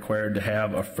establishments are required to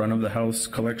have a front of the house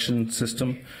collection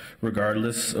system,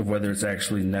 regardless of whether it's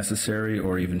actually necessary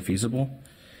or even feasible.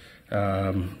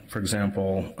 For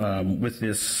example, with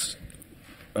this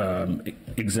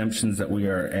exemptions that we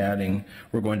are adding,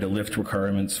 we're going to lift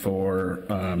requirements for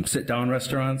sit-down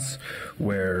restaurants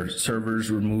where servers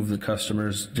remove the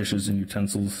customers' dishes and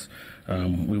utensils.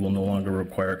 We will no longer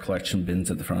require collection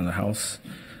bins at the front of the house.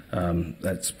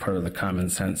 That's part of the common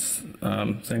sense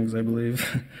things, I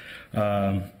believe.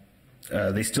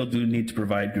 They still do need to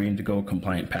provide green to go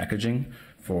compliant packaging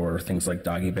for things like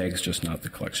doggy bags, just not the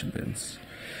collection bins.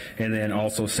 And then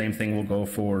also same thing will go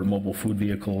for mobile food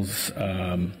vehicles.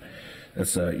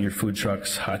 That's your food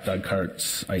trucks, hot dog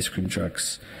carts, ice cream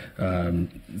trucks.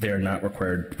 They're not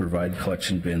required to provide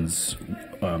collection bins.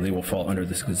 They will fall under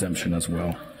this exemption as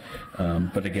well.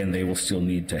 But again, they will still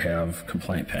need to have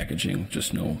compliant packaging,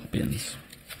 just no bins.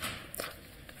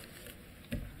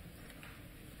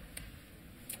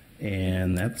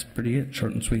 And that's pretty it,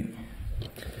 short and sweet.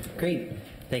 Great.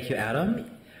 Thank you, Adam.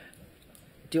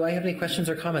 Do I have any questions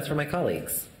or comments from my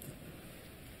colleagues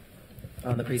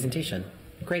on the presentation?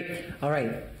 Great. All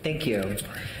right. Thank you.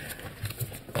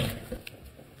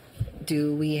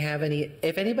 Do we have any,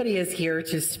 if anybody is here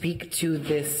to speak to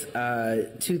this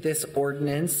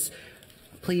ordinance,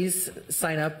 please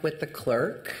sign up with the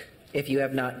clerk if you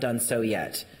have not done so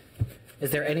yet.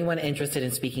 Is there anyone interested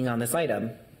in speaking on this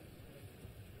item?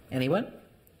 Anyone?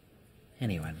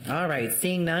 Anyone? All right,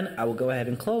 seeing none, I will go ahead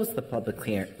and close the public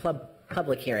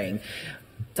hearing.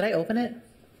 Did I open it?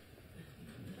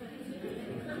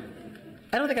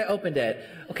 I don't think I opened it.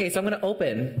 Okay, so I'm going to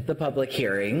open the public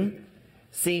hearing.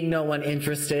 Seeing no one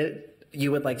interested,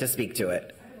 you would like to speak to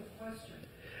it. I have a question.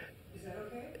 Is that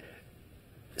okay?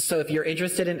 So if you're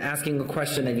interested in asking a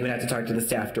question, then you would have to talk to the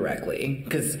staff directly,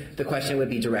 because the question would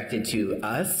be directed to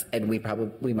us, and we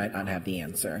might not have the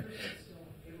answer.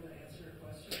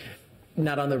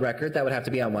 Not on the record. That would have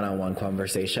to be a one-on-one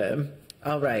conversation.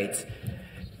 All right.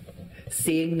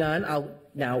 Seeing none,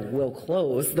 we'll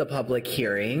close the public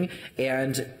hearing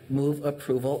and move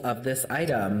approval of this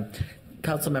item.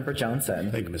 Councilmember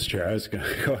Johnson. Thank you, Mr. Chair. I was going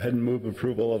to go ahead and move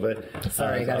approval of it.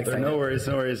 Sorry, I got excited. No worries,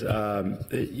 no worries.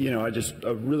 I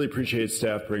really appreciate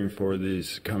staff bringing forward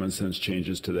these common sense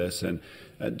changes to this, and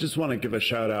I just want to give a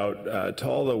shout out to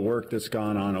all the work that's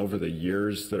gone on over the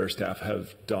years that our staff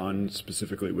have done,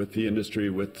 specifically with the industry,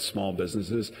 with small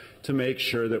businesses, to make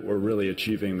sure that we're really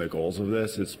achieving the goals of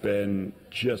this. It's been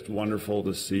just wonderful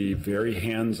to see, very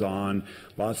hands-on,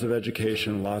 lots of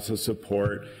education, lots of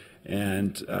support,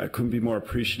 and couldn't be more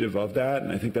appreciative of that.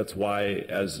 And I think that's why,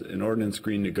 as an ordinance,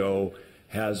 Green to Go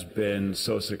has been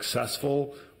so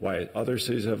successful, why other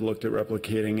cities have looked at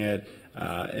replicating it,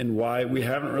 and why we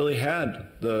haven't really had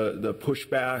the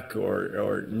pushback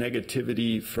or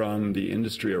negativity from the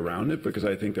industry around it, because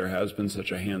I think there has been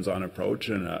such a hands-on approach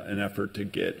and an effort to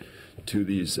get to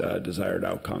these desired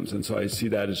outcomes. And so I see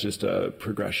that as just a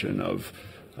progression of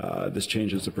this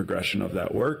change is a progression of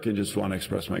that work, and just want to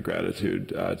express my gratitude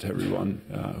to everyone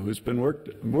who's been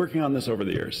working on this over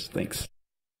the years. Thanks.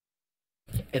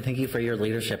 And thank you for your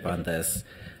leadership on this.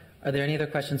 Are there any other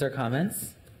questions or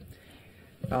comments?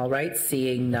 All right,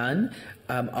 seeing none.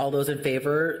 All those in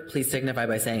favor, please signify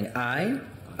by saying aye.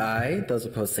 Aye. Those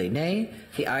opposed say nay.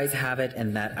 The ayes have it,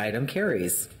 and that item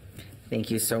carries. Thank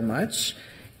you so much.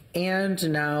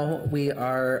 And now we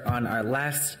are on our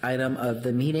last item of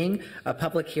the meeting, a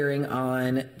public hearing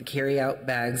on carry-out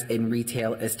bags in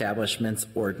retail establishments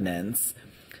ordinance.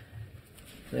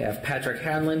 We have Patrick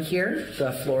Hanlon here.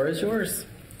 The floor is yours.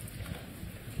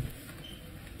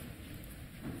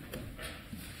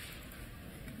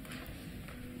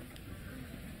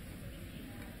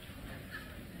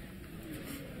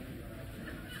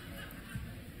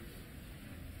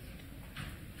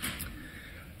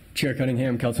 Chair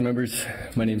Cunningham, council members,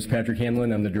 my name is Patrick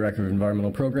Hanlon. I'm the Director of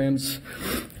Environmental Programs.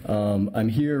 I'm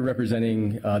here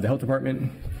representing the Health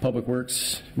Department, Public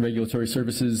Works, Regulatory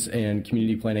Services, and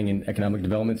Community Planning and Economic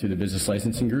Development through the Business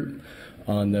Licensing Group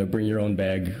on the Bring Your Own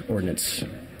Bag ordinance.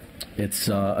 It's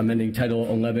amending Title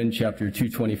 11, Chapter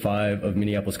 225 of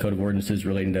Minneapolis Code of Ordinances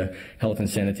relating to health and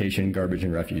sanitation, garbage,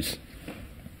 and refuse.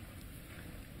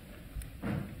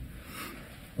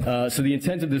 So the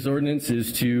intent of this ordinance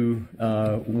is to,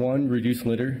 one, reduce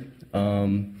litter.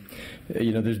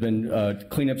 There's been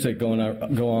cleanups that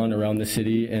go on around the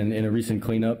city, and in a recent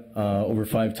cleanup, over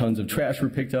 5 tons of trash were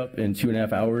picked up in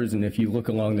 2.5 hours. And if you look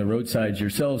along the roadsides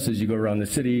yourselves as you go around the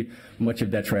city, much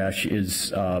of that trash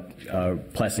is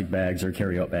plastic bags or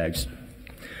carry-out bags.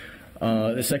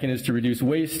 The second is to reduce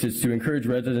waste. It's to encourage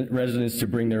residents to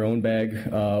bring their own bag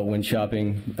when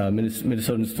shopping.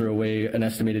 Minnesotans throw away an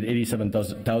estimated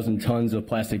 87,000 tons of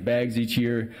plastic bags each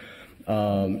year,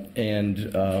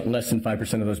 and less than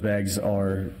 5% of those bags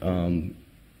are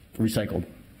recycled.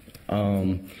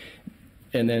 And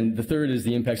then the third is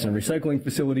the impacts on recycling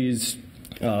facilities.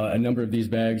 A number of these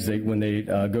bags, when they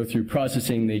go through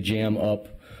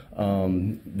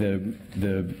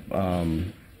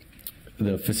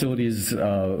the facilities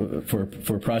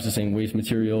for processing waste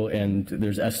material, and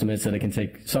there's estimates that it can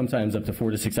take sometimes up to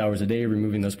 4 to 6 hours a day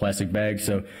removing those plastic bags.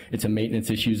 So it's a maintenance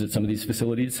issues at some of these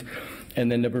facilities.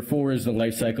 And then number 4 is the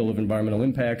life cycle of environmental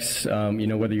impacts.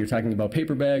 Whether you're talking about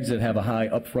paper bags that have a high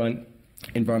upfront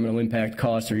environmental impact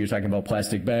costs, or you're talking about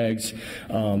plastic bags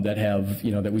that have,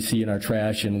 that we see in our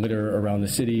trash and litter around the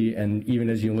city. And even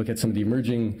as you look at some of the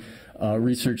emerging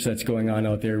research that's going on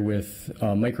out there with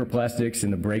microplastics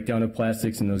and the breakdown of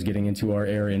plastics and those getting into our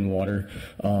air and water,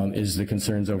 is the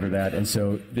concerns over that. And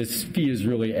so this fee is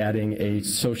really adding a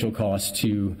social cost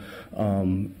to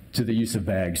the use of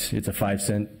bags. It's a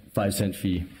 5-cent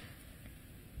fee.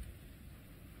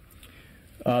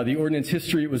 The ordinance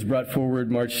history was brought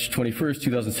forward March 21st,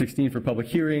 2016 for public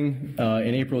hearing.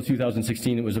 In April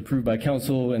 2016, it was approved by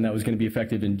council, and that was going to be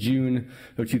effective in June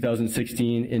of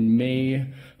 2016. In May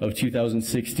of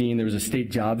 2016, there was a state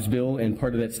jobs bill, and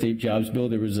part of that state jobs bill,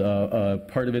 there was a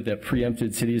part of it that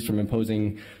preempted cities from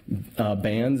imposing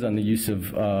bans on the use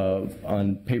of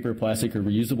on paper, plastic, or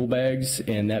reusable bags,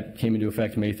 and that came into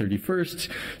effect May 31st.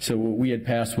 So what we had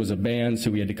passed was a ban, so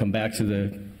we had to come back to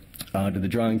the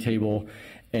drawing table.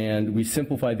 And we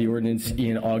simplified the ordinance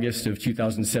in August of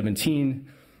 2017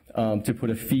 to put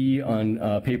a fee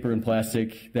on paper and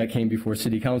plastic. That came before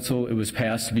City Council. It was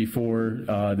passed before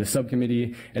the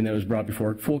subcommittee, and then it was brought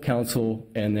before full council.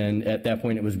 And then at that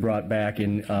point, it was brought back,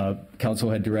 and council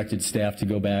had directed staff to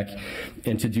go back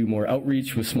and to do more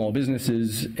outreach with small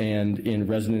businesses and in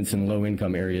residents in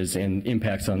low-income areas and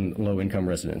impacts on low-income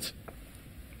residents.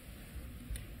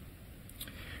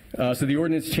 So the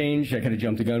ordinance changed. I kind of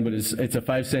jumped the gun, but it's a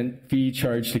 5-cent fee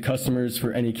charged to customers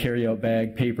for any carryout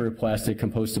bag, paper, plastic,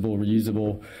 compostable,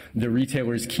 reusable. The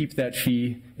retailers keep that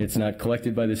fee. It's not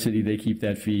collected by the city. They keep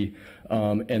that fee.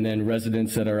 And then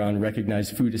residents that are on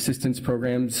recognized food assistance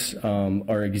programs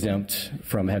are exempt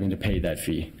from having to pay that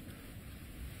fee.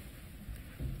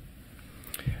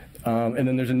 And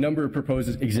then there's a number of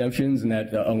proposed exemptions, and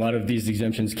that a lot of these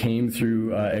exemptions came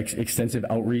through extensive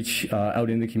outreach out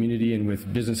in the community and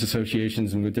with business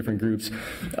associations and with different groups.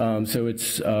 So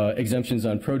it's exemptions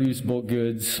on produce, bulk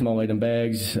goods, small item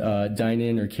bags,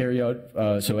 dine-in or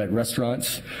carry-out, so at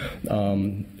restaurants,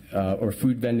 or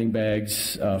food vending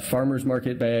bags, farmers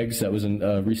market bags. That was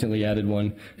a recently added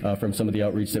one from some of the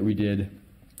outreach that we did.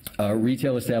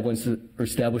 Retail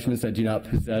establishments that do not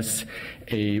possess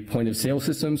a point of sale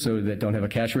system, so that don't have a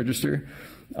cash register,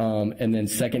 and then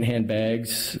secondhand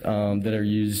bags that are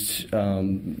used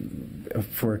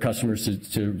for customers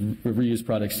to reuse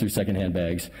products through secondhand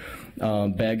bags.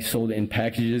 Bags sold in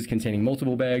packages containing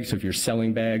multiple bags, so if you're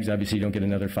selling bags, obviously you don't get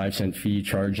another 5-cent fee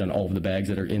charged on all of the bags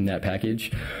that are in that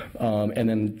package. And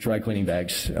then dry cleaning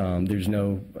bags. There's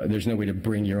no way to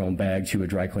bring your own bag to a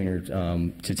dry cleaner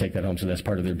to take that home, so that's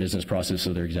part of their business process,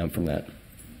 so they're exempt from that.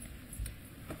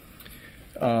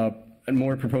 And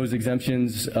more proposed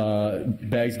exemptions,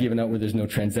 bags given out where there's no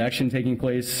transaction taking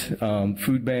place,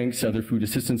 food banks, other food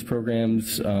assistance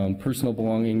programs, personal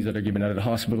belongings that are given out at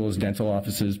hospitals, dental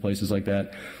offices, places like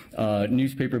that,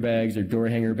 newspaper bags or door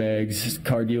hanger bags,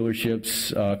 car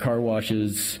dealerships, car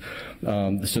washes,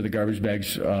 so the garbage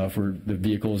bags for the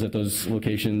vehicles at those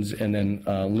locations, and then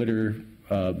litter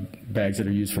bags that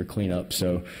are used for cleanup.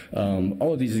 So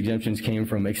all of these exemptions came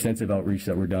from extensive outreach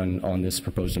that were done on this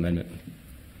proposed amendment.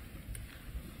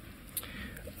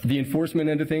 The enforcement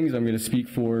end of things, I'm going to speak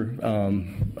for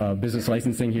business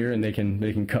licensing here, and they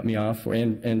can cut me off,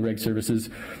 and reg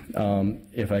services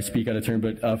if I speak out of turn.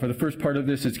 But for the first part of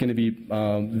this, it's going to be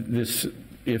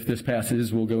if this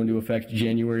passes, will go into effect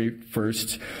January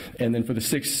 1st, and then for the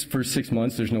first 6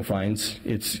 months, there's no fines.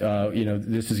 It's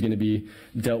this is going to be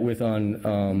dealt with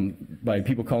on by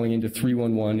people calling into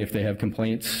 311 if they have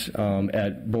complaints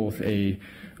at both a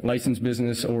licensed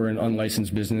business or an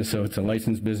unlicensed business. So if it's a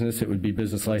licensed business, it would be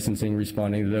business licensing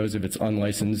responding to those. If it's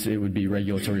unlicensed, it would be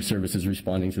regulatory services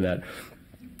responding to that.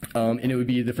 And it would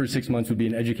be, the first 6 months would be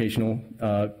an educational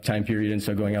time period, and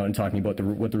so going out and talking about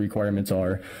what the requirements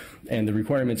are. And the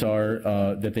requirements are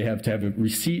that they have to have a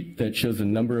receipt that shows the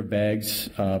number of bags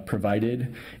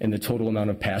provided and the total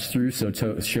amount of pass-through, so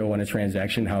to show on a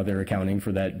transaction how they're accounting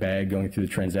for that bag going through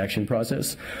the transaction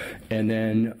process. And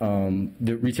then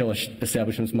the retail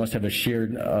establishments must have a share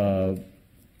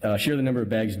the number of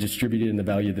bags distributed and the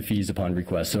value of the fees upon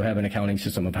request. So have an accounting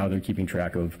system of how they're keeping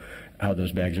track of how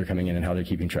those bags are coming in and how they're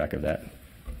keeping track of that.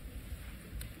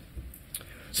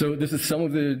 So this is some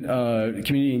of the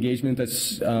community engagement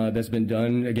that's been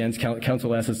done. Again,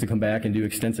 council asked us to come back and do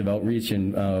extensive outreach,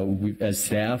 and we, as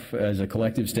staff, as a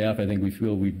collective staff, I think we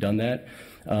feel we've done that.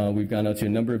 We've gone out to a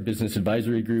number of business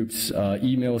advisory groups,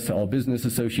 emails to all business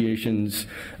associations,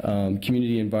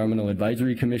 Community Environmental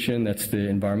Advisory Commission, that's the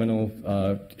environmental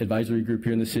advisory group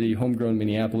here in the city, Homegrown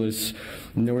Minneapolis,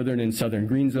 Northern and Southern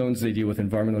Green Zones. They deal with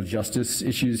environmental justice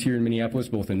issues here in Minneapolis,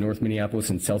 both in North Minneapolis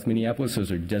and South Minneapolis.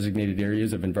 Those are designated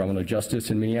areas of environmental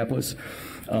justice in Minneapolis.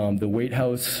 The White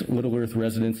House Little Earth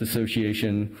Residents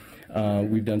Association.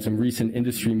 We've done some recent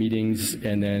industry meetings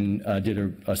and then did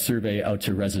a survey out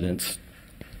to residents.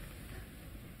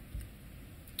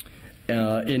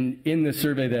 In the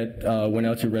survey that went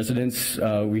out to residents,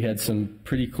 we had some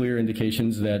pretty clear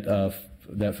indications that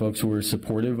that folks were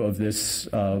supportive of this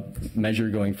measure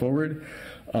going forward.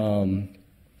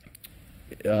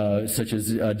 Such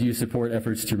as, do you support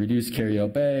efforts to reduce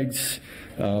carry-out bags?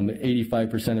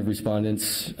 85% of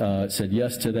respondents said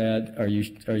yes to that. Are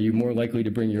you more likely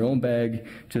to bring your own bag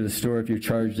to the store if you're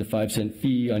charged a 5-cent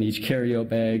fee on each carry-out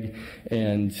bag?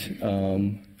 And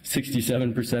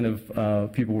 67%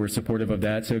 of people were supportive of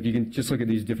that. So if you can just look at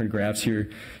these different graphs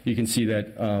here, you can see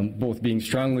that both being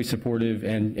strongly supportive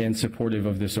and supportive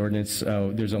of this ordinance,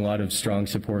 there's a lot of strong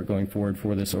support going forward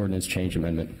for this ordinance change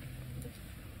amendment.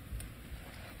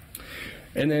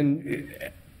 And then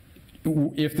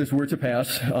if this were to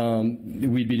pass,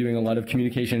 we'd be doing a lot of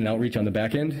communication and outreach on the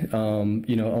back end.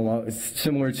 You know, a lot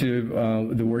similar to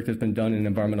the work that's been done in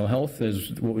environmental health,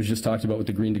 as what was just talked about with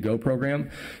the Green to Go program.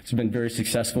 It's been very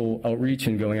successful outreach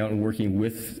and going out and working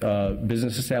with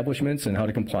business establishments and how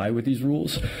to comply with these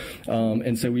rules.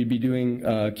 And so we'd be doing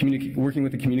working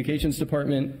with the communications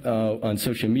department on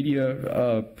social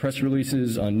media, press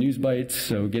releases, on news bites,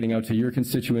 so getting out to your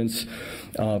constituents,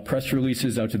 press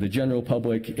releases out to the general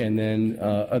public, and then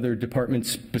other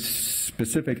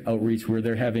department-specific outreach where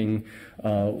they're having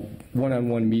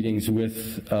one-on-one meetings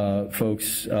with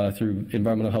folks through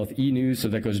environmental health e-news, so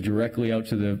that goes directly out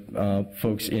to the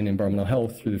folks in environmental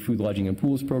health through the Food, Lodging, and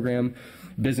Pools program,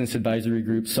 business advisory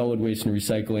groups, solid waste and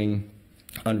recycling,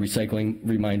 on recycling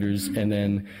reminders, and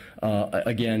then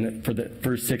again, for the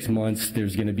first 6 months,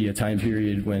 there's going to be a time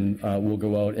period when we'll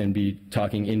go out and be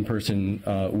talking in person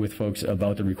with folks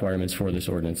about the requirements for this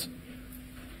ordinance.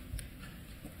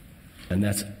 And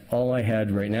that's all I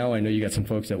had right now. I know you got some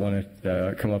folks that want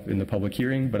to come up in the public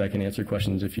hearing, but I can answer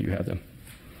questions if you have them.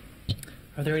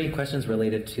 Are there any questions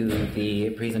related to the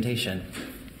presentation?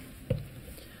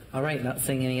 All right, not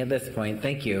seeing any at this point.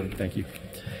 Thank you. Thank you.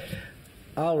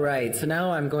 All right, so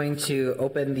now I'm going to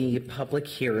open the public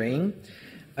hearing.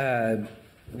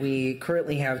 We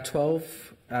currently have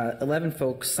 11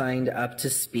 folks signed up to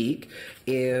speak.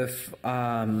 If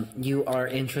you are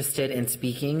interested in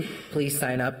speaking, please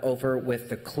sign up over with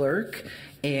the clerk.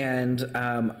 And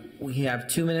we have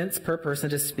 2 minutes per person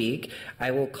to speak.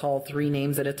 I will call 3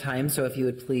 names at a time, so if you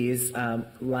would please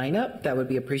line up, that would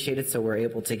be appreciated so we're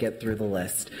able to get through the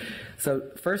list. So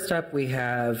first up, we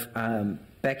have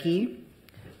Becky,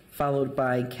 followed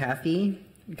by Kathy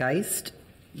Geist,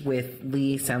 with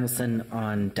Lee Samuelson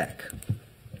on deck.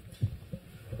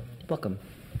 Welcome.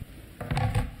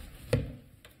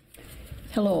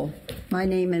 Hello, my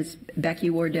name is Becky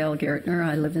Wardell Gartner.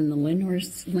 I live in the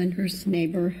Lyndhurst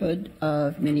neighborhood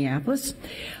of Minneapolis.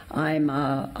 I'm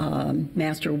a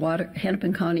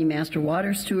Hennepin County Master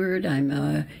Water Steward. I'm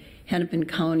a Hennepin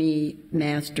County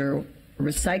Master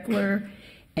Recycler,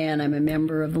 and I'm a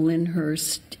member of the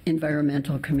Lyndhurst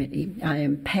Environmental Committee. I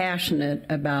am passionate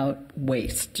about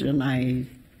waste, and I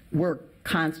work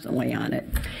constantly on it.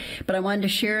 But I wanted to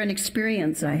share an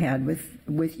experience I had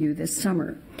with you this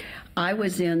summer. I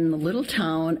was in the little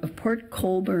town of Port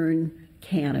Colborne,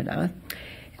 Canada,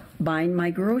 buying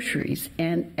my groceries,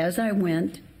 and as I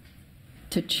went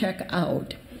to check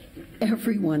out,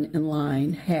 everyone in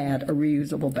line had a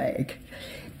reusable bag.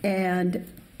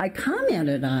 And I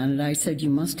commented on it. I said, you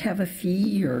must have a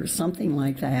fee or something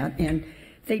like that. And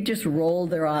they just rolled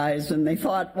their eyes and they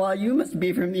thought, well, you must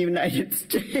be from the United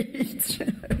States.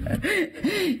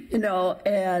 You know,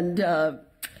 and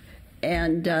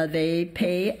they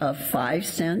pay a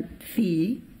 5-cent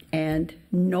fee, and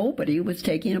nobody was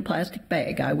taking a plastic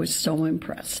bag. I was so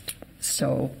impressed.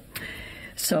 So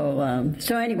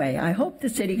anyway, I hope the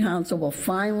City Council will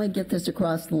finally get this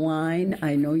across the line.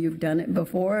 I know you've done it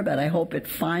before, but I hope it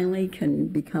finally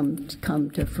can come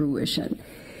to fruition.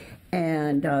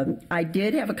 And I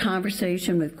did have a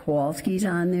conversation with Kowalski's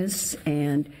on this,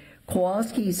 and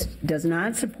Kowalski's does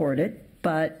not support it,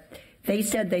 but they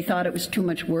said they thought it was too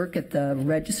much work at the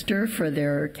register for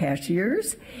their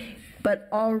cashiers. But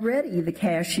already the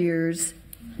cashiers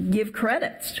give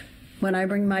credits. When I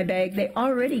bring my bag, they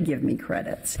already give me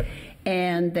credits.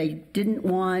 And they didn't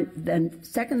want, the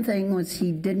second thing was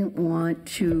he didn't want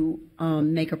to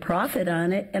make a profit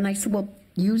on it. And I said, well,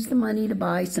 use the money to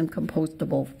buy some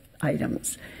compostable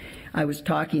items. I was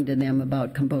talking to them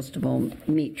about compostable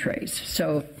meat trays.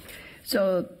 So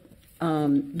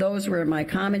those were my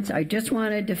comments. I just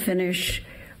wanted to finish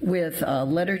with a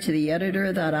letter to the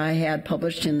editor that I had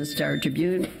published in the Star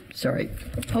Tribune. Sorry.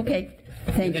 Okay.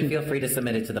 Thank you. You can feel free to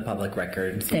submit it to the public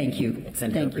record. Thank you.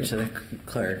 Send it over to the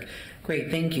clerk.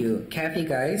 Great, thank you. Kathy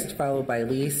Geist, followed by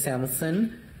Lee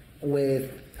Samuelson,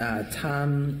 with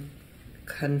Tom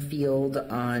Confield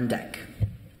on deck.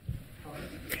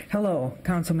 Hello,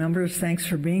 council members. Thanks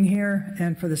for being here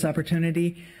and for this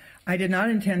opportunity. I did not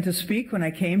intend to speak when I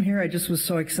came here. I just was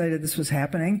so excited this was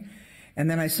happening. And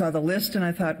then I saw the list and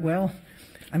I thought, well,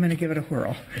 I'm going to give it a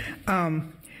whirl.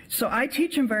 So I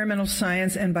teach environmental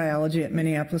science and biology at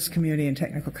Minneapolis Community and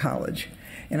Technical College.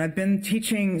 And I've been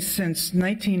teaching since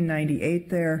 1998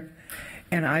 there.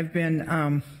 And I've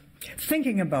been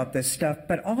thinking about this stuff,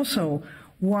 but also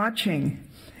watching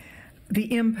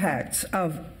the impacts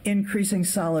of increasing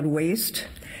solid waste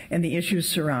and the issues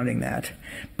surrounding that,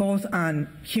 both on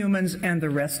humans and the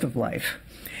rest of life.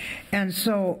 And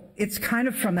so it's kind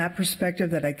of from that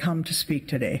perspective that I come to speak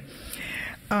today.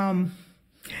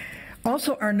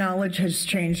 Also, our knowledge has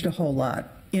changed a whole lot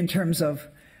in terms of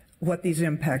what these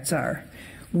impacts are.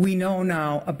 We know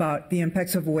now about the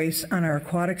impacts of waste on our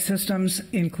aquatic systems,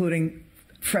 including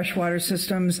freshwater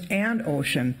systems and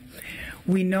ocean.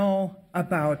 We know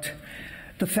about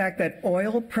the fact that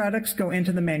oil products go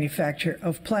into the manufacture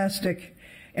of plastic,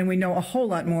 and we know a whole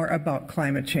lot more about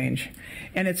climate change.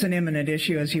 And it's an imminent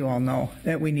issue, as you all know,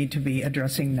 that we need to be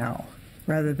addressing now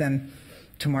rather than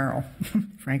tomorrow,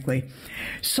 frankly.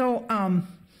 So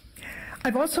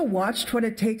I've also watched what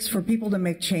it takes for people to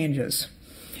make changes,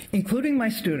 including my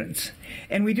students.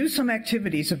 And we do some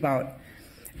activities about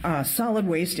solid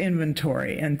waste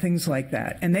inventory and things like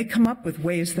that. And they come up with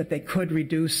ways that they could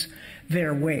reduce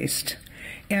their waste.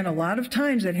 And a lot of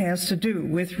times it has to do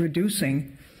with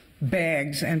reducing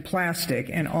bags and plastic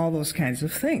and all those kinds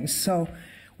of things. So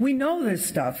we know this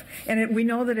stuff, and we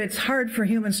know that it's hard for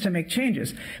humans to make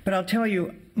changes. But I'll tell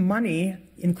you, money,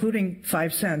 including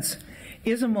 5 cents,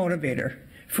 is a motivator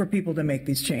for people to make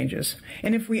these changes.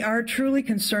 And if we are truly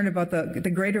concerned about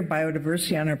the greater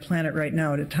biodiversity on our planet right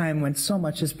now at a time when so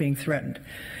much is being threatened,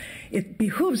 it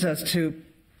behooves us to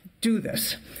do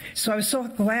this. So I was so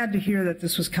glad to hear that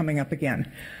this was coming up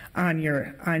again on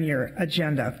your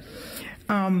agenda.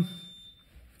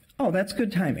 Oh, that's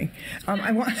good timing.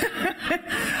 I want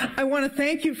to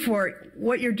thank you for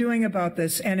what you're doing about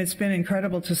this, and it's been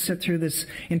incredible to sit through this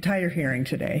entire hearing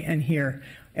today and hear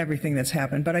everything that's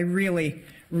happened. But I really,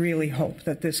 really hope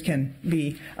that this can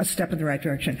be a step in the right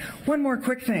direction. One more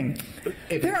quick thing.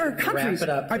 There are countries,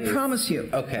 I promise you.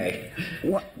 Okay.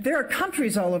 There are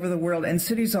countries all over the world and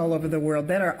cities all over the world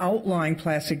that are outlawing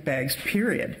plastic bags,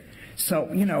 period.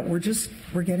 So, you know,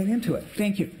 we're getting into it.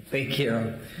 Thank you. Thank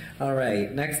you. All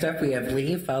right. Next up, we have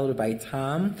Lee, followed by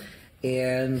Tom,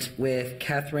 and with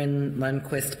Catherine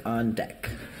Lundquist on deck.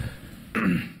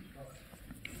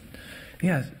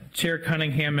 Yeah, Chair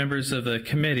Cunningham, members of the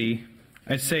committee,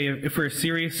 I'd say if we're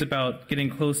serious about getting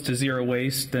close to zero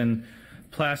waste, then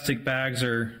plastic bags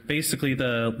are basically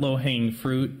the low-hanging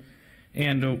fruit.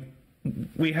 And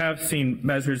we have seen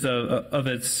measures of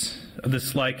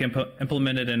this like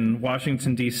implemented in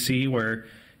Washington, D.C., where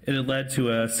it had led to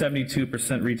a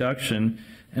 72% reduction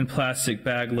in plastic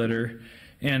bag litter.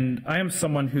 And I am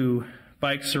someone who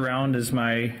bikes around as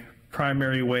my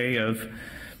primary way of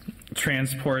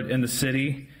transport in the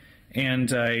city. And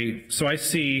so I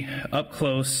see up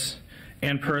close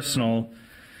and personal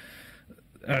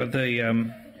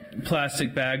the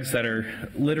plastic bags that are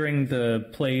littering the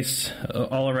place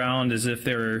all around as if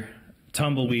they're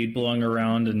tumbleweed blowing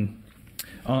around and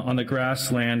on the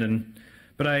grassland.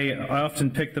 But I often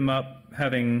pick them up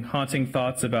having haunting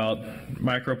thoughts about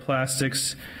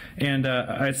microplastics. And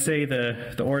I'd say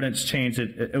the ordinance change,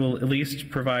 it will at least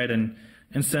provide an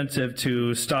incentive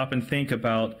to stop and think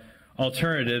about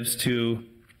alternatives to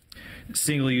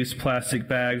single-use plastic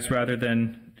bags rather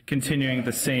than continuing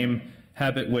the same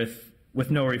habit with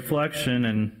no reflection.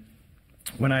 And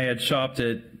when I had shopped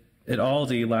at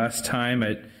Aldi last time,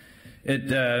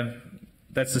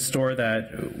 that's the store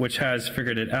which has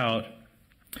figured it out.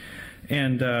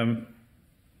 And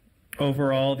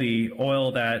overall, the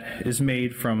oil that is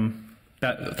made from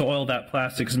the oil that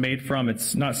plastic is made from,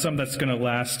 it's not something that's going to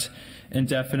last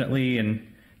indefinitely, and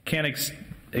can't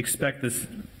expect this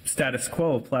status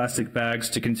quo of plastic bags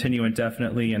to continue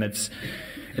indefinitely, and it's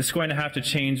going to have to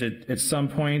change at some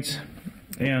point.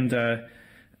 And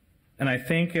I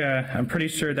think I'm pretty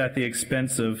sure that the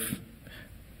expense of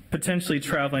potentially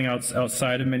traveling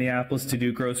outside of Minneapolis to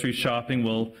do grocery shopping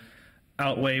will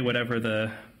outweigh whatever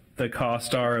the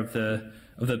costs are of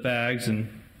the bags, and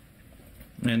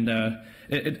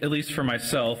at least for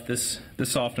myself, this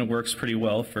often works pretty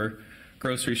well for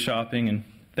grocery shopping. And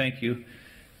thank you.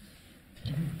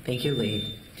 Thank you,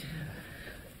 Lee.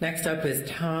 Next up is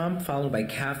Tom, followed by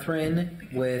Catherine,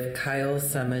 with Kyle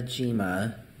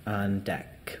Samajima on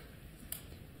deck.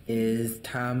 Is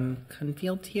Tom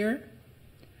Kunfield here?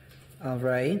 All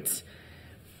right.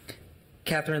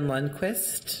 Catherine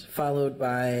Lundquist, followed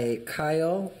by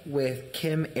Kyle, with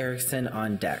Kim Erickson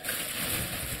on deck.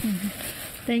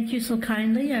 Thank you so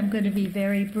kindly. I'm going to be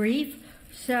very brief.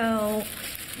 So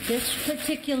this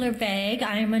particular bag,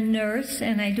 I'm a nurse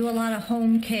and I do a lot of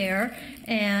home care,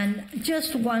 and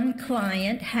just one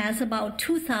client has about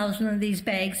 2,000 of these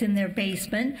bags in their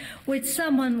basement, which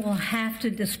someone will have to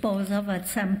dispose of at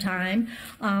some time.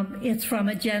 It's from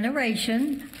a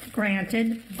generation,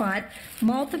 granted, but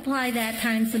multiply that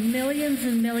times the millions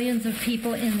and millions of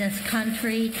people in this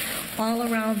country, all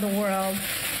around the world,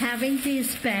 having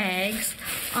these bags.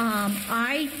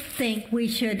 I think we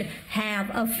should have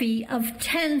a fee of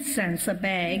 10 cents a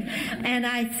bag, and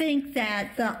I think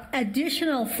that the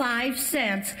additional 5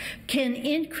 cents can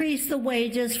increase the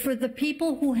wages for the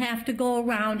people who have to go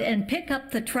around and pick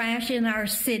up the trash in our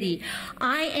city.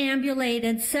 I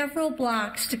ambulated several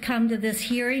blocks to come to this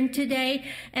hearing today,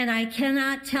 and I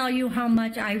cannot tell you how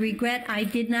much I regret I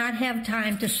did not have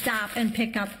time to stop and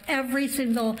pick up every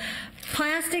single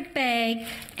plastic bag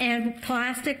and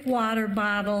plastic water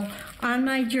bottle on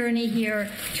my journey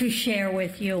here to share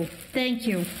with you. Thank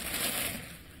you.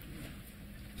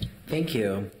 Thank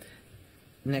you.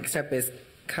 Next up is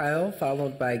Kyle,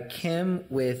 followed by Kim,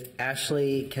 with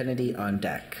Ashley Kennedy on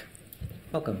deck.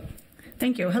 Welcome.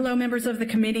 Thank you. Hello, members of the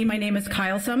committee. My name is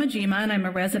Kyle Samajima, and I'm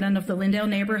a resident of the Lindale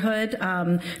neighborhood,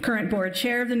 current board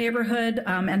chair of the neighborhood,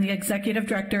 and the executive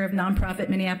director of nonprofit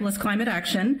Minneapolis Climate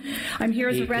Action. I'm here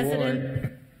as a resident.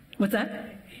 Ward. What's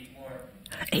that?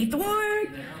 8th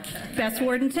Ward. Best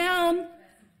ward in town.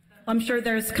 I'm sure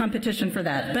there's competition for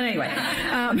that. But anyway.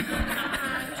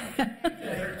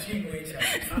 13 weeks.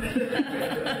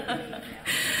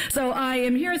 So I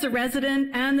am here as a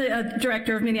resident and the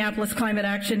director of Minneapolis Climate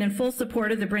Action in full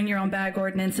support of the Bring Your Own Bag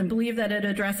ordinance, and believe that it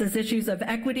addresses issues of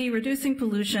equity, reducing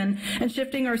pollution, and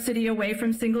shifting our city away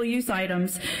from single-use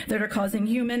items that are causing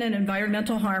human and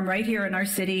environmental harm right here in our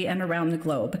city and around the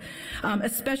globe,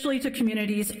 especially to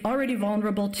communities already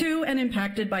vulnerable to and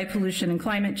impacted by pollution and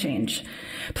climate change.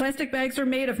 Plastic bags are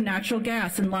made of natural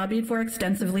gas and lobbied for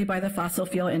extensively by the fossil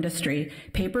fuel industry.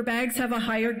 Paper bags have a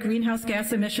higher greenhouse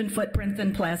gas emission footprint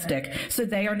than plastic, so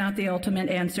they are not the ultimate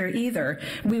answer either.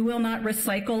 We will not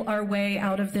recycle our way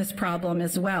out of this problem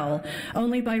as well.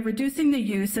 Only by reducing the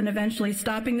use and eventually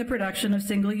stopping the production of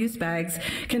single-use bags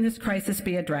can this crisis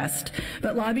be addressed.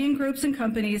 But lobbying groups and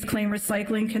companies claim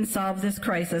recycling can solve this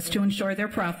crisis to ensure their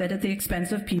profit at the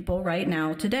expense of people right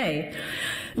now today.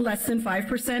 Less than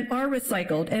 5% are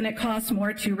recycled, and it costs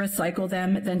more to recycle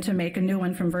them than to make a new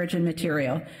one from virgin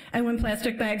material. And when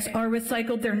plastic bags are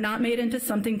recycled, they're not made into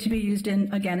something to be used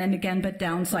in again and again, but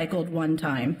downcycled one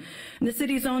time. And the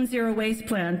city's own zero waste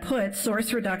plan puts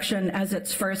source reduction as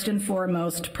its first and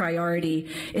foremost priority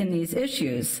in these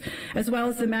issues, as well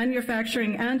as the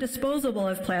manufacturing and disposal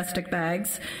of plastic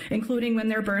bags, including when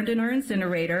they're burned in our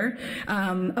incinerator,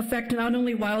 affect not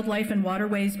only wildlife and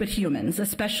waterways, but humans,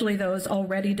 especially those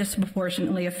already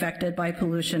disproportionately affected by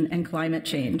pollution and climate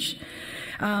change.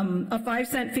 A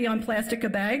 5-cent fee on plastic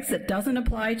bags that doesn't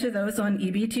apply to those on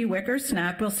EBT, WIC, or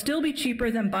SNAP will still be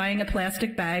cheaper than buying a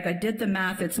plastic bag. I did the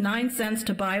math. It's 9 cents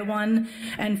to buy one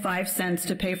and 5 cents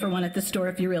to pay for one at the store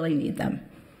if you really need them.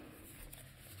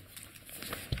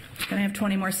 Can I have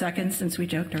 20 more seconds since we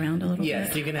joked around a little bit?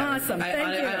 Yes, you can have. Awesome.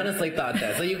 Thank you. I honestly thought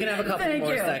that. So you can have a couple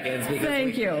more seconds. Because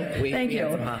Thank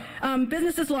you.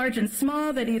 Businesses large and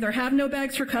small that either have no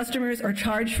bags for customers or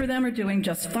charge for them are doing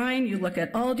just fine. You look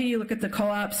at Aldi, you look at the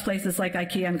co-ops, places like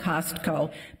IKEA and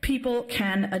Costco. People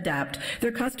can adapt.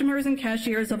 Their customers and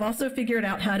cashiers have also figured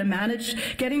out how to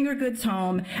manage getting their goods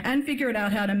home and figured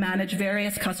out how to manage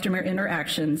various customer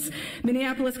interactions.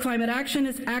 Minneapolis Climate Action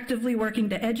is actively working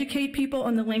to educate people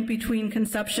on the link between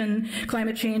consumption,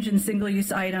 climate change, and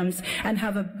single-use items, and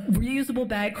have a reusable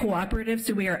bag cooperative,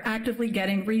 so we are actively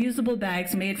getting reusable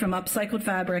bags made from upcycled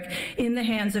fabric in the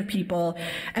hands of people.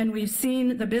 And we've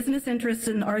seen the business interests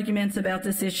and arguments about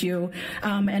this issue,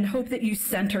 and hope that you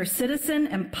center citizen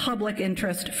and public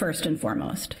interest first and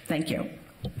foremost. Thank you.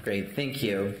 Great, thank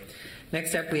you.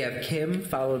 Next up, we have Kim,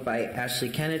 followed by Ashley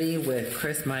Kennedy, with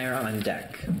Chris Meyer on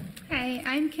deck. Hi,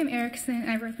 I'm Kim Erickson.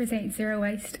 I represent Zero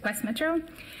Waste West Metro.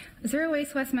 Zero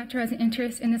Waste West Metro has an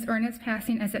interest in this ordinance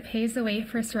passing as it paves the way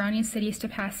for surrounding cities to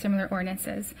pass similar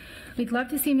ordinances. We'd love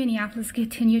to see Minneapolis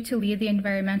continue to lead the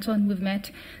environmental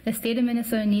movement. The state of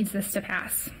Minnesota needs this to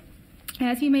pass.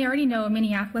 As you may already know,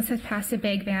 Minneapolis has passed a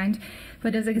bag ban,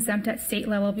 but is exempt at state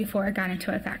level before it got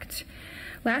into effect.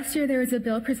 Last year, there was a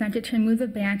bill presented to remove the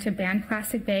ban to ban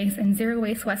plastic bags, and Zero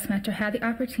Waste West Metro had the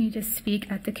opportunity to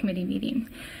speak at the committee meeting.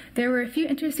 There were a few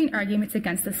interesting arguments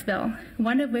against this bill,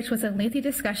 one of which was a lengthy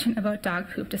discussion about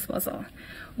dog poop disposal.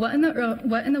 What in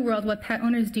the world would pet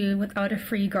owners do without a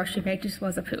free grocery bag to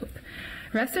dispose of poop?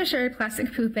 Rest assured,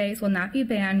 plastic poop bags will not be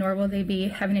banned, nor will they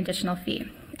have an additional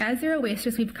fee. As Zero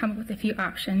Wasters, we've come up with a few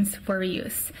options for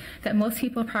reuse that most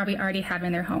people probably already have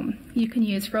in their home. You can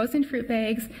use frozen fruit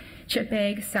bags, chip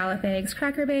bags, salad bags,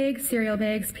 cracker bags, cereal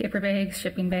bags, paper bags,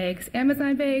 shipping bags,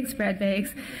 Amazon bags, bread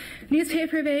bags,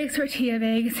 newspaper bags, tortilla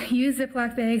bags, used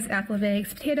Ziploc bags, apple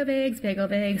bags, potato bags, bagel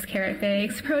bags, carrot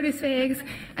bags, produce bags.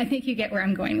 I think you get where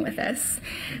I'm going with this.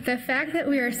 The fact that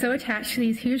we are so attached to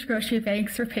these huge grocery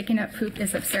bags for picking up poop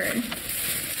is absurd.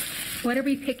 What are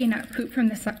we picking up poop from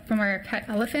our pet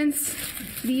elephants?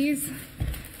 These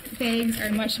bags are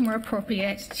much more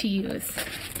appropriate to use.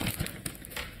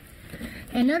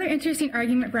 Another interesting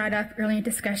argument brought up early in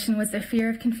discussion was the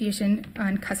fear of confusion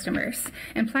on customers,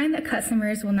 implying that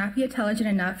customers will not be intelligent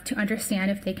enough to understand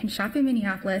if they can shop in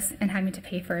Minneapolis and having to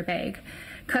pay for a bag.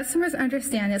 Customers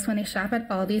understand this when they shop at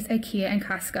Aldi's, IKEA, and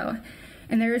Costco,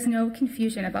 and there is no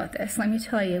confusion about this. Let me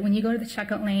tell you, when you go to the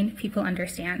checkout lane, people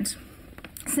understand.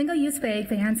 Single-use bag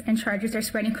bans and charges are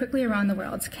spreading quickly around the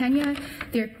world. Kenya,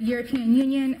 the European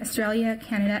Union, Australia,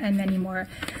 Canada, and many more.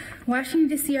 Washington,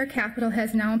 D.C., our capital,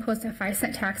 has now imposed a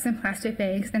 5-cent tax on plastic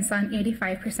bags and saw an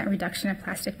 85% reduction in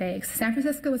plastic bags. San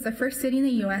Francisco was the first city in the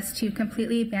U.S. to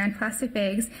completely ban plastic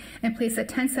bags and place a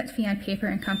 10-cent fee on paper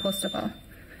and compostable.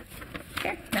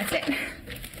 Okay, that's it.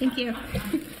 Thank you.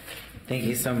 Thank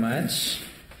you so much.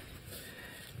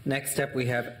 Next up, we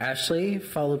have Ashley,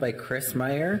 followed by Chris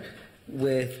Meyer,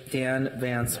 with Dan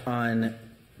Vance on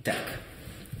deck.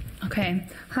 Okay.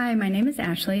 Hi, my name is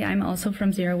Ashley. I'm also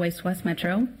from Zero Waste West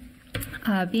Metro.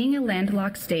 Being a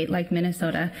landlocked state like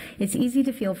Minnesota, it's easy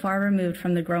to feel far removed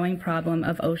from the growing problem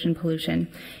of ocean pollution.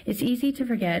 It's easy to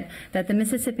forget that the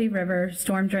Mississippi River,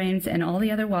 storm drains, and all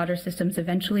the other water systems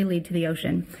eventually lead to the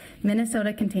ocean.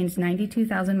 Minnesota contains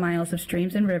 92,000 miles of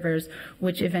streams and rivers,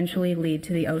 which eventually lead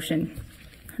to the ocean.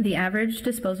 The average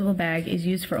disposable bag is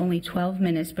used for only 12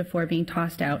 minutes before being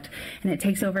tossed out, and it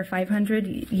takes over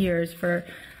 500 years for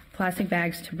plastic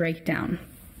bags to break down.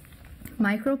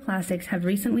 Microplastics have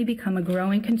recently become a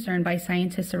growing concern by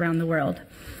scientists around the world.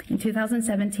 In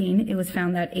 2017, it was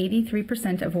found that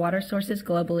 83% of water sources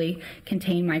globally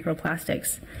contain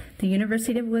microplastics. The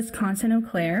University of Wisconsin-Eau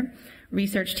Claire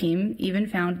research team even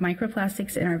found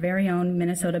microplastics in our very own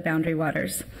Minnesota boundary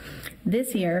waters.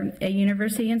 This year, a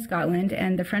university in Scotland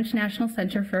and the French National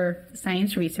Center for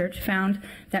Science Research found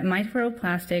that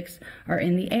microplastics are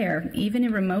in the air, even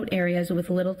in remote areas with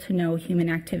little to no human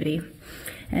activity.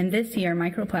 And this year,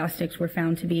 microplastics were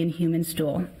found to be in human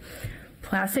stool.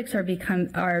 Plastics are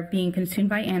being consumed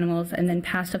by animals and then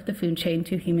passed up the food chain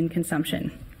to human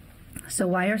consumption. So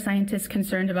why are scientists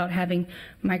concerned about having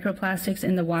microplastics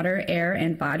in the water, air,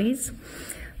 and bodies?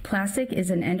 Plastic is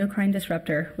an endocrine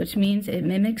disruptor, which means it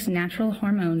mimics natural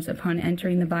hormones upon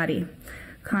entering the body.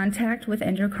 Contact with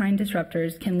endocrine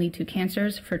disruptors can lead to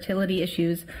cancers, fertility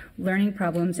issues, learning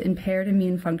problems, impaired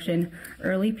immune function,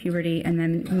 early puberty, and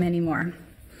then many more.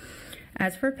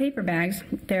 As for paper bags,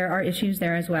 there are issues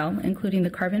there as well, including the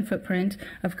carbon footprint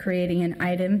of creating an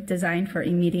item designed for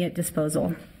immediate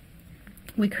disposal.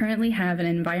 We currently have an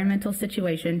environmental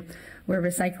situation where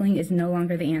recycling is no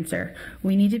longer the answer.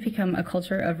 We need to become a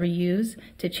culture of reuse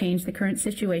to change the current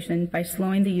situation by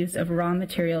slowing the use of raw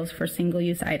materials for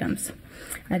single-use items.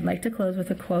 I'd like to close with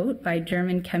a quote by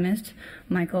German chemist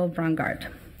Michael Braungart.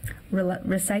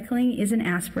 Recycling is an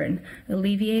aspirin,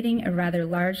 alleviating a rather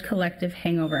large collective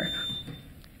hangover.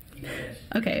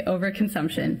 Okay,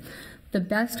 overconsumption. The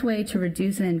best way to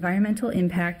reduce an environmental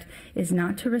impact is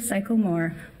not to recycle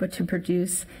more, but to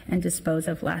produce and dispose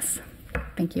of less.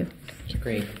 Thank you.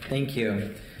 Great, thank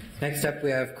you. Next up,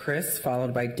 we have Chris,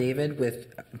 followed by David, with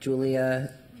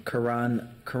Julia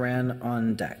Karan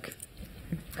on deck.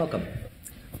 Welcome.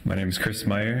 My name is Chris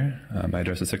Meyer. My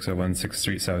address is 601 6th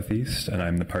Street Southeast, and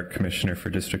I'm the Park Commissioner for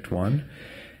District 1.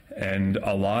 And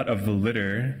a lot of the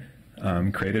litter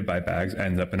created by bags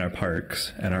ends up in our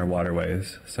parks and our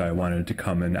waterways. So I wanted to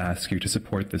come and ask you to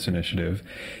support this initiative.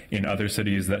 In other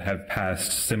cities that have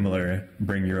passed similar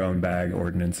bring your own bag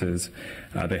ordinances,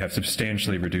 they have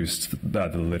substantially reduced the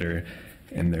litter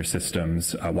in their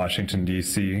systems. Washington,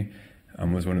 D.C.,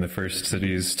 was one of the first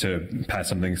cities to pass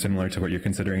something similar to what you're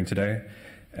considering today.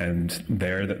 And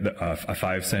there, a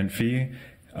 5-cent fee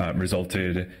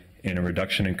resulted in a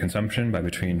reduction in consumption by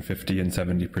between 50 and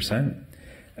 70%.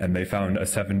 And they found a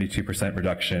 72%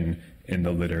 reduction in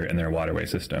the litter in their waterway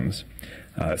systems.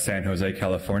 San Jose,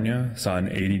 California saw an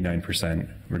 89%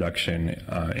 reduction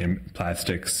in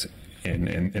plastics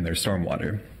in their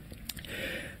stormwater.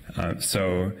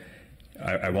 So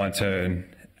I want to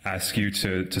ask you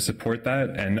to support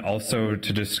that, and also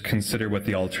to just consider what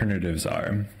the alternatives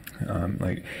are.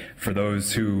 Like for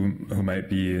those who might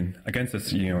be against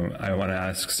this, I want to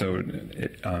ask, so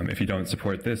if you don't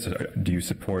support this, do you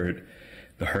support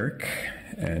the HERC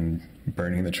and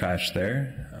burning the trash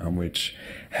there, which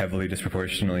heavily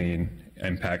disproportionately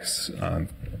impacts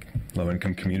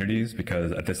low-income communities,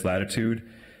 because at this latitude,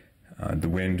 the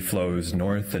wind flows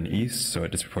north and east, so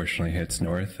it disproportionately hits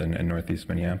north and northeast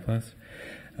Minneapolis.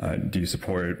 Do you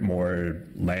support more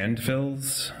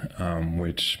landfills,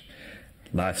 which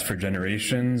last for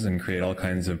generations and create all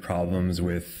kinds of problems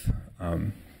with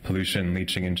pollution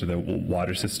leaching into the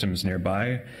water systems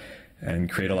nearby,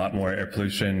 and create a lot more air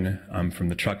pollution from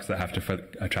the trucks that have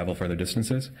to travel further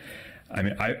distances? I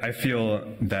mean, I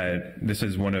feel that this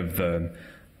is one of the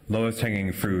lowest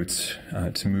hanging fruits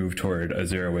to move toward a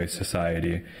zero waste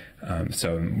society.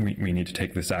 So we need to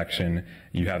take this action.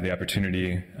 You have the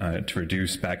opportunity to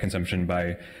reduce bag consumption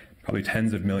by probably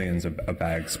tens of millions of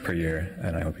bags per year,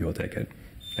 and I hope you will take it.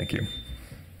 Thank you.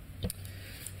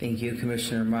 Thank you,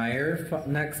 Commissioner Meyer.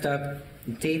 Next up,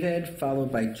 David,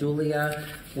 followed by Julia,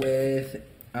 with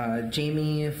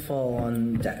Jamie full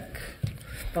on deck.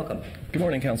 Welcome. Good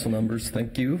morning, council members.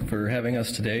 Thank you for having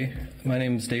us today. My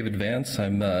name is David Vance.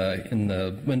 I'm in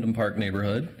the Wyndham Park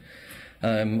neighborhood.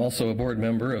 I'm also a board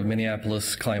member of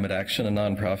Minneapolis Climate Action, a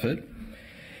nonprofit.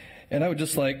 And I would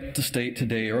just like to state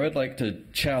today, or I'd like to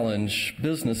challenge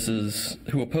businesses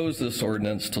who oppose this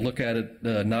ordinance to look at it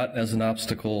not as an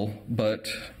obstacle, but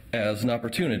as an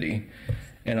opportunity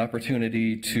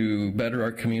to better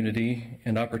our community,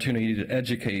 an opportunity to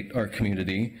educate our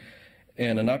community,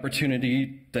 and an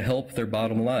opportunity to help their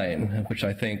bottom line, which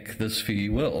I think this fee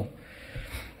will.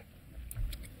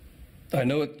 I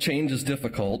know change is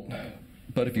difficult,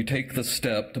 but if you take the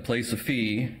step to place a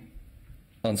fee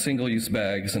on single-use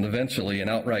bags and eventually an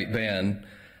outright ban,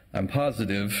 I'm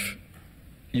positive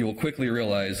you will quickly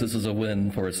realize this is a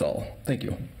win for us all. Thank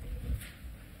you.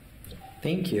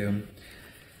 Thank you.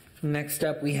 Next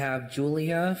up, we have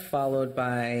Julia, followed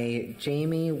by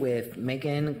Jamie, with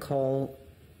Megan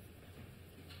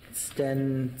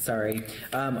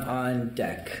on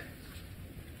deck.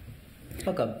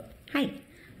 Welcome. Hi,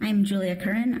 I'm Julia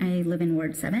Curran. I live in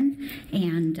Ward 7,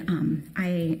 and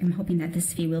I am hoping that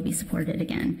this fee will be supported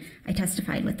again. I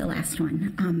testified with the last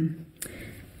one.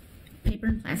 Paper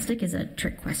and plastic is a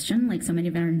trick question, like so many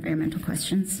of our environmental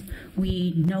questions.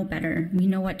 We know better. We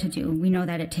know what to do. We know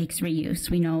that it takes reuse.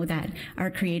 We know that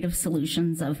our creative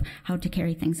solutions of how to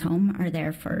carry things home are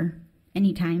there for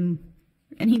any time,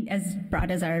 as broad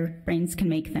as our brains can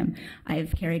make them.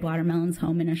 I've carried watermelons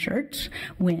home in a shirt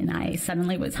when I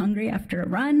suddenly was hungry after a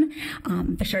run.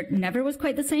 The shirt never was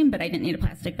quite the same, but I didn't need a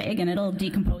plastic bag, and it'll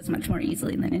decompose much more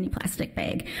easily than any plastic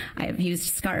bag. I've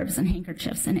used scarves and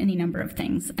handkerchiefs and any number of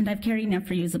things, and I've carried enough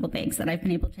reusable bags that I've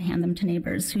been able to hand them to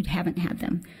neighbors who haven't had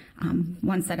them.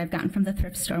 Ones that I've gotten from the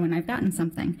thrift store when I've gotten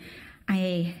something.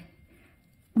 We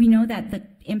know that the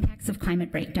impacts of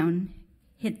climate breakdown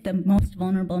hit the most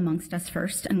vulnerable amongst us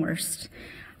first and worst.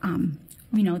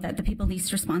 We know that the people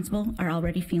least responsible are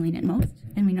already feeling it most,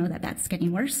 and we know that that's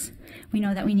getting worse. We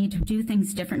know that we need to do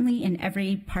things differently in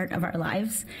every part of our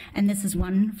lives, and this is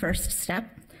one first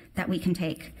step that we can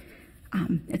take.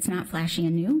 It's not flashy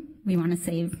and new. We want to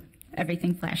save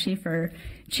everything flashy for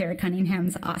Chair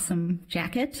Cunningham's awesome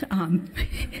jacket. And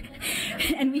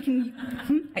we can,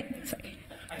 sorry.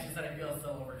 I just said I feel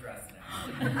so overdressed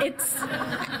now.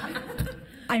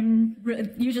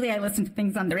 Usually I listen to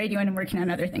things on the radio and I'm working on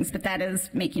other things, but that is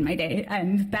making my day.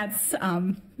 And that's,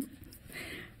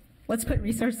 let's put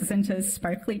resources into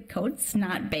sparkly coats,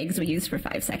 not bags we use for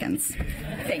 5 seconds.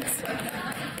 Thanks.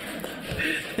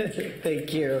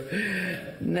 Thank you.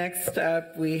 Next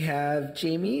up, we have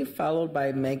Jamie, followed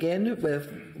by Megan, with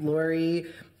Lori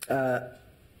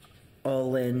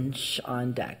Olinch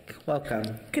on deck.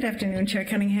 Welcome. Good afternoon, Chair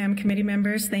Cunningham, committee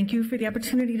members. Thank you for the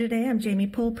opportunity today. I'm Jamie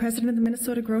Pohl, president of the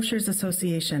Minnesota Grocers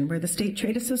Association. We're the state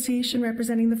trade association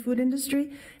representing the food industry,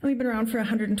 and we've been around for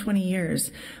 120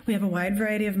 years. We have a wide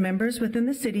variety of members within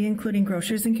the city, including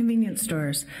grocers and convenience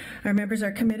stores. Our members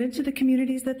are committed to the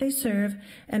communities that they serve,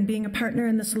 and being a partner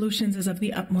in the solutions is of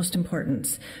the utmost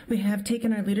importance. We have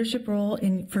taken our leadership role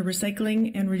for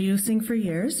recycling and reducing for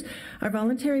years. Our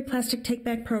voluntary plastic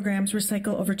take-back programs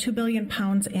recycle over 2 billion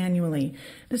pounds annually.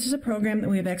 This is a program that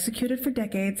we have executed for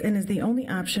decades and is the only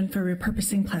option for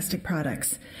repurposing plastic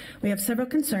products. We have several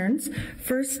concerns.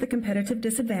 First, the competitive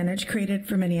disadvantage created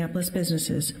for Minneapolis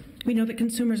businesses. We know that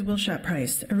consumers will shop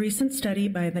price. A recent study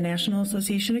by the National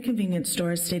Association of Convenience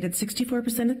Stores stated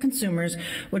 64% of consumers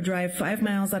would drive 5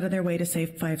 miles out of their way to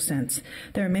save 5 cents.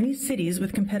 There are many cities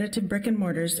with competitive brick and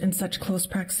mortars in such close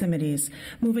proximities.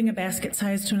 Moving a basket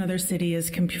size to another city is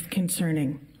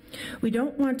concerning. We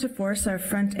don't want to force our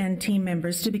front-end team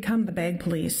members to become the bag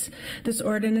police. This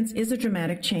ordinance is a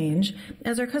dramatic change,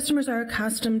 as our customers are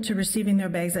accustomed to receiving their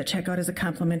bags at checkout as a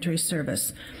complimentary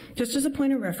service. Just as a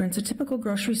point of reference, a typical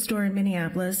grocery store in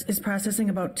Minneapolis is processing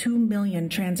about 2 million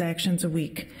transactions a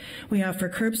week. We offer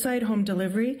curbside home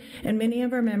delivery, and many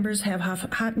of our members have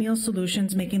hot meal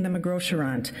solutions, making them a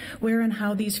grocerant. Where and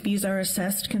how these fees are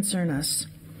assessed concern us.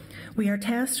 We are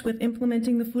tasked with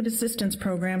implementing the food assistance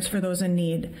programs for those in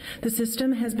need. The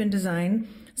system has been designed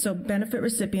so benefit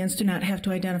recipients do not have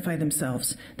to identify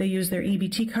themselves. They use their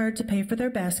EBT card to pay for their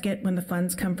basket when the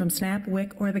funds come from SNAP,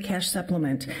 WIC, or the cash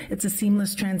supplement. It's a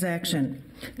seamless transaction.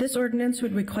 This ordinance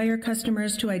would require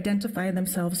customers to identify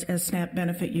themselves as SNAP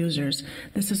benefit users.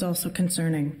 This is also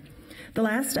concerning. The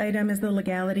last item is the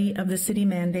legality of the city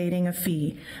mandating a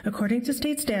fee. According to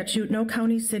state statute, no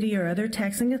county, city, or other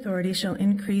taxing authority shall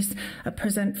increase a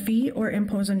present fee or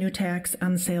impose a new tax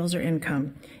on sales or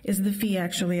income. Is the fee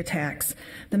actually a tax?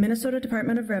 The Minnesota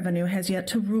Department of Revenue has yet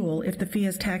to rule if the fee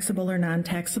is taxable or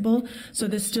non-taxable, so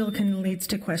this still leads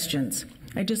to questions.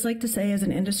 I'd just like to say, as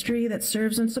an industry that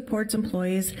serves and supports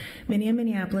employees,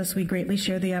 Minneapolis, we greatly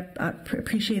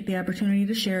appreciate the opportunity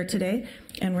to share it today,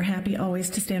 and we're happy always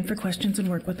to stand for questions and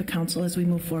work with the council as we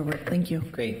move forward. Thank you.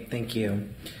 Great, thank you.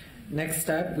 Next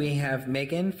up, we have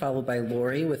Megan, followed by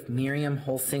Lori, with Miriam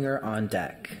Holsinger on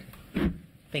deck.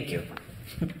 Thank you.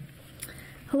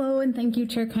 Hello, and thank you,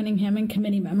 Chair Cunningham and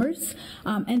committee members,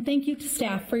 and thank you to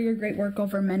staff for your great work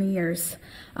over many years.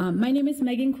 My name is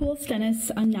Megan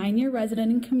Cool-Stennis, a 9-year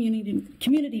resident and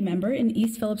community member in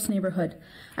East Phillips neighborhood.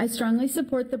 I strongly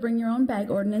support the Bring Your Own Bag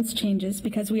ordinance changes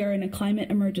because we are in a climate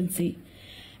emergency.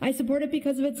 I support it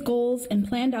because of its goals and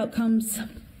planned outcomes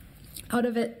out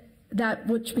of it that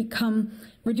which become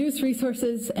reduced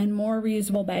resources and more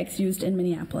reusable bags used in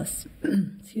Minneapolis.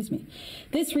 Excuse me.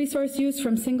 This resource use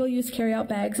from single-use carryout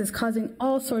bags is causing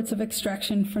all sorts of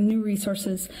extraction from new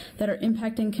resources that are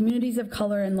impacting communities of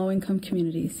color and low-income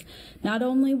communities. Not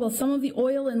only will some of the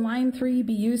oil in Line 3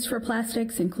 be used for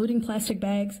plastics, including plastic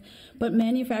bags, but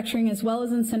manufacturing as well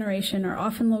as incineration are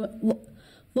often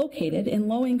located in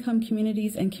low-income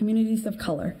communities and communities of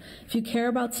color. If you care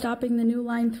about stopping the new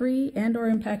Line 3 and or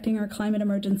impacting our climate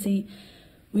emergency,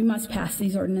 we must pass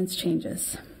these ordinance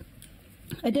changes.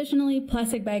 Additionally,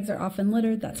 plastic bags are often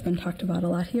littered. That's been talked about a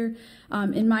lot here.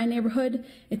 In my neighborhood,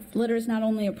 litter is not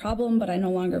only a problem, but I no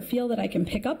longer feel that I can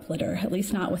pick up litter, at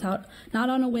least not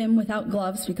on a whim without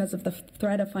gloves because of the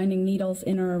threat of finding needles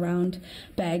in or around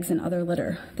bags and other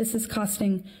litter. This is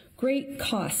costing great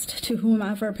cost to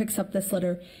whomever picks up this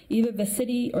litter, either the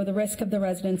city or the risk of the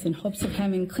residents, in hopes of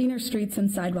having cleaner streets and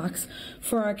sidewalks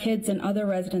for our kids and other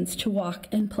residents to walk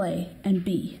and play and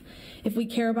be. If we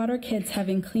care about our kids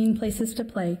having clean places to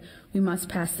play, we must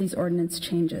pass these ordinance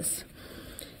changes.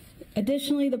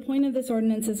 Additionally, the point of this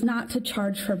ordinance is not to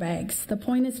charge for bags. The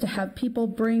point is to have people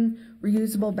bring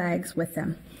reusable bags with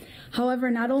them. However,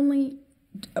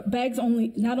 bags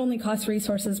not only cost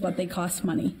resources, but they cost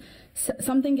money.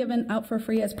 Something given out for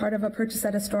free as part of a purchase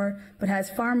at a store, but has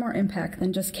far more impact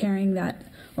than just carrying that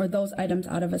or those items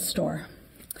out of a store.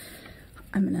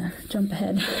 I'm going to jump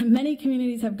ahead. Many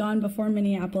communities have gone before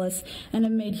Minneapolis and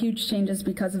have made huge changes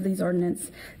because of these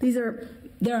ordinances.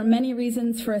 There are many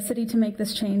reasons for a city to make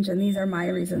this change, and these are my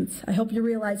reasons. I hope you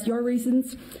realize your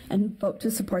reasons and vote to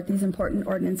support these important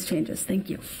ordinance changes. Thank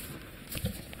you.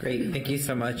 Great, thank you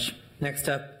so much. Next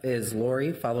up is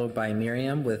Lori, followed by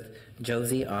Miriam, with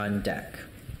Josie on deck.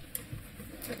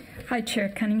 Hi, Chair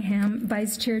Cunningham,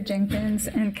 Vice Chair Jenkins,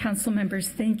 and council members.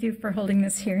 Thank you for holding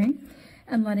this hearing.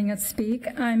 and letting us speak.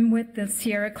 I'm with the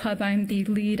Sierra Club. I'm the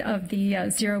lead of the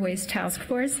Zero Waste Task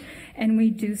Force, and we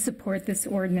do support this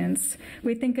ordinance.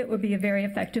 We think it would be a very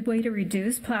effective way to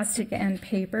reduce plastic and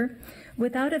paper.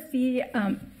 Without a fee,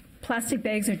 plastic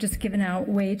bags are just given out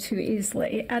way too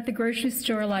easily. At the grocery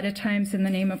store, a lot of times in the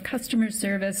name of customer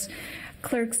service,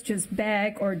 clerks just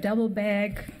bag or double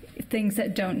bag things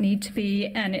that don't need to be,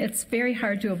 and it's very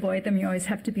hard to avoid them. You always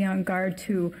have to be on guard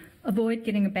to avoid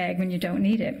getting a bag when you don't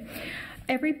need it.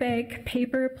 Every bag,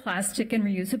 paper, plastic, and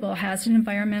reusable, has an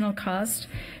environmental cost.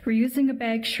 Reusing a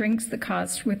bag shrinks the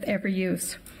cost with every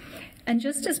use. And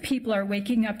just as people are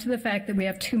waking up to the fact that we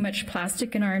have too much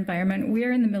plastic in our environment, we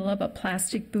are in the middle of a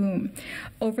plastic boom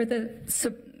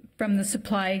from the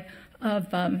supply of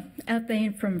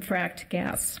ethane from fracked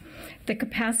gas. The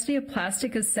capacity of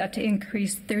plastic is set to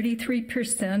increase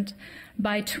 33%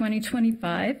 by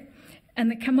 2025, and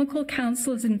the Chemical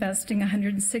Council is investing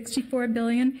 $164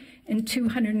 billion in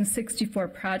 264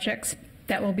 projects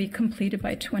that will be completed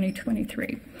by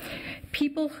 2023.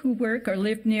 People who work or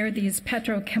live near these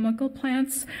petrochemical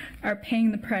plants are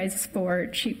paying the price for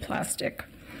cheap plastic.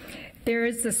 There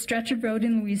is a stretch of road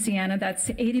in Louisiana that's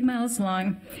 80 miles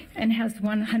long and has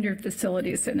 100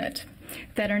 facilities in it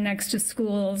that are next to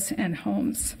schools and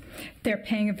homes. They're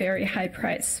paying a very high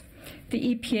price.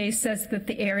 The EPA says that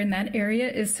the air in that area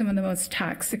is some of the most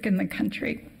toxic in the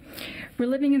country. We're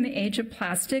living in the age of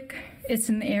plastic. It's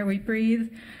in the air we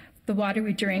breathe, the water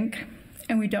we drink,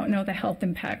 and we don't know the health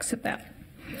impacts of that.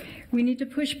 We need to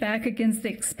push back against the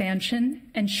expansion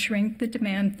and shrink the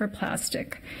demand for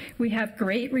plastic. We have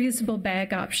great reusable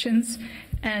bag options,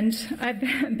 and I've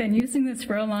been using this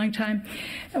for a long time.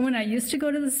 And when I used to go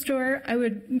to the store,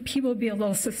 people would be a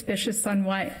little suspicious on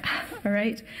why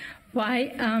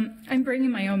I'm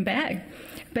bringing my own bag.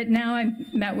 But now I'm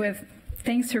met with,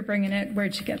 thanks for bringing it.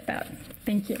 Where'd you get that?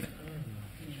 Thank you.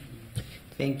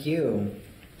 Thank you.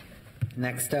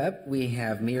 Next up, we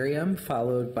have Miriam,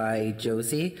 followed by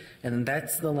Josie, and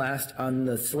that's the last on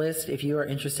this list. If you are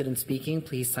interested in speaking,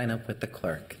 please sign up with the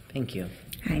clerk. Thank you.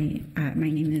 Hi, my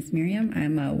name is Miriam.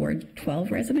 I'm a Ward 12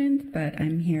 resident, but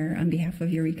I'm here on behalf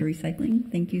of Eureka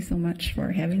Recycling. Thank you so much for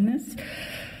having this.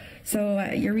 So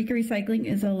Eureka Recycling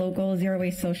is a local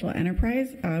zero-waste social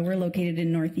enterprise. We're located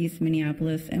in Northeast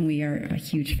Minneapolis, and we are a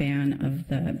huge fan of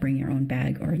the Bring Your Own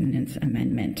Bag Ordinance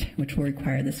Amendment, which will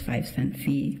require this 5-cent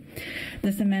fee.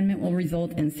 This amendment will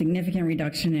result in significant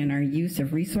reduction in our use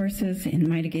of resources and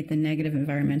mitigate the negative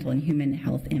environmental and human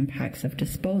health impacts of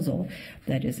disposal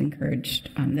that is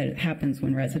encouraged, that happens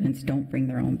when residents don't bring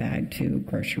their own bag to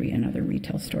grocery and other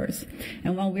retail stores.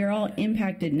 And while we're all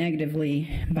impacted negatively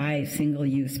by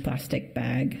single-use plastic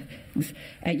bags,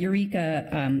 at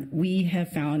Eureka, we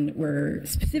have found we're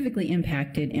specifically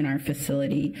impacted in our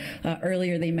facility.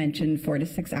 Earlier they mentioned 4 to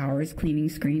 6 hours cleaning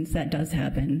screens. That does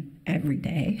happen every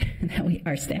day that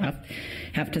our staff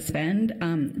have to spend.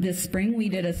 This spring we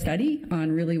did a study on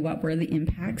really what were the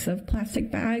impacts of plastic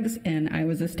bags, and I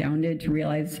was astounded to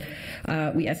realize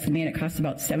we estimate it costs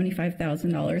about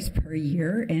 $75,000 per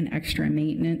year in extra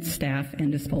maintenance, staff,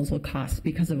 and disposal costs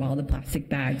because of all the plastic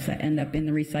bags that end up in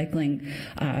the recycling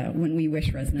when we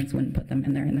wish residents wouldn't put them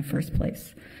in there in the first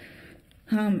place.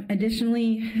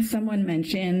 Additionally, someone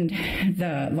mentioned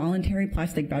the voluntary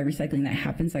plastic bag recycling that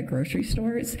happens at grocery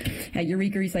stores. At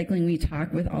Eureka Recycling, we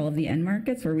talk with all of the end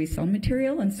markets where we sell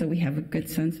material, and so we have a good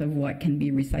sense of what can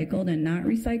be recycled and not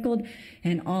recycled.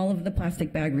 And all of the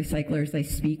plastic bag recyclers I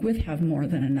speak with have more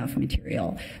than enough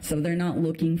material. So they're not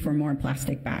looking for more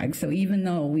plastic bags. So even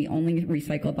though we only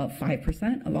recycle about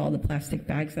 5% of all the plastic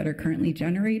bags that are currently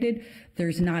generated,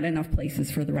 there's not enough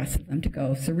places for the rest of them to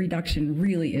go. So reduction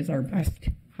really is our best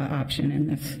option in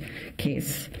this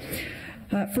case.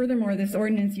 Furthermore, this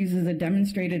ordinance uses a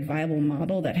demonstrated viable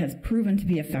model that has proven to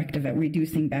be effective at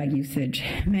reducing bag usage.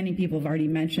 Many people have already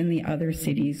mentioned the other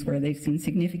cities where they've seen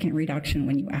significant reduction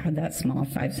when you add that small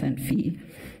 5-cent fee.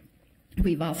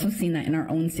 We've also seen that in our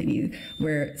own city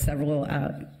where several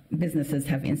businesses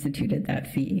have instituted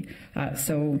that fee.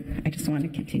 So I just want to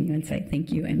continue and say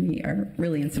thank you, and we are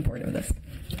really in support of this.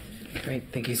 Great,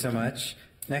 thank you so much.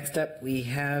 Next up, we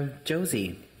have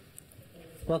Josie.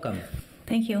 Welcome.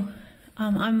 Thank you.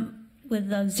 I'm with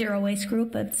the Zero Waste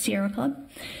Group at Sierra Club,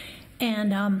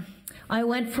 and I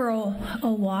went for a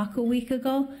walk a week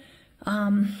ago.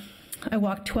 I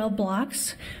walked 12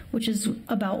 blocks, which is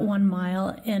about 1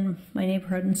 mile in my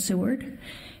neighborhood in Seward,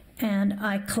 and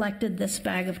I collected this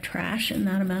bag of trash in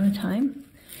that amount of time.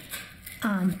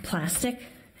 Plastic.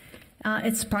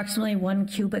 It's approximately 1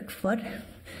 cubic foot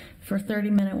for a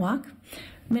 30-minute walk.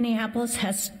 Minneapolis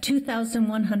has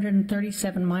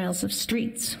 2,137 miles of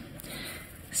streets.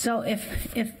 So if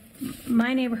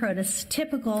my neighborhood is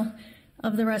typical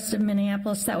of the rest of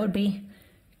Minneapolis. That would be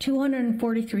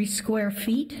 243 square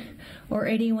feet or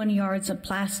 81 yards of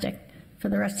plastic for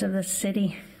the rest of the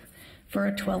city for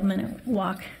a 12-minute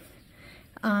walk.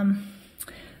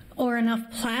 Or enough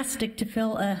plastic to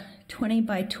fill a 20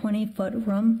 by 20 foot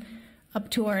room up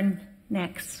to our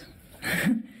necks.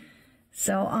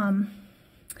 So I'm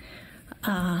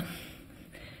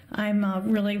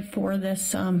really for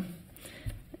this meager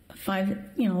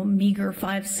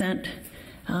 5-cent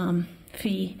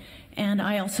fee. And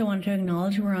I also want to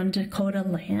acknowledge we're on Dakota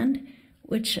land,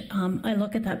 which I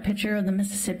look at that picture of the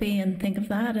Mississippi and think of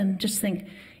that and just think,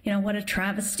 what a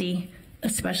travesty,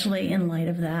 especially in light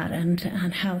of that and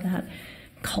how that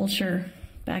culture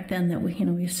back then that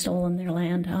we've stolen their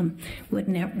land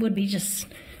would be just,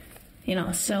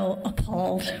 so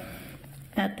appalled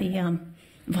at the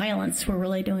violence we're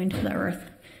really doing to the earth,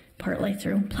 partly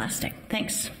through plastic.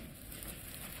 Thanks.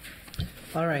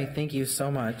 All right, thank you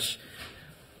so much.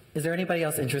 Is there anybody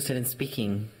else interested in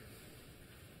speaking?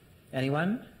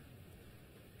 Anyone?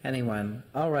 Anyone?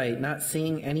 All right, not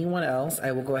seeing anyone else,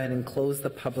 I will go ahead and close the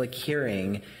public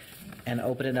hearing and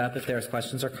open it up if there's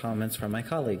questions or comments from my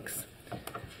colleagues.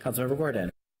 Councilmember Gordon.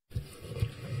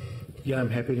 Yeah, I'm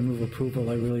happy to move approval.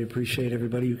 I really appreciate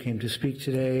everybody who came to speak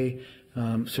today.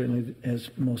 Certainly, as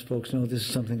most folks know, this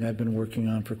is something I've been working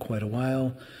on for quite a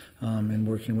while and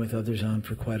working with others on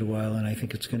for quite a while, and I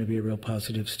think it's going to be a real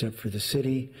positive step for the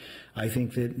city. I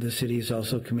think that the city is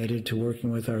also committed to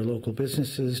working with our local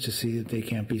businesses to see that they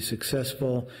can be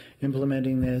successful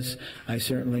implementing this. I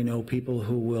certainly know people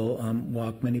who will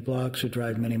walk many blocks or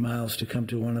drive many miles to come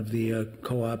to one of the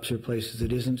co-ops or places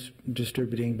that isn't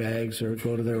distributing bags or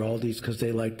go to their Aldi's because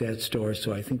they like that store.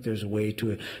 So I think there's a way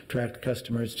to attract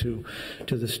customers to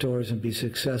the stores and be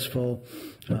successful.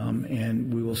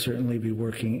 And we will certainly be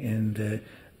working in the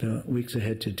weeks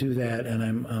ahead to do that. And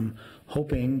I'm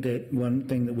hoping that one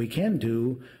thing that we can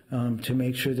do to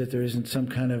make sure that there isn't some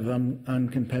kind of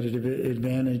uncompetitive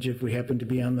advantage if we happen to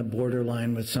be on the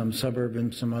borderline with some suburb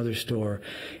and some other store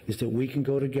is that we can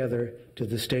go together to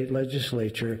the state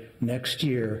legislature next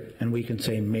year and we can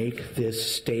say make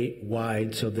this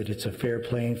statewide so that it's a fair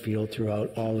playing field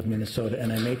throughout all of Minnesota.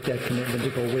 And I make that commitment to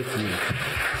go with you.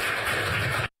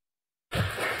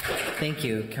 Thank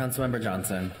you. Councilmember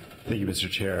Johnson. Thank you, Mr.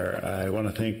 Chair. I want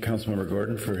to thank Councilmember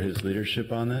Gordon for his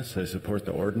leadership on this. I support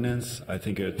the ordinance. I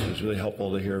think it was really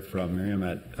helpful to hear from Miriam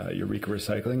at Eureka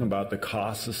Recycling about the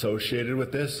costs associated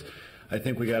with this. I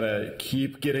think we got to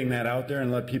keep getting that out there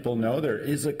and let people know there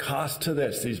is a cost to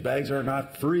this. These bags are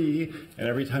not free, and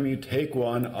every time you take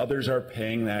one, others are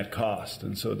paying that cost.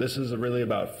 And so this is really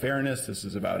about fairness. This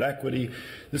is about equity.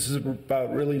 This is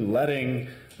about really letting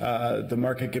the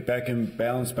market get back in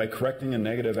balance by correcting a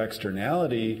negative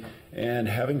externality and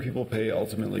having people pay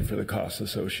ultimately for the costs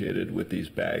associated with these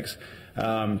bags.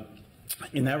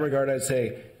 In that regard, I'd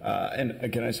say, and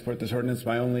again, I support this ordinance.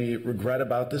 My only regret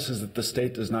about this is that the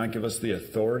state does not give us the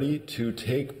authority to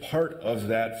take part of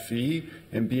that fee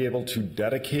and be able to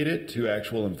dedicate it to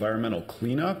actual environmental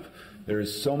cleanup. There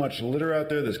is so much litter out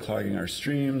there that's clogging our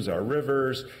streams, our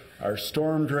rivers, our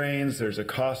storm drains. There's a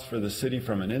cost for the city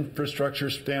from an infrastructure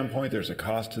standpoint. There's a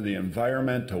cost to the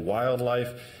environment, to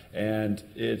wildlife, and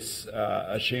it's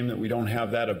a shame that we don't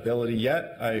have that ability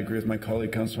yet. I agree with my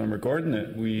colleague, Councilmember Gordon,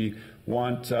 that we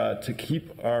want to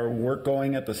keep our work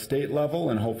going at the state level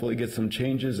and hopefully get some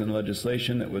changes in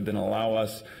legislation that would then allow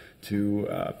us to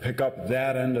pick up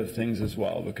that end of things as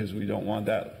well, because we don't want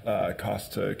that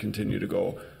cost to continue to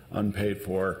go unpaid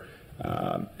for.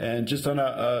 And just on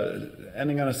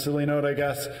ending on a silly note, I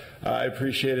guess, I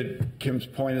appreciated Kim's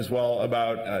point as well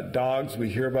about dogs. We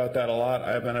hear about that a lot.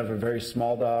 I happen to have a very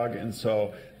small dog, and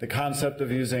so the concept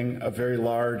of using a very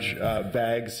large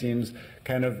bag seems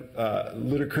kind of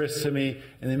ludicrous to me.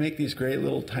 And they make these great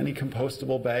little tiny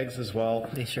compostable bags as well.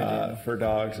 They sure do. For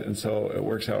dogs, and so it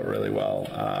works out really well.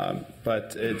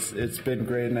 But it's been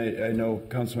great, and I know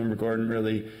Councilmember Gordon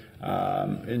really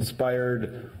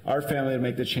inspired our family to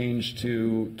make the change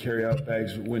to carry out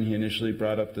bags when he initially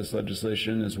brought up this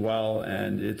legislation as well.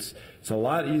 And it's a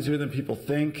lot easier than people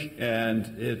think,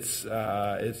 and it's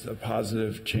a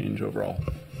positive change overall.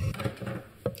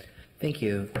 Thank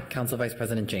you. Council Vice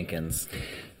President Jenkins.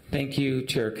 Thank you,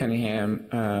 Chair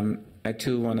Cunningham. I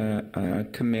too want to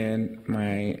commend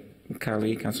my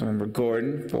colleague, Councilmember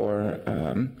Gordon,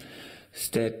 for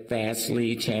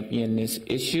steadfastly championing this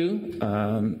issue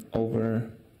over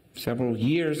several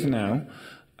years now,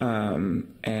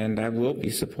 and I will be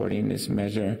supporting this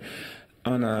measure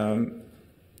on a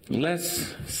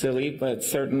less silly, but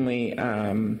certainly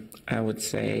I would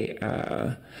say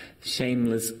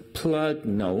shameless plug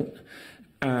note.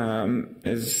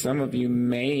 As some of you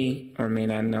may or may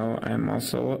not know, I'm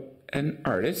also an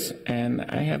artist, and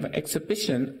I have an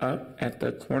exhibition up at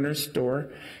the Corner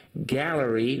Store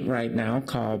Gallery right now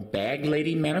called Bag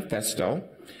Lady Manifesto,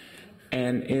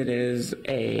 and it is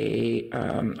a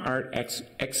art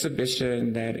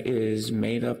exhibition that is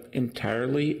made up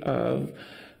entirely of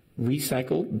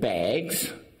recycled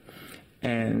bags.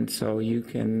 And so you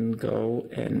can go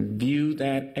and view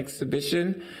that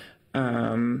exhibition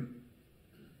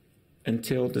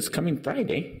until this coming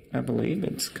Friday, I believe.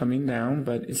 It's coming down,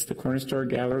 but it's the Corner Store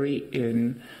Gallery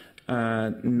in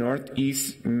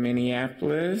Northeast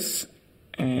Minneapolis.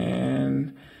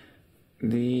 And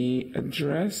the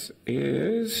address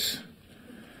is,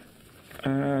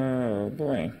 oh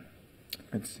boy,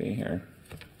 let's see here.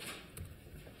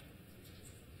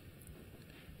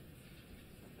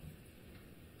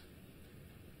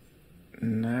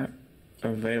 Not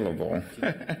available. Do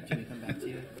we come back to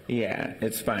you? Yeah,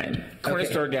 it's fine. Corner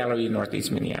Okay. Store Gallery,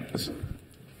 Northeast Minneapolis.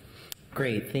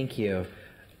 Great, thank you.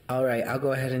 All right, I'll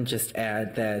go ahead and just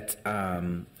add that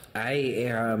I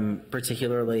am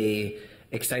particularly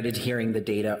excited hearing the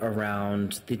data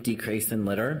around the decrease in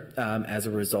litter as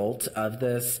a result of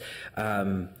this.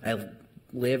 I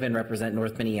live and represent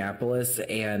North Minneapolis,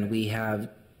 and we have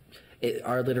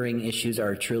our littering issues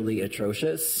are truly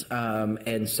atrocious.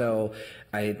 And so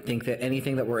I think that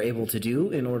anything that we're able to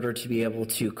do in order to be able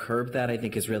to curb that, I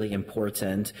think is really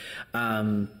important.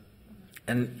 And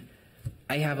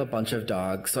I have a bunch of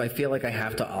dogs, so I feel like I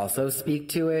have to also speak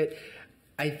to it.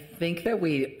 I think that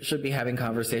we should be having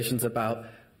conversations about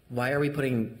why are we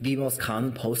putting the most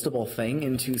compostable thing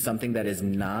into something that is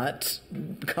not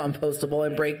compostable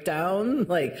and break down?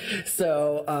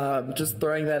 Just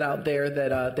throwing that out there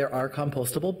that there are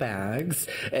compostable bags.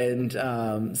 And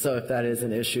so if that is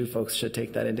an issue, folks should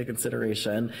take that into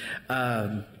consideration.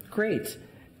 Great.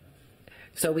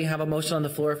 So we have a motion on the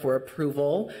floor for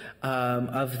approval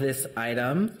of this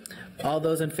item. All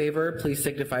those in favor, please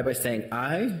signify by saying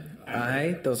aye.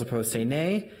 Aye. Those opposed say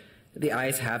nay. The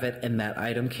ayes have it, and that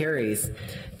item carries.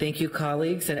 Thank you,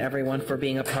 colleagues, and everyone for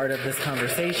being a part of this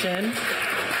conversation.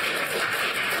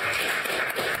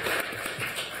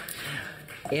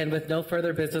 And with no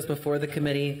further business before the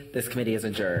committee, this committee is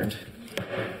adjourned.